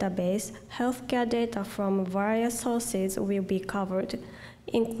this database, healthcare data from various sources will be covered,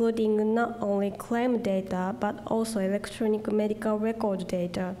 including not only claim data, but also electronic medical record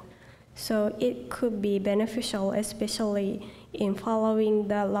data. So it could be beneficial, especially in following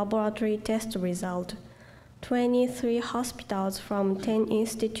the laboratory test result. 23 hospitals from 10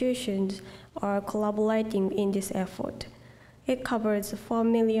 institutions are collaborating in this effort. It covers 4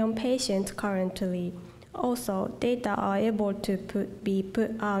 million patients currently. Also, data are able to be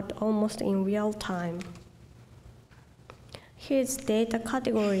put out almost in real time. Here's data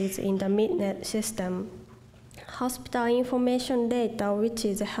categories in the MidNet system. hospital information data, which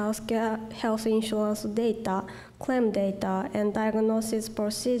is health insurance data, claim data, and diagnosis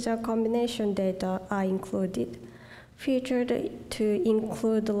procedure combination data are included, featured to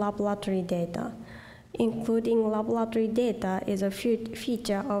include laboratory data. Including laboratory data is a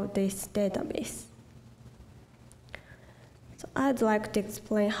feature of this database. So I'd like to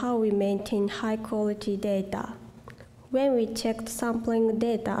explain how we maintain high-quality data. When we checked sampling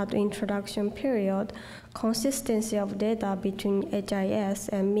data at the introduction period, consistency of data between HIS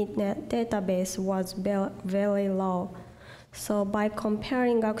and MidNet database was very low. So by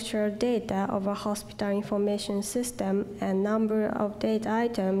comparing actual data of a hospital information system and number of data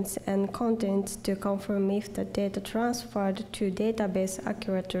items and contents to confirm if the data transferred to database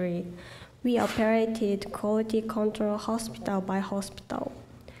accurately, we operated quality control hospital by hospital.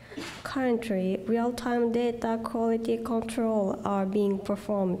 Currently, real-time data quality control are being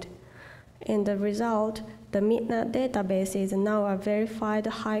performed. In the result, the MidNet database is now a verified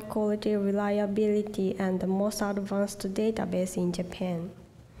high-quality reliability and the most advanced database in Japan.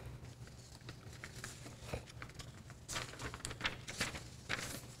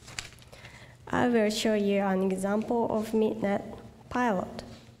 I will show you an example of MidNet pilot.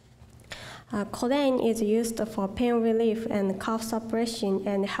 Codeine is used for pain relief and cough suppression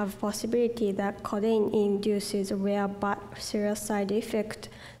and have possibility that codeine induces rare but serious side effects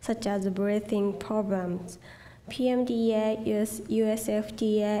such as breathing problems. PMDA, US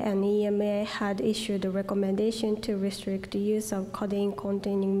FDA, and EMA had issued a recommendation to restrict the use of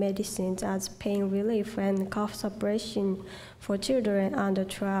codeine-containing medicines as pain relief and cough suppression for children under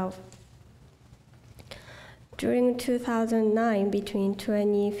 12. During 2009, between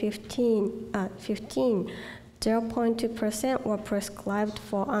 2015, 0.2% were prescribed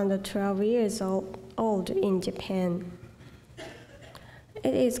for under 12 years old in Japan.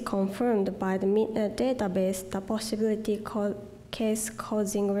 It is confirmed by the MidNet database the possibility case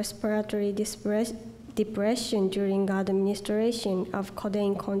causing respiratory depression during administration of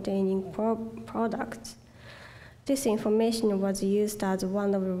codeine-containing products. This information was used as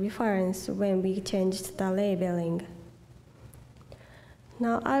one of the reference when we changed the labeling.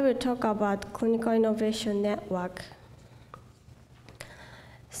 Now I will talk about Clinical Innovation Network.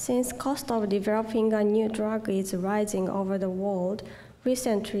 Since cost of developing a new drug is rising over the world,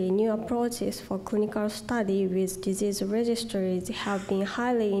 recently new approaches for clinical study with disease registries have been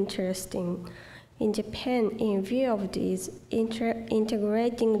highly interesting. In Japan, in view of these,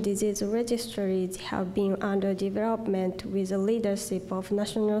 integrating disease registries have been under development with the leadership of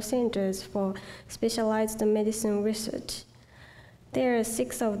National Centers for Specialized Medicine Research. There are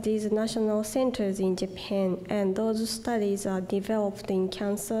 6 of these national centers in Japan, and those studies are developed in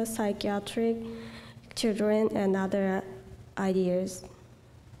cancer, psychiatric, children, and other areas.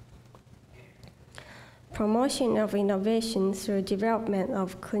 Promotion of innovation through development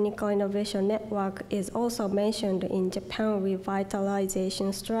of Clinical Innovation Network is also mentioned in Japan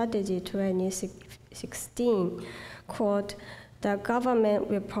Revitalization Strategy 2016. Quote, the government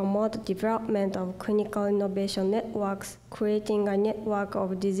will promote development of clinical innovation networks, creating a network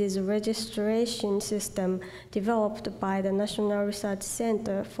of disease registration system developed by the National Research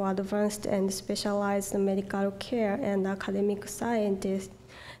Center for Advanced and Specialized Medical Care and academic scientists,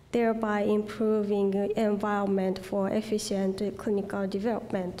 thereby improving the environment for efficient clinical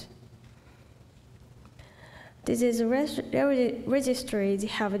development. Disease registries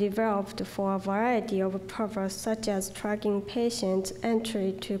have developed for a variety of purposes, such as tracking patients'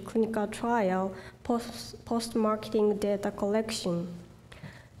 entry to clinical trial, post-marketing data collection.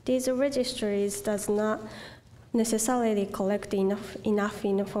 These registries does not necessarily collect enough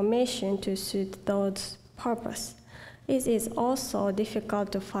information to suit those purposes. It is also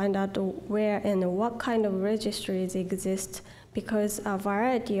difficult to find out where and what kind of registries exist because a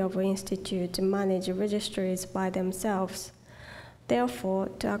variety of institutes manage registries by themselves. Therefore,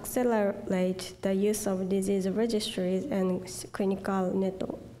 to accelerate the use of disease registries and clinical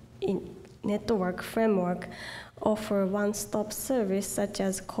network framework, offer one-stop service such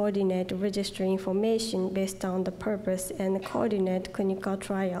as coordinate registry information based on the purpose and coordinate clinical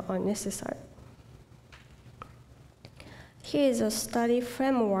trial are necessary. Here is a study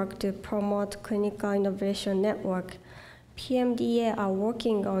framework to promote Clinical Innovation Network. PMDA are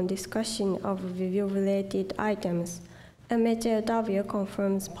working on discussion of review-related items. MHLW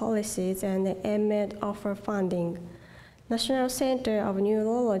confirms policies and MED offer funding. National Center of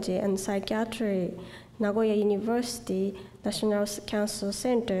Neurology and Psychiatry, Nagoya University, National Cancer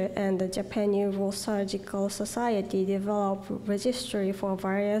Center, and the Japan Neurosurgical Society develop registry for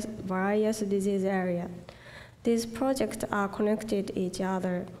various disease areas. These projects are connected to each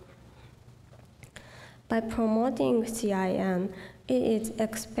other. By promoting CIN, it is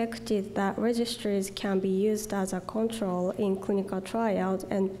expected that registries can be used as a control in clinical trials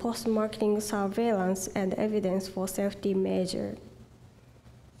and post-marketing surveillance and evidence for safety measures.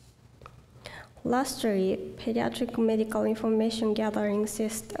 Lastly, Pediatric Medical Information Gathering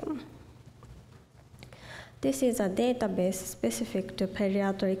System. This is a database specific to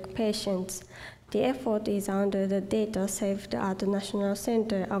pediatric patients. The effort is under the data saved at the National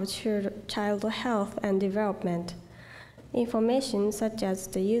Center of Child Health and Development. Information such as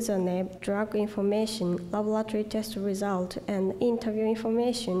the username, drug information, laboratory test result, and interview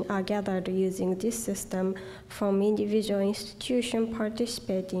information are gathered using this system from individual institutions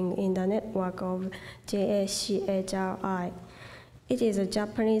participating in the network of JACHRI. It is a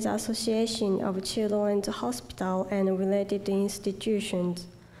Japanese association of children's hospital and related institutions.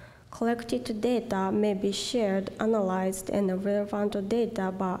 Collected data may be shared, analyzed, and relevant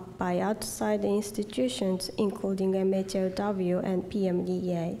data by outside institutions, including MHLW and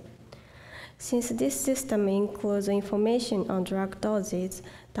PMDA. Since this system includes information on drug doses,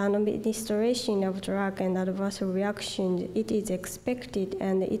 the administration of drug and adverse reactions, it is expected,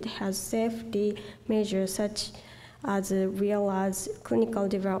 and it has safety measures such as real-as clinical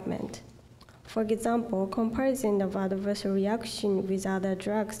development. For example, comparison of adverse reaction with other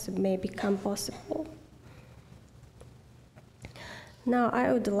drugs may become possible. Now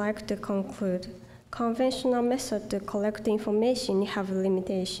I would like to conclude. Conventional methods to collect information have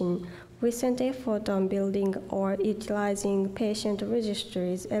limitations. Recent effort on building or utilizing patient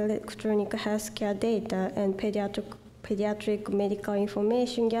registries, electronic healthcare data, and pediatric medical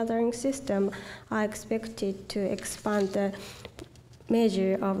information gathering system are expected to expand the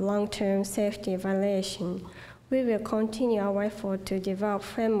measure of long-term safety evaluation. We will continue our effort to develop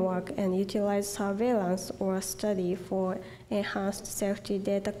framework and utilize surveillance or study for enhanced safety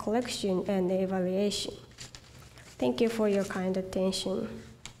data collection and evaluation. Thank you for your kind attention.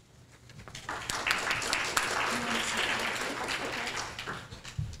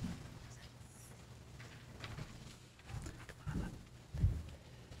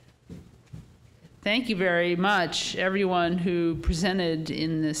 Thank you very much, everyone who presented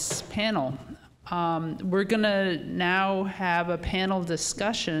in this panel. We're going to now have a panel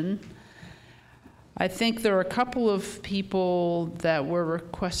discussion. I think there are a couple of people that were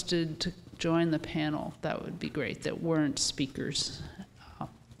requested to join the panel. That would be great, that weren't speakers.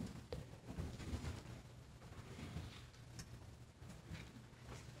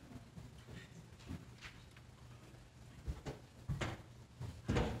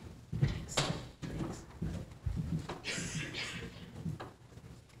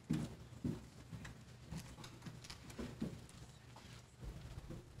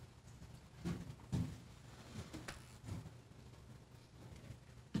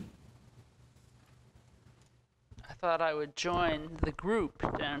 I thought I would join the group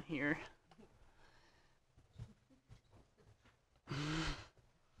down here.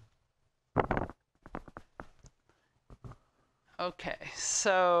 Okay,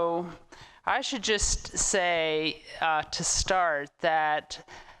 so I should just say to start that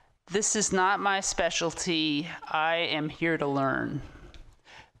this is not my specialty. I am here to learn.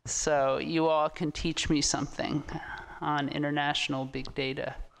 So you all can teach me something on international big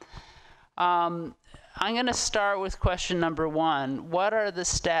data. I'm going to start with question number one. What are the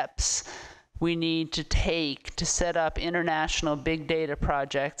steps we need to take to set up international big data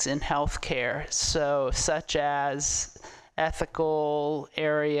projects in healthcare, such as ethical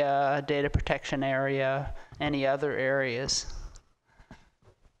area, data protection area, any other areas?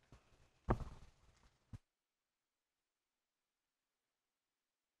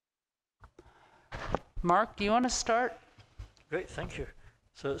 Mark, do you want to start? Great, thank you.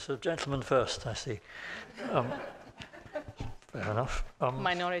 So gentlemen first, I see. Fair enough.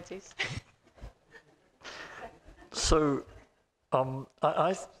 Minorities. So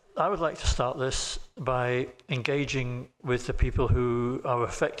I would like to start this by engaging with the people who are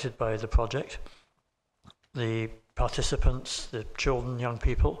affected by the project, the participants, the children, young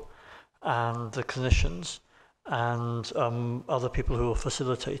people, and the clinicians, and other people who will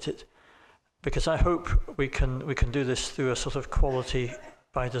facilitate it. Because I hope we can do this through a sort of quality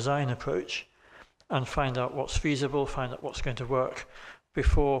by design approach and find out what's feasible, find out what's going to work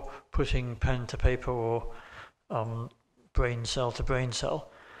before putting pen to paper or brain cell to brain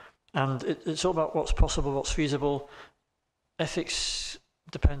cell. And it's all about what's possible, what's feasible. Ethics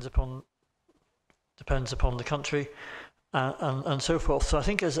depends upon the country and so forth. So I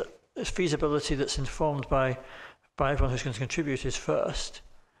think there's a feasibility that's informed by everyone who's going to contribute is first.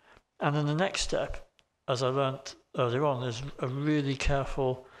 And then the next step, as I learnt earlier on, is a really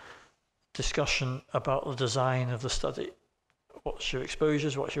careful discussion about the design of the study. What's your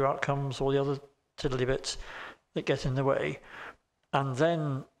exposures, what's your outcomes, all the other tiddly bits that get in the way, and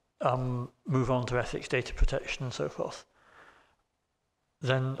then move on to ethics, data protection, and so forth.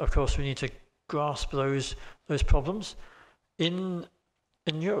 Then, of course, we need to grasp those problems. In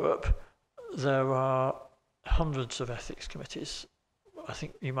Europe, there are hundreds of ethics committees. I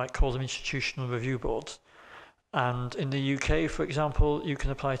think you might call them institutional review boards. And in the UK, for example, you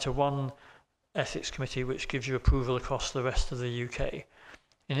can apply to one ethics committee which gives you approval across the rest of the UK.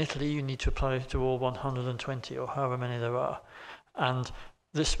 In Italy, you need to apply to all 120 or however many there are. And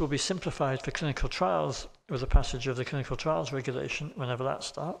this will be simplified for clinical trials with the passage of the clinical trials regulation, whenever that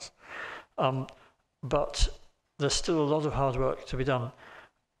starts. But there's still a lot of hard work to be done.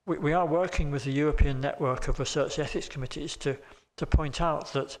 We are working with the European network of research ethics committees to point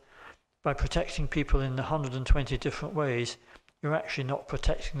out that by protecting people in 120 different ways, you're actually not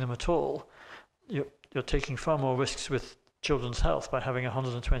protecting them at all. You're taking far more risks with children's health by having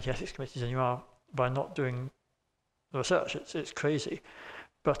 120 ethics committees than you are by not doing the research. It's crazy.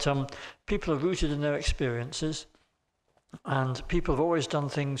 But people are rooted in their experiences, and people have always done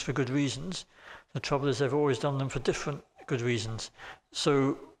things for good reasons. The trouble is they've always done them for different good reasons.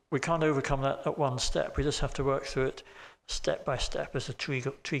 So we can't overcome that at one step. We just have to work through it step by step as the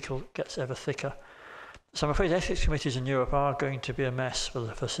treacle gets ever thicker. So I'm afraid ethics committees in Europe are going to be a mess for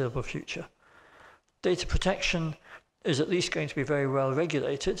the foreseeable future. Data protection is at least going to be very well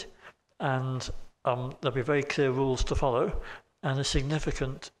regulated, and there'll be very clear rules to follow, and a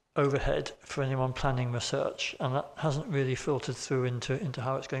significant overhead for anyone planning research, and that hasn't really filtered through into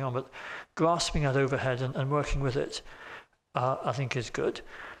how it's going on. But grasping that overhead and working with it, I think is good.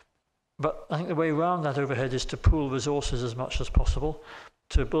 But I think the way around that overhead is to pool resources as much as possible,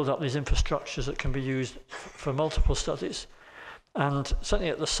 to build up these infrastructures that can be used for multiple studies. And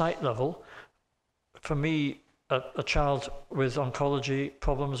certainly at the site level, for me, a child with oncology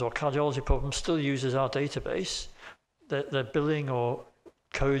problems or cardiology problems still uses our database. Their billing or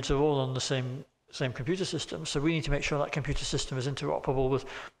codes are all on the same computer system, so we need to make sure that computer system is interoperable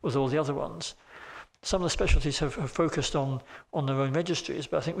with all the other ones. Some of the specialties have focused on their own registries,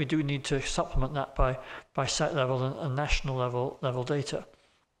 but I think we do need to supplement that by site level and national level data.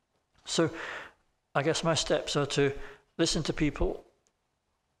 So I guess my steps are to listen to people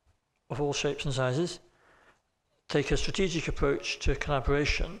of all shapes and sizes, take a strategic approach to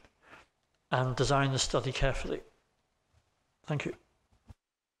collaboration, and design the study carefully. Thank you.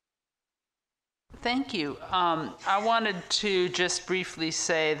 Thank you. I wanted to just briefly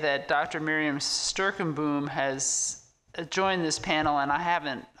say that Dr. Miriam Sturkenboom has joined this panel, and I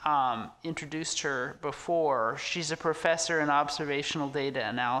haven't introduced her before. She's a professor in observational data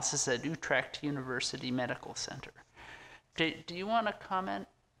analysis at Utrecht University Medical Center. Do you want to comment?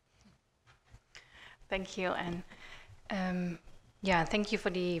 Thank you, and yeah, thank you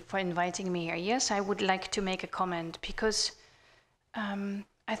for inviting me here. Yes, I would like to make a comment because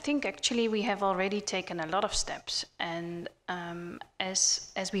I think actually we have already taken a lot of steps, and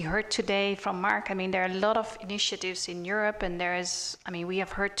as we heard today from Mark, I mean, there are a lot of initiatives in Europe, and we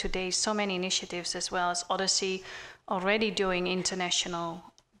have heard today so many initiatives as well as Odyssey already doing international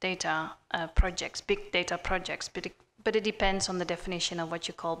data projects, big data projects, but it depends on the definition of what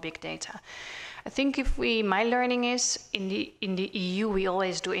you call big data. I think my learning is in the EU we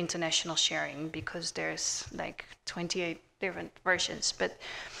always do international sharing because there's like 28 different versions, but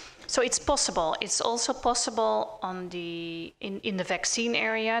so it's possible. It's also possible in the vaccine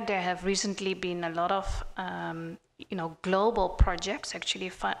area. There have recently been a lot of global projects actually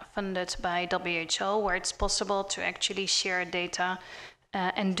funded by WHO where it's possible to actually share data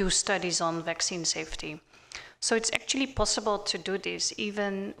and do studies on vaccine safety. So it's actually possible to do this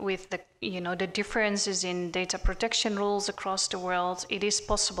even with the differences in data protection rules across the world. It is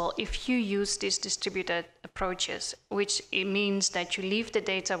possible if you use these distributed approaches, which it means that you leave the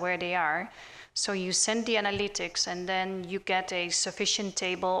data where they are. So you send the analytics and then you get a sufficient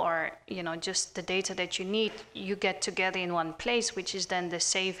table or just the data that you need, you get together in one place, which is then the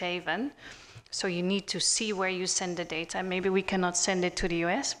safe haven. So you need to see where you send the data. Maybe we cannot send it to the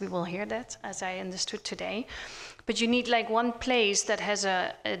US. We will hear that, as I understood today. But you need like one place that has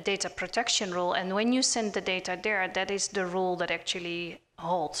a data protection rule. And when you send the data there, that is the rule that actually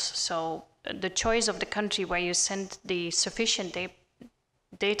holds. So the choice of the country where you send the sufficient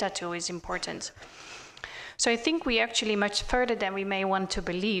data to is important. So I think we actually much further than we may want to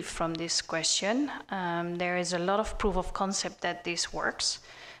believe from this question. There is a lot of proof of concept that this works.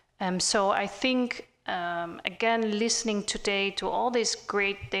 So I think, again, listening today to all these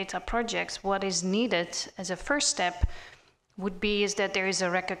great data projects, what is needed as a first step would be is that there is a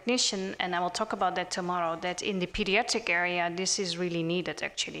recognition, and I will talk about that tomorrow, that in the pediatric area, this is really needed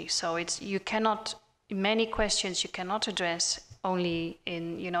actually. So you cannot, many questions you cannot address only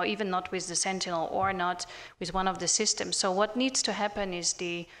in, even not with the Sentinel or not with one of the systems. So what needs to happen is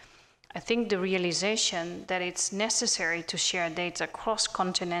I think the realization that it's necessary to share data across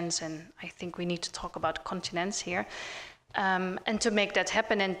continents, and I think we need to talk about continents here, and to make that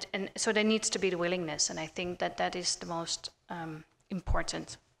happen, and so there needs to be the willingness, and I think that is the most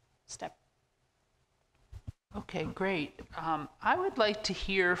important step. Okay, great. I would like to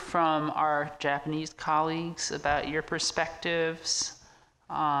hear from our Japanese colleagues about your perspectives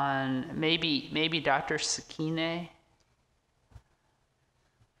on maybe Dr. Sakine.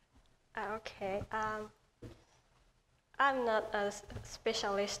 Okay. I'm not a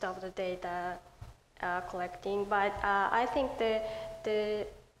specialist of the data collecting, but I think the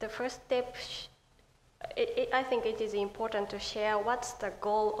first step, I think it is important to share what's the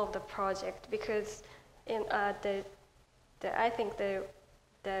goal of the project, because in I think the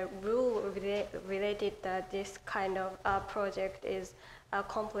rule related that this kind of project is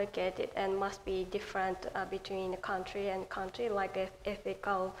complicated and must be different between country and country, like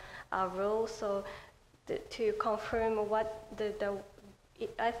ethical rules. So to confirm what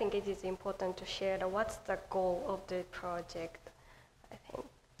I think it is important to share what's the goal of the project, I think.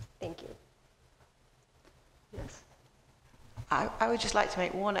 Thank you. Yes. I would just like to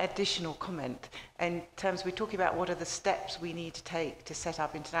make one additional comment in terms, we're talking about what are the steps we need to take to set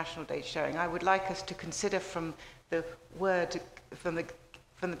up international data sharing. I would like us to consider from the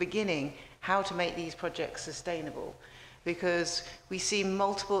beginning how to make these projects sustainable, because we see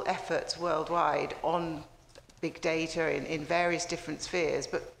multiple efforts worldwide on big data in various different spheres,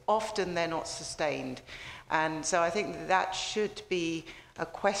 but often they're not sustained. And so I think that should be a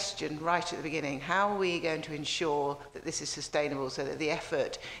question right at the beginning. How are we going to ensure that this is sustainable so that the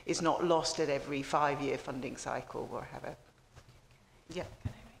effort is not lost at every 5-year funding cycle or whatever? Yeah.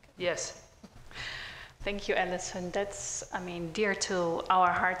 Yes. Thank you, Alison. That's, dear to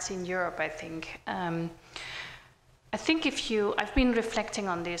our hearts in Europe, I think. I think I've been reflecting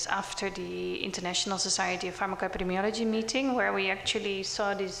on this after the International Society of Pharmacoepidemiology meeting, where we actually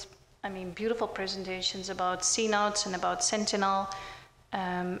saw these, beautiful presentations about CNOTs and about Sentinel.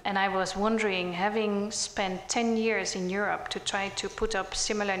 And I was wondering, having spent 10 years in Europe to try to put up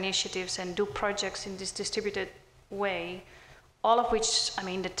similar initiatives and do projects in this distributed way, all of which,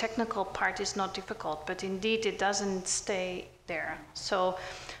 the technical part is not difficult, but indeed it doesn't stay there. So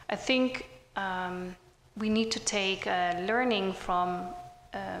I think we need to take learning from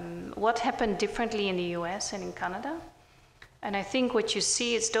what happened differently in the US and in Canada. And I think what you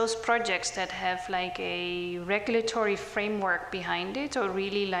see is those projects that have like a regulatory framework behind it, or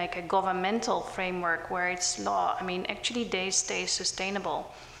really like a governmental framework where it's law. Actually they stay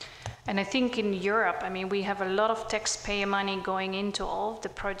sustainable. And I think in Europe, we have a lot of taxpayer money going into all of the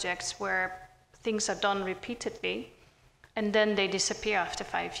projects where things are done repeatedly, and then they disappear after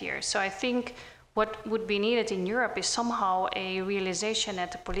 5 years. So I think what would be needed in Europe is somehow a realization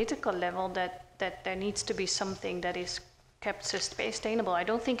at the political level that there needs to be something that is kept sustainable. I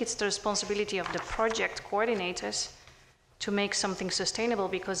don't think it's the responsibility of the project coordinators to make something sustainable,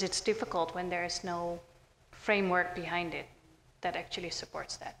 because it's difficult when there is no framework behind it that actually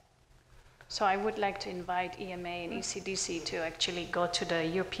supports that. So I would like to invite EMA and ECDC to actually go to the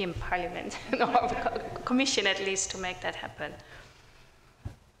European Parliament, or Commission at least, to make that happen.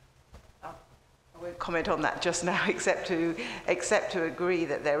 I won't comment on that just now, except to agree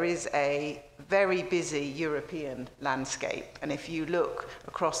that there is a very busy European landscape. And if you look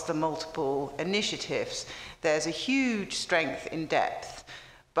across the multiple initiatives, there's a huge strength in depth.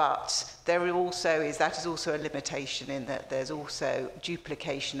 But that is also a limitation in that there's also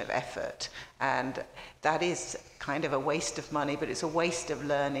duplication of effort. And that is kind of a waste of money, but it's a waste of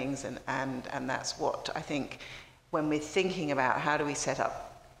learnings. And that's what I think, when we're thinking about how do we set up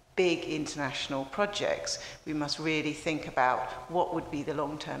big international projects, we must really think about what would be the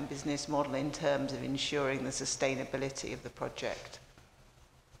long-term business model in terms of ensuring the sustainability of the project.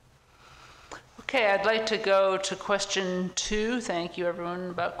 Okay, I'd like to go to question 2. Thank you,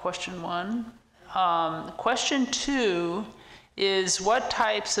 everyone, about question 1. Question 2 is, what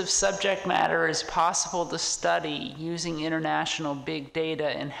types of subject matter is possible to study using international big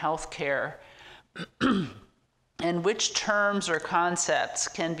data in healthcare? And which terms or concepts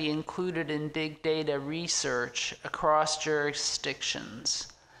can be included in big data research across jurisdictions?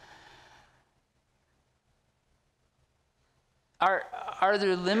 Are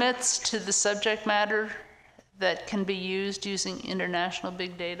there limits to the subject matter that can be used using international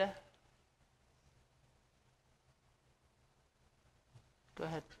big data? Go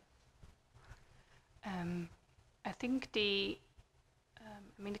ahead. I think the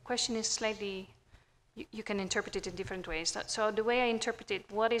question is slightly, you can interpret it in different ways. So the way I interpret it,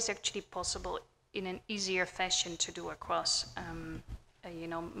 what is actually possible in an easier fashion to do across,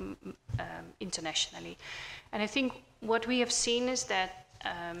 internationally. And I think what we have seen is that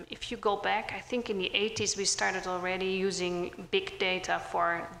if you go back, I think in the 80s we started already using big data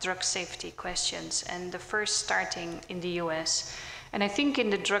for drug safety questions, and the first starting in the US. And I think in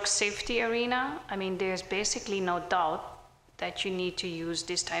the drug safety arena, there's basically no doubt that you need to use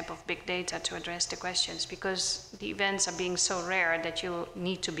this type of big data to address the questions, because the events are being so rare that you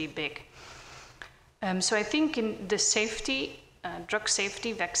need to be big. So I think in the safety, drug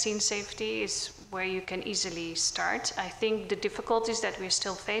safety, vaccine safety is where you can easily start. I think the difficulties that we're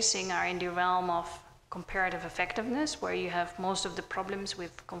still facing are in the realm of comparative effectiveness, where you have most of the problems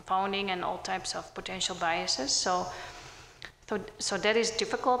with confounding and all types of potential biases. So that is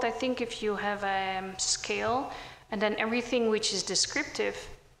difficult, I think, if you have a scale. And then everything which is descriptive,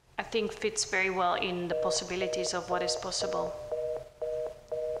 I think, fits very well in the possibilities of what is possible.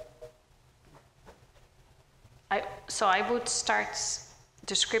 So I would start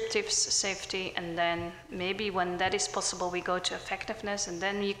descriptive safety, and then maybe when that is possible, we go to effectiveness, and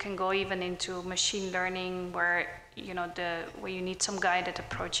then you can go even into machine learning, where where you need some guided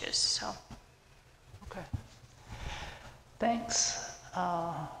approaches. So. Okay. Thanks.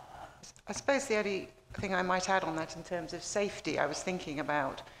 I suppose the only thing I might add on that in terms of safety, I was thinking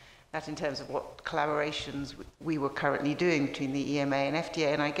about that in terms of what collaborations we were currently doing between the EMA and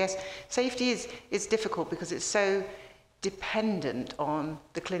FDA. And I guess safety is difficult because it's so dependent on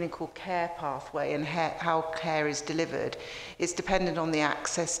the clinical care pathway and how care is delivered. It's dependent on the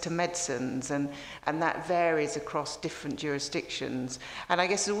access to medicines, and that varies across different jurisdictions. And I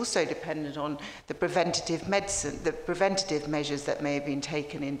guess it's also dependent on the preventative medicine, the preventative measures that may have been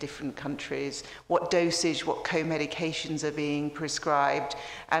taken in different countries, what dosage, what co-medications are being prescribed,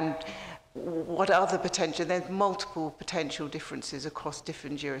 and what other potential, there's multiple potential differences across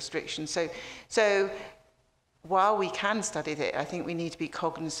different jurisdictions. So while we can study that, I think we need to be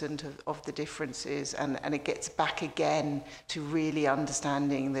cognizant of the differences, and it gets back again to really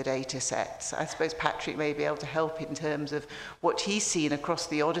understanding the data sets. I suppose Patrick may be able to help in terms of what he's seen across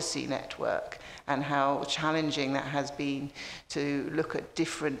the Odyssey network and how challenging that has been to look at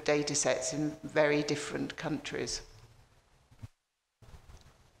different data sets in very different countries.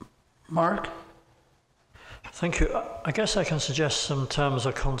 Mark? Thank you. I guess I can suggest some terms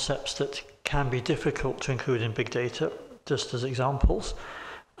or concepts that can be difficult to include in big data, just as examples.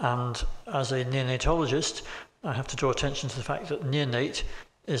 And as a neonatologist, I have to draw attention to the fact that neonate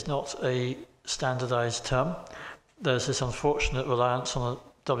is not a standardized term. There's this unfortunate reliance on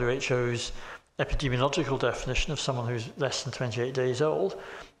WHO's epidemiological definition of someone who's less than 28 days old.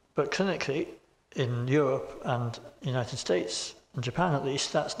 But clinically, in Europe and the United States, and Japan at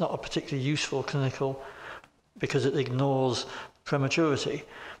least, that's not a particularly useful clinical, because it ignores prematurity.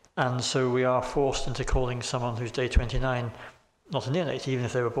 And so we are forced into calling someone who's day 29 not a neonate, even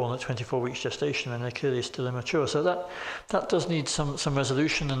if they were born at 24 weeks gestation, and they're clearly still immature. So that does need some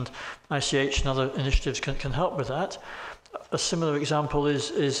resolution, and ICH and other initiatives can help with that. A similar example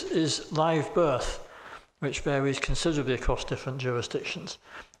is live birth, which varies considerably across different jurisdictions.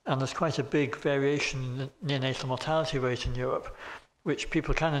 And there's quite a big variation in the neonatal mortality rate in Europe, which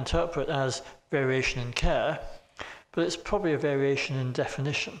people can interpret as variation in care, but it's probably a variation in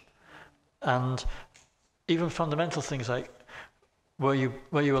definition. And even fundamental things like, were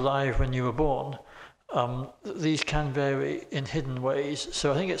you alive when you were born? These can vary in hidden ways.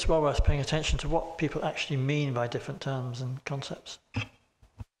 So I think it's well worth paying attention to what people actually mean by different terms and concepts.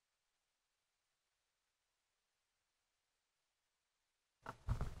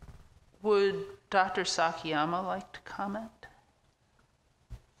 Would Dr. Sakiyama like to comment?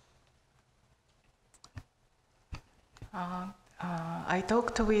 I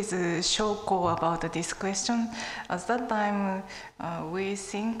talked with Shoko about this question. At that time, we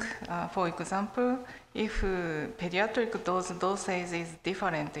think, for example, if pediatric dosage is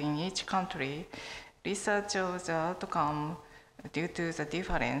different in each country, research of the outcome due to the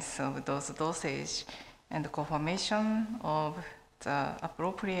difference of those dosage and confirmation of the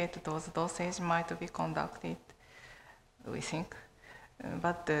appropriate dosage might be conducted, we think.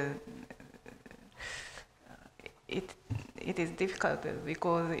 But it is difficult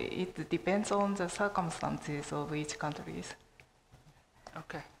because it depends on the circumstances of each country.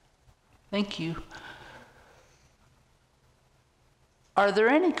 Okay, thank you. Are there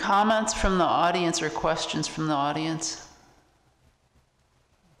any comments from the audience or questions from the audience?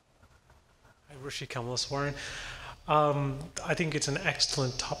 Hi, Rishi Kamalaswaran. I think it's an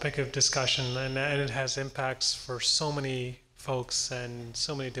excellent topic of discussion, and it has impacts for so many folks and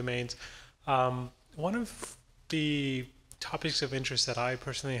so many domains. One of the topics of interest that I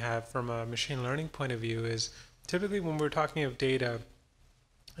personally have from a machine learning point of view is typically when we're talking of data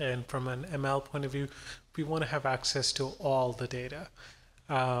and from an ML point of view, we want to have access to all the data.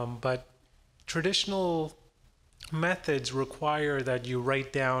 But traditional methods require that you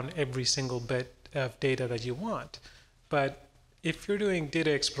write down every single bit of data that you want. But if you're doing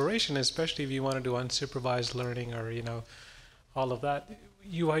data exploration, especially if you want to do unsupervised learning or, you know, all of that,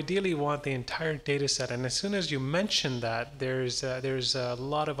 you ideally want the entire data set. And as soon as you mention that, there's a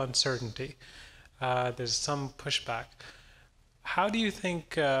lot of uncertainty. There's some pushback. How do you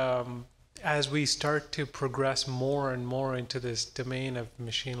think, as we start to progress more and more into this domain of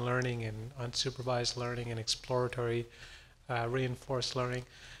machine learning and unsupervised learning and exploratory reinforced learning,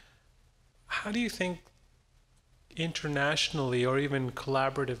 how do you think internationally or even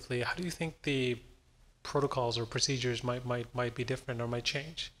collaboratively, how do you think the protocols or procedures might be different or might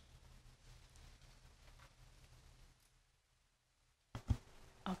change?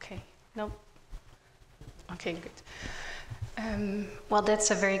 Okay, no. Okay, good. Well,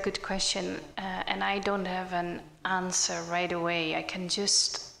 that's a very good question, and I don't have an answer right away. I can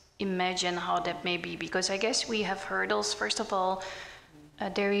just imagine how that may be, because I guess we have hurdles. First of all,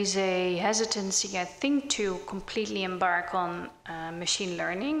 there is a hesitancy, I think, to completely embark on machine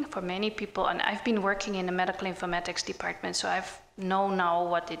learning for many people. And I've been working in the medical informatics department, so I know now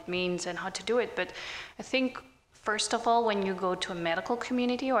what it means and how to do it. But I think, first of all, when you go to a medical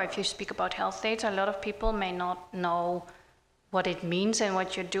community, or if you speak about health data, a lot of people may not know what it means and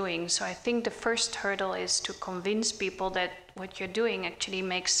what you're doing. So I think the first hurdle is to convince people that what you're doing actually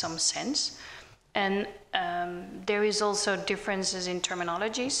makes some sense. And there is also differences in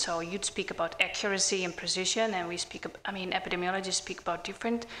terminology. So you'd speak about accuracy and precision, and we speak, epidemiologists speak about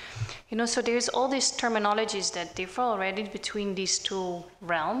different, so there's all these terminologies that differ already between these two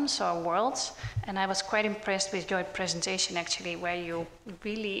realms or worlds. And I was quite impressed with your presentation, actually, where you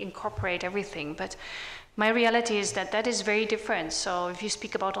really incorporate everything. But my reality is that that is very different. So if you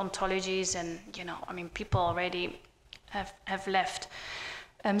speak about ontologies and, people already have left.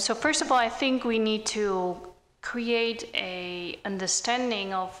 So first of all, I think we need to create a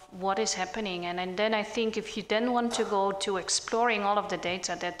understanding of what is happening. And then I think if you then want to go to exploring all of the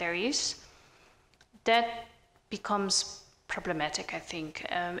data that there is, that becomes problematic, I think.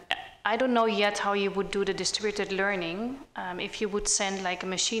 I don't know yet how you would do the distributed learning. If you would send like a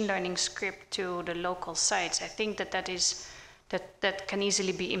machine learning script to the local sites, I think that can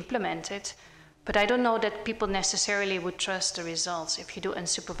easily be implemented. But I don't know that people necessarily would trust the results if you do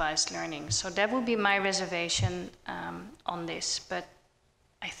unsupervised learning. So that would be my reservation on this. But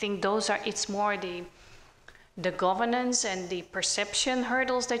I think it's more the governance and the perception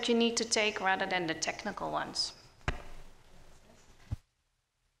hurdles that you need to take rather than the technical ones.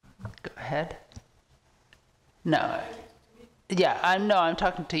 Go ahead. No. Yeah, I'm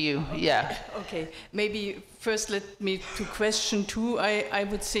talking to you. Yeah. Okay. Maybe first let me to question two. I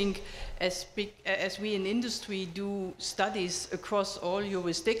would think as we in industry do studies across all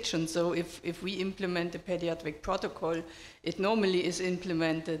jurisdictions, so if we implement the pediatric protocol, it normally is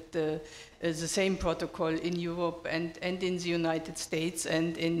implemented the same protocol in Europe and in the United States,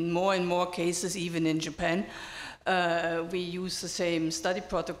 and in more and more cases, even in Japan. We use the same study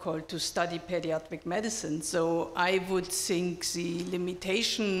protocol to study pediatric medicine. So I would think the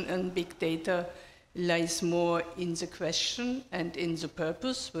limitation in big data lies more in the question and in the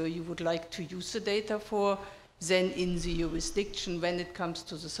purpose where you would like to use the data for than in the jurisdiction when it comes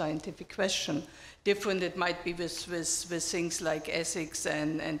to the scientific question. Different it might be with things like ethics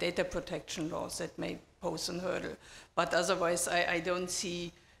and data protection laws that may pose a hurdle. But otherwise, I don't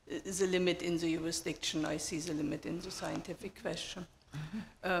see the limit in the jurisdiction. I see the limit in the scientific question.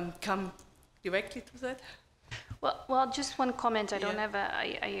 Come directly to that? Well, just one comment.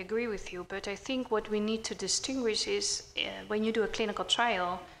 I agree with you, but I think what we need to distinguish is when you do a clinical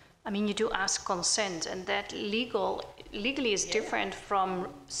trial, you do ask consent, and that legally is different from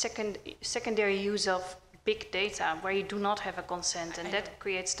secondary use of big data where you do not have a consent, and that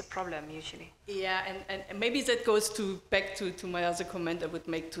creates the problem usually. Yeah, and maybe that goes back to my other comment I would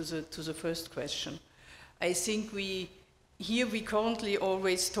make to the first question. I think we currently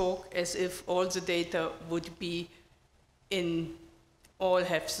always talk as if all the data would be all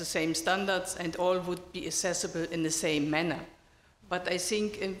have the same standards and all would be accessible in the same manner. But I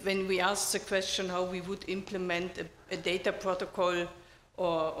think when we ask the question how we would implement a data protocol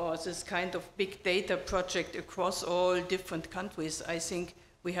or this kind of big data project across all different countries, I think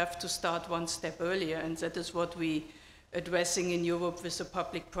We have to start one step earlier, and that is what we addressing in Europe with the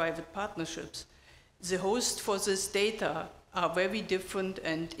public-private partnerships. The hosts for this data are very different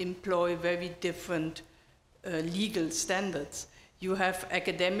and employ very different legal standards. You have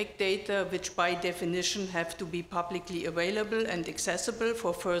academic data, which by definition have to be publicly available and accessible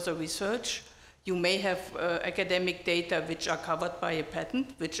for further research. You may have academic data which are covered by a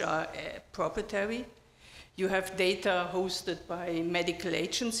patent, which are proprietary. You have data hosted by medical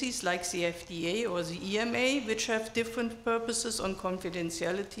agencies like the FDA or the EMA, which have different purposes on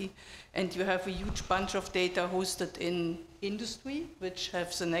confidentiality. And you have a huge bunch of data hosted in industry, which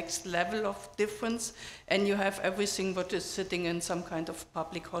have the next level of difference. And you have everything what is sitting in some kind of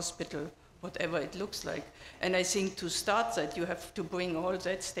public hospital, whatever it looks like. And I think to start that, you have to bring all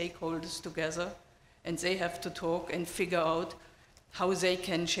that stakeholders together, and they have to talk and figure out how they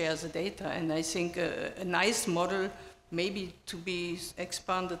can share the data. And I think a nice model, maybe to be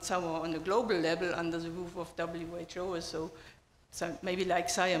expanded somewhere on a global level under the roof of WHO or so maybe like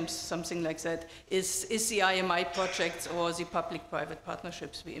SciAMS, something like that, is the IMI projects or the public-private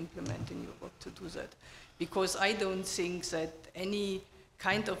partnerships we implement in Europe to do that. Because I don't think that any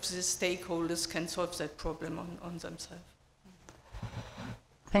kind of the stakeholders can solve that problem on themselves.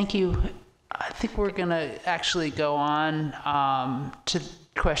 Thank you. I think we're going to actually go on to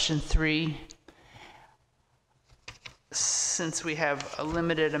question 3. Since we have a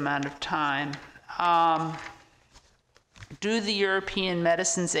limited amount of time. Do the European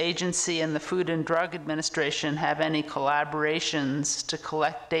Medicines Agency and the Food and Drug Administration have any collaborations to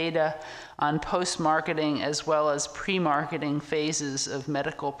collect data on post-marketing as well as pre-marketing phases of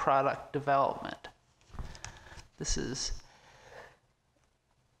medical product development? This is...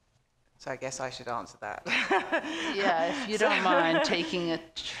 So I guess I should answer that. Yeah, if you don't mind taking a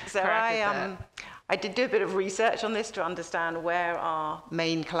crack at that. I did do a bit of research on this to understand where our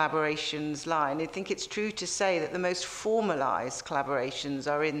main collaborations lie. And I think it's true to say that the most formalized collaborations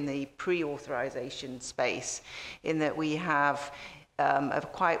are in the pre-authorization space, in that we have a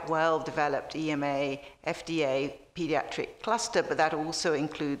quite well-developed EMA, FDA, pediatric cluster, but that also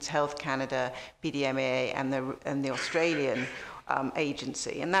includes Health Canada, PDMA, and the Australian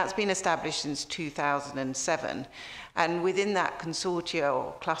agency. And that's been established since 2007. And within that consortia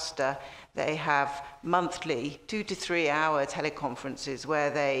or cluster, they have monthly 2 to 3 hour teleconferences where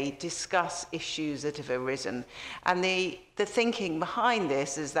they discuss issues that have arisen. And the thinking behind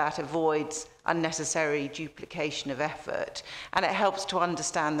this is that avoids unnecessary duplication of effort, and it helps to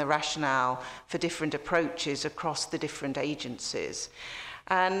understand the rationale for different approaches across the different agencies.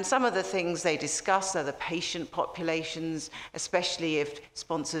 And some of the things they discuss are the patient populations, especially if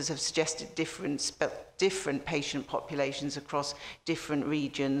sponsors have suggested different patient populations across different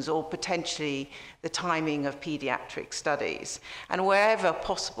regions, or potentially the timing of pediatric studies. And wherever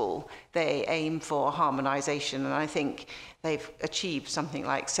possible, they aim for harmonization, and I think they've achieved something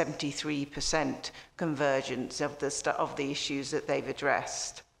like 73% convergence of the issues that they've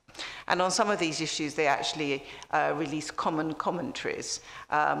addressed. And on some of these issues, they actually release common commentaries,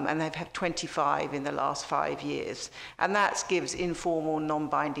 and they've had 25 in the last 5 years. And that gives informal,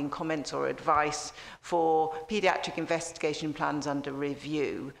 non-binding comments or advice for pediatric investigation plans under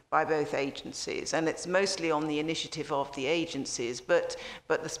review by both agencies. And it's mostly on the initiative of the agencies, but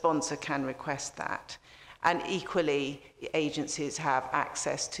the sponsor can request that. And equally, agencies have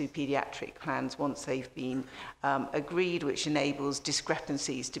access to pediatric plans once they've been agreed, which enables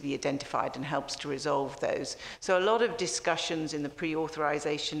discrepancies to be identified and helps to resolve those. So a lot of discussions in the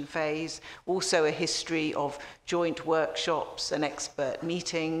pre-authorization phase, also a history of joint workshops and expert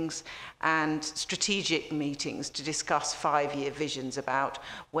meetings and strategic meetings to discuss 5-year visions about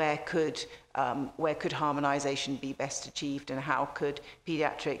where could harmonization be best achieved and how could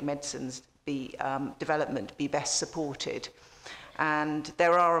pediatric medicines development be best supported. And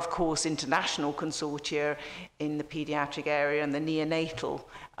there are, of course, international consortia in the pediatric area, and the neonatal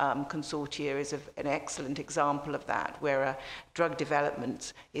consortia is an excellent example of that, where drug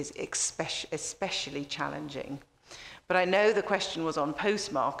development is especially challenging. But I know the question was on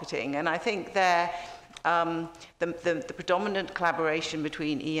post-marketing, and I think the predominant collaboration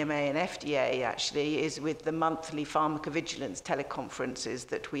between EMA and FDA actually is with the monthly pharmacovigilance teleconferences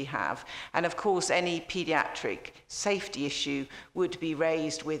that we have. And of course, any pediatric safety issue would be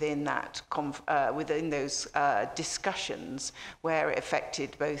raised within that within those discussions where it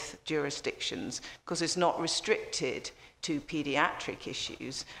affected both jurisdictions, because it's not restricted to pediatric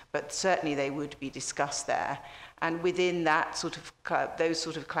issues, but certainly they would be discussed there. And within that sort of those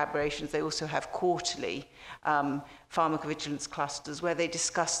sort of collaborations, they also have quarterly pharmacovigilance clusters where they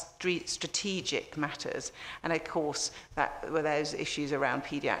discuss strategic matters. And of course, where those issues around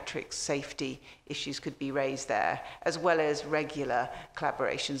pediatric safety issues could be raised there, as well as regular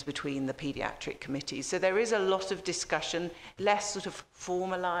collaborations between the pediatric committees. So there is a lot of discussion, less sort of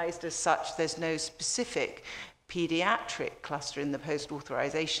formalized as such. There's no specific pediatric cluster in the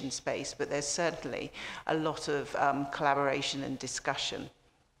post-authorization space, but there's certainly a lot of collaboration and discussion.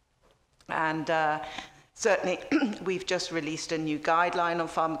 And certainly, we've just released a new guideline on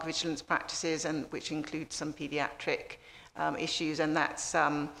pharmacovigilance practices, and which includes some pediatric issues, and that's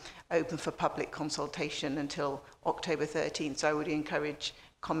open for public consultation until October 13th. So I would encourage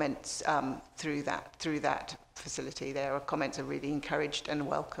comments through that facility. There are comments are really encouraged and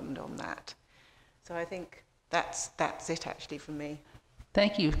welcomed on that. So I think that's it actually from me.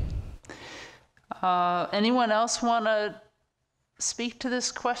 Thank you. Anyone else want to speak to this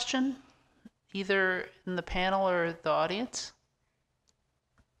question, either in the panel or the audience?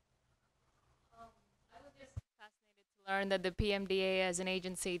 I was just fascinated to learn that the PMDA as an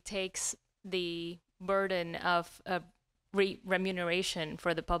agency takes the burden of remuneration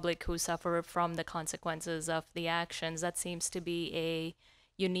for the public who suffer from the consequences of the actions. That seems to be a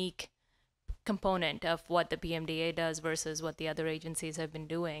unique component of what the PMDA does versus what the other agencies have been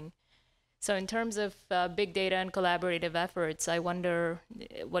doing. So in terms of big data and collaborative efforts, I wonder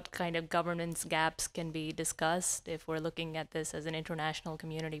what kind of governance gaps can be discussed if we're looking at this as an international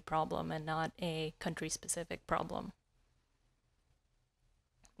community problem and not a country-specific problem.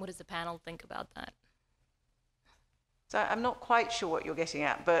 What does the panel think about that? So I'm not quite sure what you're getting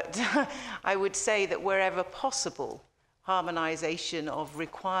at, but I would say that wherever possible, harmonization of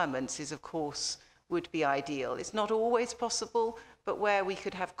requirements is, of course, would be ideal. It's not always possible, but where we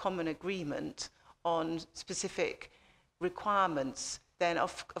could have common agreement on specific requirements, then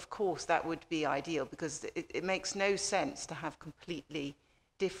of course that would be ideal, because it makes no sense to have completely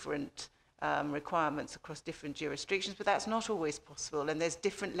different requirements across different jurisdictions, but that's not always possible, and there's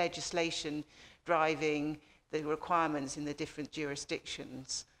different legislation driving the requirements in the different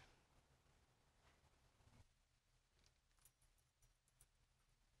jurisdictions.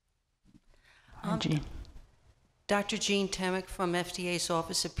 Dr. Jean Temick from FDA's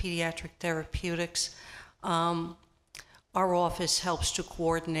Office of Pediatric Therapeutics. Our office helps to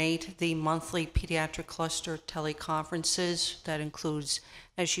coordinate the monthly pediatric cluster teleconferences. That includes,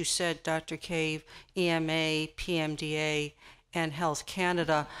 as you said, Dr. Cave, EMA, PMDA, and Health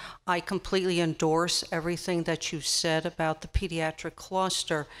Canada. I completely endorse everything that you said about the pediatric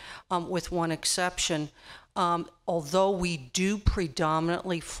cluster, with one exception. Although we do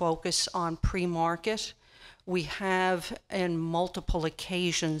predominantly focus on pre-market, we have, in multiple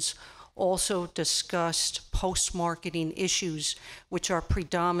occasions, also discussed post-marketing issues, which are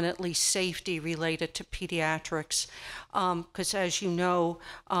predominantly safety related to pediatrics. Because as you know,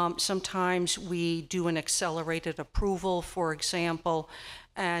 sometimes we do an accelerated approval, for example,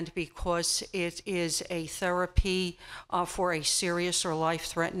 and because it is a therapy for a serious or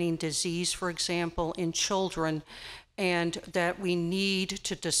life-threatening disease, for example, in children, and that we need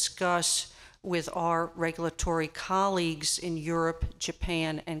to discuss with our regulatory colleagues in Europe,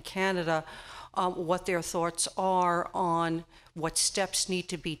 Japan, and Canada what their thoughts are on what steps need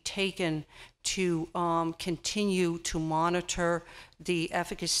to be taken to continue to monitor the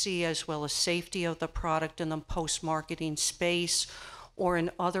efficacy as well as safety of the product in the post-marketing space. Or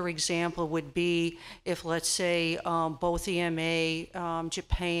another example would be if, let's say, both EMA,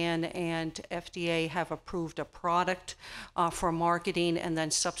 Japan, and FDA have approved a product for marketing, and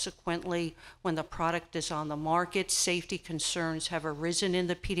then subsequently, when the product is on the market, safety concerns have arisen in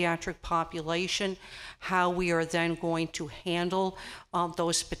the pediatric population, how we are then going to handle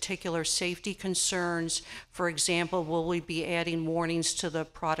those particular safety concerns. For example, will we be adding warnings to the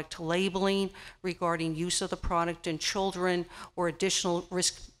product labeling regarding use of the product in children, or additional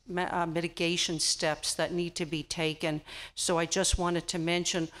risk mitigation steps that need to be taken? So I just wanted to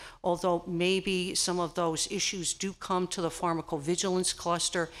mention, although maybe some of those issues do come to the pharmacovigilance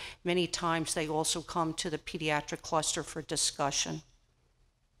cluster, many times they also come to the pediatric cluster for discussion.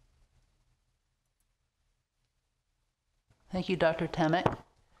 Thank you, Dr. Temick.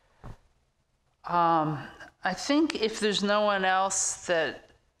 I think if there's no one else that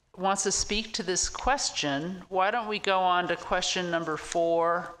wants to speak to this question, why don't we go on to question number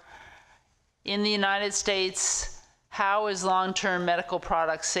 4. In the United States, how is long-term medical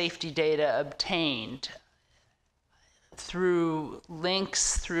product safety data obtained? Through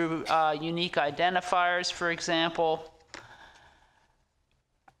links, through unique identifiers, for example.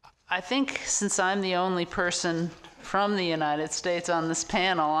 I think since I'm the only person from the United States on this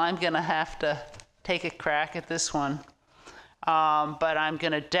panel, I'm going to have to take a crack at this one. But I'm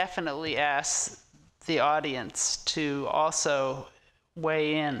going to definitely ask the audience to also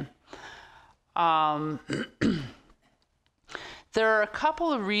weigh in. There are a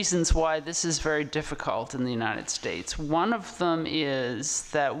couple of reasons why this is very difficult in the United States. One of them is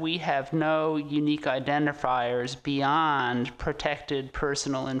that we have no unique identifiers beyond protected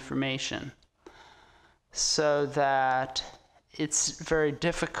personal information, so that it's very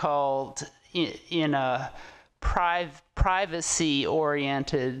difficult in a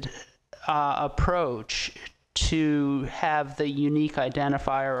privacy-oriented approach to have the unique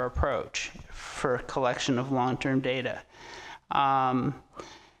identifier approach for collection of long-term data.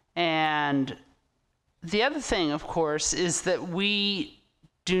 And the other thing, of course, is that we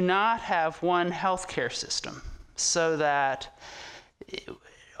do not have one healthcare system, so that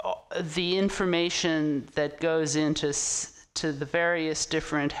the information that goes into the various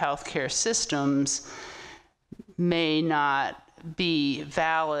different healthcare systems may not be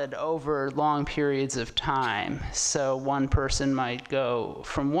valid over long periods of time. So one person might go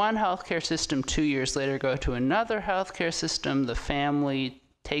from one healthcare system, 2 years later go to another healthcare system, the family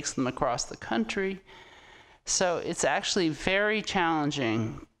takes them across the country. So it's actually very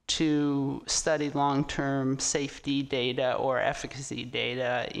challenging to study long-term safety data or efficacy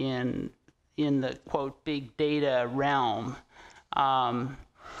data in the, quote, big data realm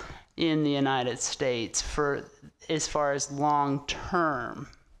in the United States for as far as long-term.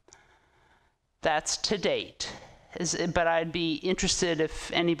 That's to date. But I'd be interested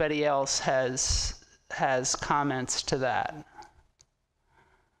if anybody else has comments to that.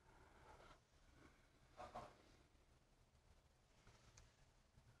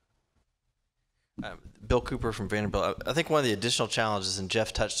 Bill Cooper from Vanderbilt. I think one of the additional challenges, and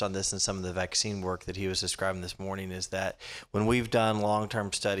Jeff touched on this in some of the vaccine work that he was describing this morning, is that when we've done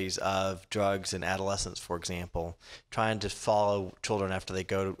long-term studies of drugs in adolescents, for example, trying to follow children after they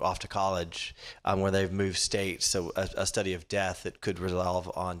go off to college, where they've moved states, so a study of death that could resolve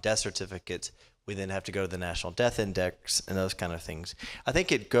on death certificates, we then have to go to the National Death Index and those kind of things. I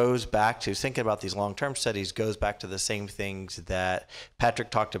think it goes back to, thinking about these long-term studies, goes back to the same things that Patrick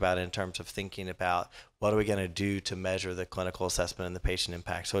talked about in terms of thinking about what are we going to do to measure the clinical assessment and the patient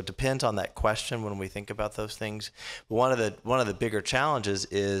impact. So it depends on that question when we think about those things. But one of the bigger challenges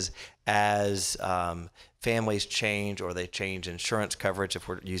is as families change or they change insurance coverage, if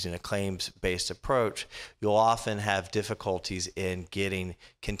we're using a claims-based approach, you'll often have difficulties in getting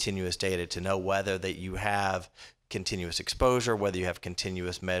continuous data to know whether that you have continuous exposure, whether you have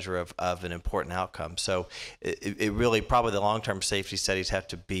continuous measure of an important outcome. So it really, probably the long-term safety studies have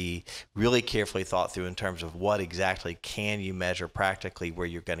to be really carefully thought through in terms of what exactly can you measure practically where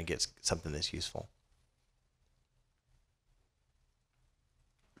you're going to get something that's useful.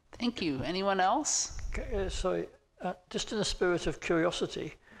 Thank you. Anyone else? Okay, sorry, just in the spirit of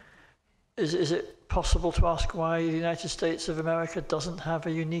curiosity, is it possible to ask why the United States of America doesn't have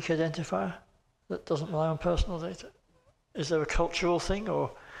a unique identifier that doesn't rely on personal data? Is there a cultural thing, or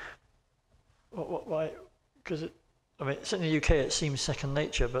why? Because I mean, certainly in the UK it seems second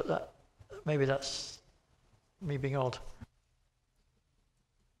nature, but maybe that's me being odd.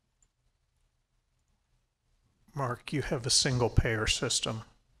 Mark, you have a single payer system.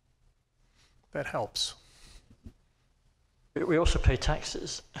 That helps. We also pay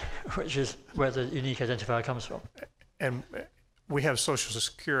taxes, which is where the unique identifier comes from. And we have Social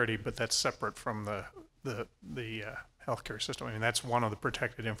Security, but that's separate from the healthcare system. I mean, that's one of the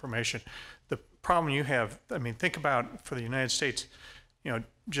protected information. The problem you have, I mean, think about for the United States, you know,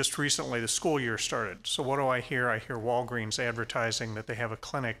 just recently the school year started. So what do I hear? I hear Walgreens advertising that they have a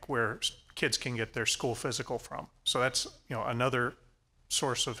clinic where kids can get their school physical from. So that's, you know, another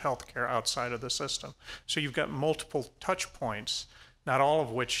source of healthcare outside of the system. So you've got multiple touch points, not all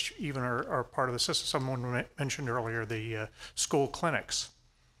of which even are part of the system. Someone mentioned earlier the school clinics,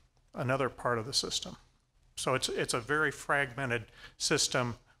 another part of the system. So it's a very fragmented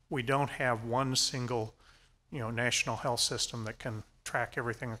system. We don't have one single, you know, national health system that can track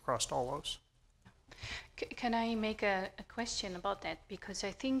everything across all those. Can I make a question about that? Because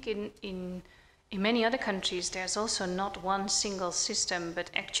I think in many other countries, there's also not one single system, but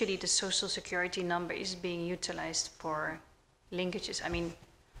actually the social security number is being utilized for linkages. I mean,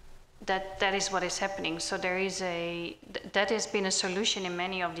 that is what is happening. So there is that has been a solution in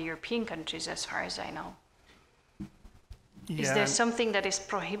many of the European countries, as far as I know. Yeah. Is there something that is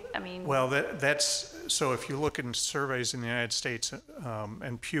I mean? Well, that's, so if you look in surveys in the United States,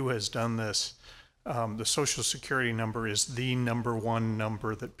 and Pew has done this, the Social Security number is the #1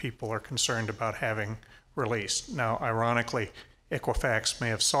 number that people are concerned about having released. Now, ironically, Equifax may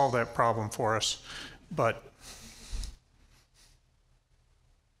have solved that problem for us, but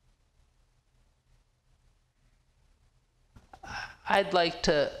I'd like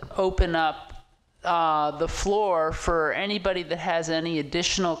to open up the floor for anybody that has any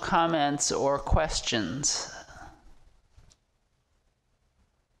additional comments or questions.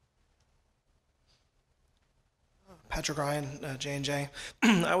 Patrick Ryan, J&J.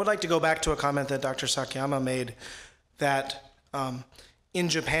 I would like to go back to a comment that Dr. Sakayama made that in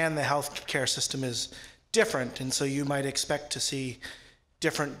Japan, the healthcare system is different, and so you might expect to see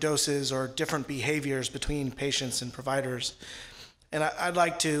different doses or different behaviors between patients and providers. And I'd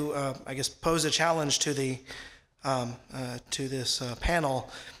like to, I guess, pose a challenge to the to this panel.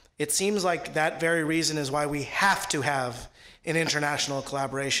 It seems like that very reason is why we have to have an international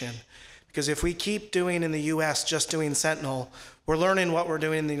collaboration. Because if we keep doing in the US, just doing Sentinel, we're learning what we're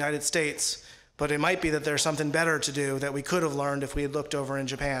doing in the United States, but it might be that there's something better to do that we could have learned if we had looked over in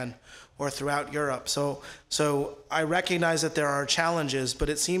Japan or throughout Europe. So I recognize that there are challenges, but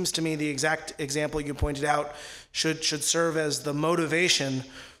it seems to me the exact example you pointed out should serve as the motivation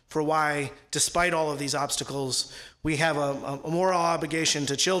for why, despite all of these obstacles, we have a moral obligation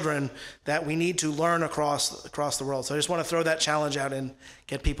to children that we need to learn across the world. So I just want to throw that challenge out and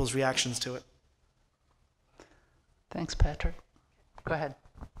get people's reactions to it. Thanks, Patrick. Go ahead.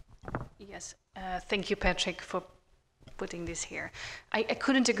 Yes, thank you, Patrick, for putting this here. I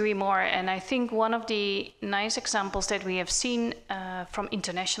couldn't agree more, and I think one of the nice examples that we have seen from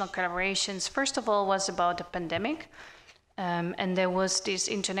international collaborations, first of all, was about the pandemic. And there was this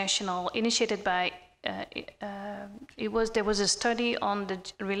international, initiated by, there was a study on the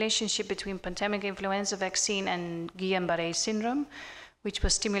relationship between pandemic influenza vaccine and Guillain-Barré syndrome, which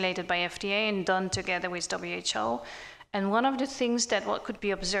was stimulated by FDA and done together with WHO. And one of the things that what could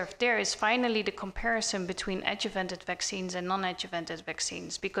be observed there is finally the comparison between adjuvanted vaccines and non-adjuvanted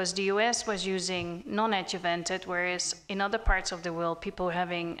vaccines, because the US was using non-adjuvanted, whereas in other parts of the world, people were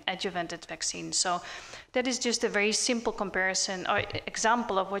having adjuvanted vaccines. So that is just a very simple comparison or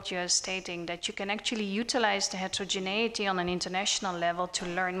example of what you are stating, that you can actually utilize the heterogeneity on an international level to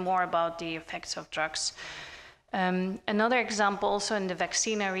learn more about the effects of drugs. Another example also in the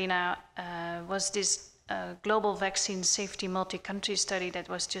vaccine arena was this global vaccine safety multi-country study that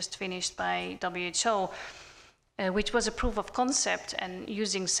was just finished by WHO, which was a proof of concept and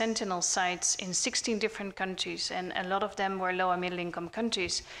using Sentinel sites in 16 different countries, and a lot of them were low and middle income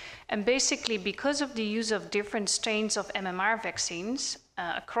countries. And basically, because of the use of different strains of MMR vaccines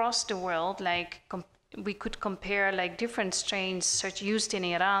across the world, like we could compare like different strains such used in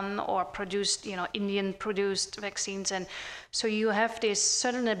Iran or produced, Indian produced vaccines. And so you have this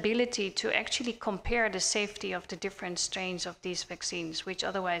certain ability to actually compare the safety of the different strains of these vaccines, which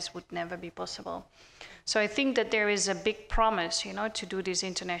otherwise would never be possible. So I think that there is a big promise, to do these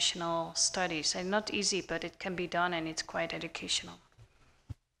international studies, and not easy, but it can be done, and it's quite educational.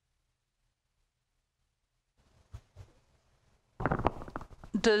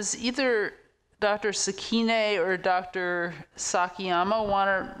 Does either Dr. Sakine or Dr. Sakayama want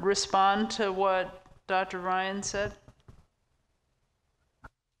to respond to what Dr. Ryan said?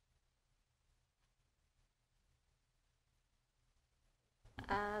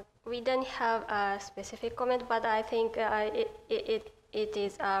 We don't have a specific comment, but I think it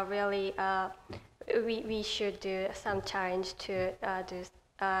is really, we should do some challenge to do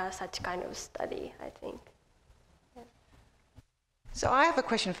such kind of study, I think. So I have a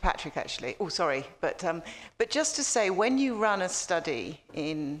question for Patrick, actually. Oh, sorry, but just to say, when you run a study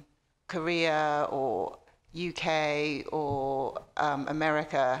in Korea or UK or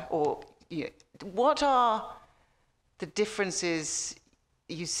America, or what are the differences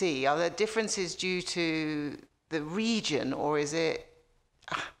you see? Are there differences due to the region, or is it?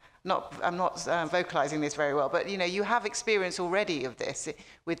 I'm not vocalizing this very well, but you have experience already of this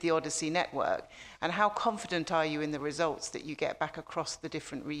with the Odyssey network. And how confident are you in the results that you get back across the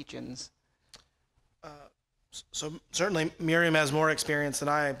different regions? So certainly Miriam has more experience than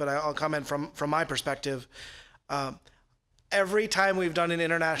I, but I'll comment from my perspective. Every time we've done an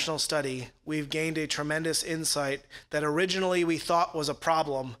international study, we've gained a tremendous insight that originally we thought was a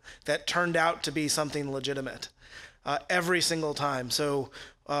problem that turned out to be something legitimate. Every single time. So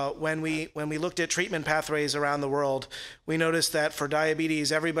when we looked at treatment pathways around the world, we noticed that for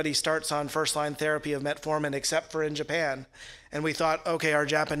diabetes, everybody starts on first-line therapy of metformin except for in Japan. And we thought, okay, our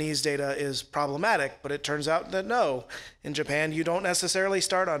Japanese data is problematic, but it turns out that no. In Japan, you don't necessarily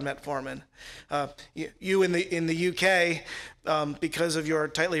start on metformin. You in the UK, because of your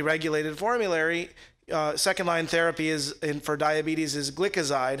tightly regulated formulary, second-line therapy for diabetes is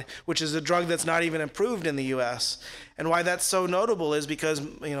glycoside, which is a drug that's not even approved in the U.S. And why that's so notable is because,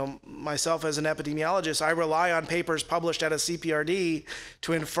 myself as an epidemiologist, I rely on papers published at a CPRD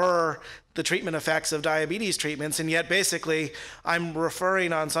to infer the treatment effects of diabetes treatments, and yet basically I'm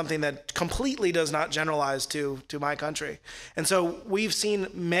referring on something that completely does not generalize to my country. And so we've seen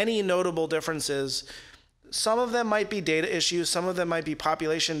many notable differences. Some of them might be data issues, some of them might be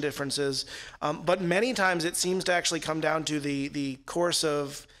population differences, but many times it seems to actually come down to the course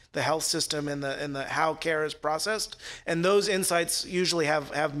of the health system and the how care is processed, and those insights usually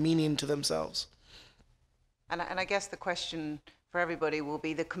have meaning to themselves. And I guess the question for everybody will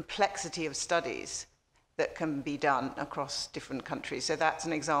be the complexity of studies that can be done across different countries. So that's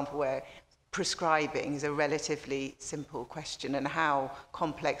an example where prescribing is a relatively simple question, and how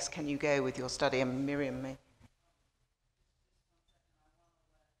complex can you go with your study? And Miriam may.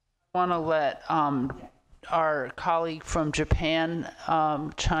 I want to let our colleague from Japan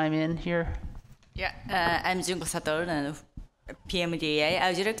chime in here. Yeah, I'm Junko Sato, PMDA.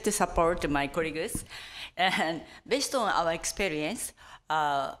 I would like to support my colleagues. And based on our experience,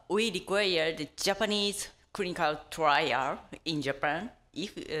 we required Japanese clinical trial in Japan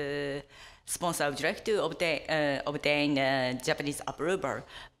if sponsor would like to obtain Japanese approval.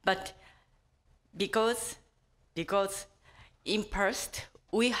 But because in past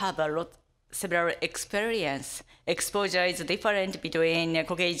we have several experience. Exposure is different between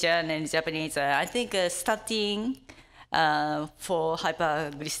Caucasian and Japanese. I think statin for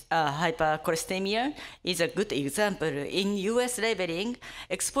hypercholesteremia is a good example. In US labeling,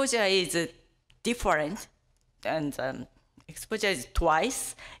 exposure is different, and exposure is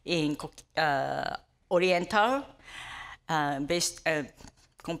twice in Oriental based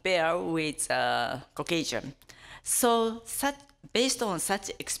compare with Caucasian. So based on such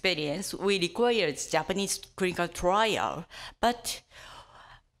experience, we required Japanese clinical trial, but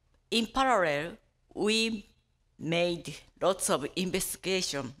in parallel, we made lots of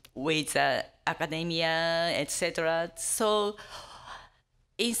investigation with academia, etc. So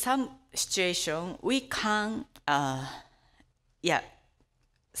in some situation, we can,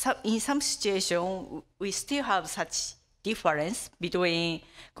 in some situation, we still have such difference between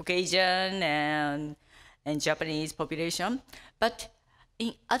Caucasian and Japanese population, but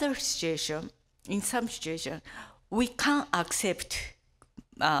in some situation, we can accept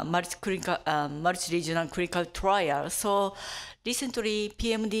multi-regional clinical trial. So recently,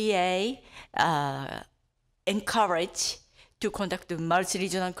 PMDA encouraged to conduct a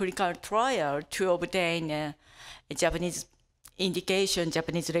multi-regional clinical trial to obtain a Japanese indication,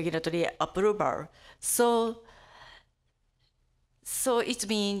 Japanese regulatory approval. So it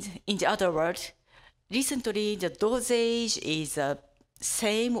means, in the other words, recently the dosage is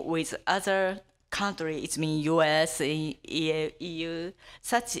same with other countries. It means US, EU.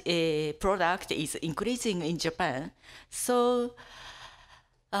 Such a product is increasing in Japan. So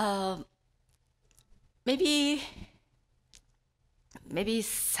maybe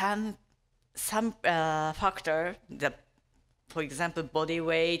some factor, for example, body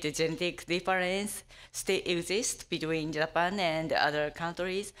weight, genetic difference still exists between Japan and other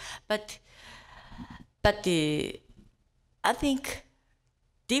countries, but I think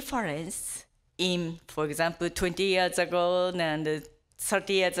difference in, for example, 20 years ago and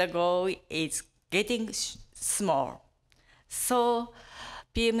 30 years ago is getting small. So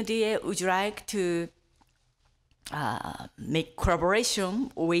PMDA would like to make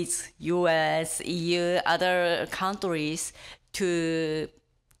collaboration with US, EU, other countries to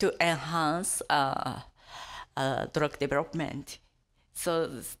enhance drug development. So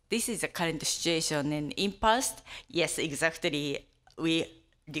this is the current situation. And in past, yes, exactly, we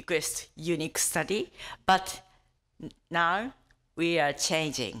request unique study, but now we are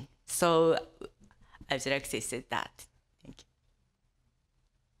changing. So I would like to say that. Thank you.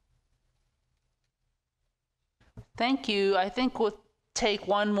 Thank you. I think we'll take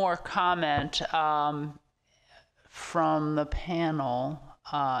one more comment from the panel,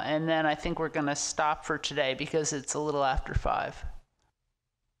 and then I think we're going to stop for today because it's a little after 5.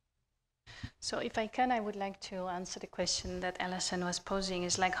 So if I can, I would like to answer the question that Alison was posing,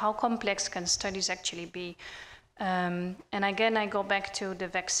 is like, how complex can studies actually be? And again, I go back to the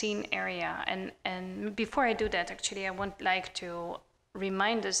vaccine area. And before I do that, actually, I would like to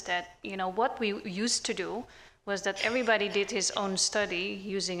remind us that, what we used to do was that everybody did his own study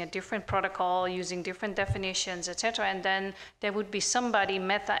using a different protocol, using different definitions, etc. And then there would be somebody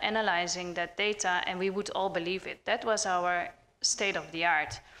meta-analyzing that data and we would all believe it. That was our state of the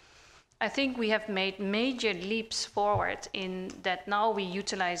art. I think we have made major leaps forward in that now we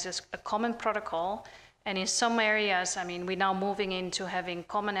utilize a common protocol. And in some areas, we're now moving into having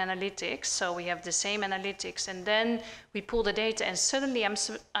common analytics. So we have the same analytics, and then we pull the data. And suddenly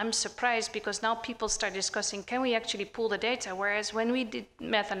I'm surprised because now people start discussing, can we actually pull the data? Whereas when we did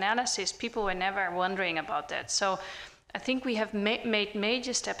meta-analysis, people were never wondering about that. So I think we have made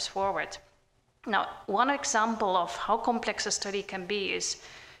major steps forward. Now, one example of how complex a study can be is,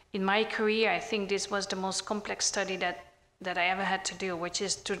 in my career, I think this was the most complex study that I ever had to do, which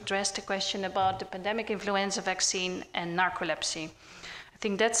is to address the question about the pandemic influenza vaccine and narcolepsy. I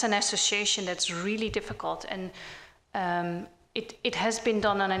think that's an association that's really difficult, and it has been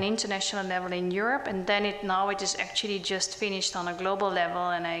done on an international level in Europe, and then now it is actually just finished on a global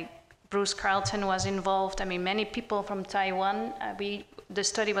level, and Bruce Carlton was involved. Many people from Taiwan. The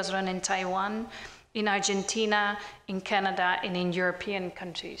study was run in Taiwan, in Argentina, in Canada, and in European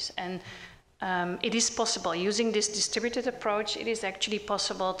countries. And it is possible. Using this distributed approach, it is actually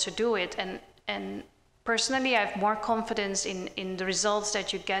possible to do it. And personally, I have more confidence in the results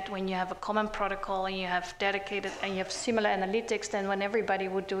that you get when you have a common protocol and you have dedicated and you have similar analytics than when everybody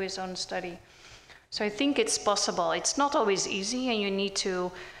would do his own study. So I think it's possible. It's not always easy, and you need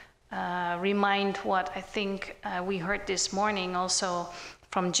to remind what I think we heard this morning also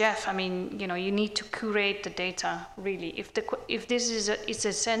from Jeff. You need to curate the data, really. If this is it's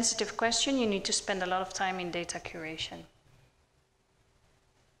a sensitive question, you need to spend a lot of time in data curation.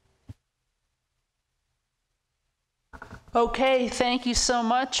 Okay, thank you so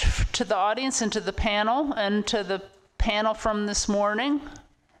much to the audience and to the panel from this morning.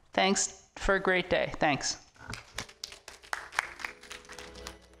 Thanks for a great day. Thanks.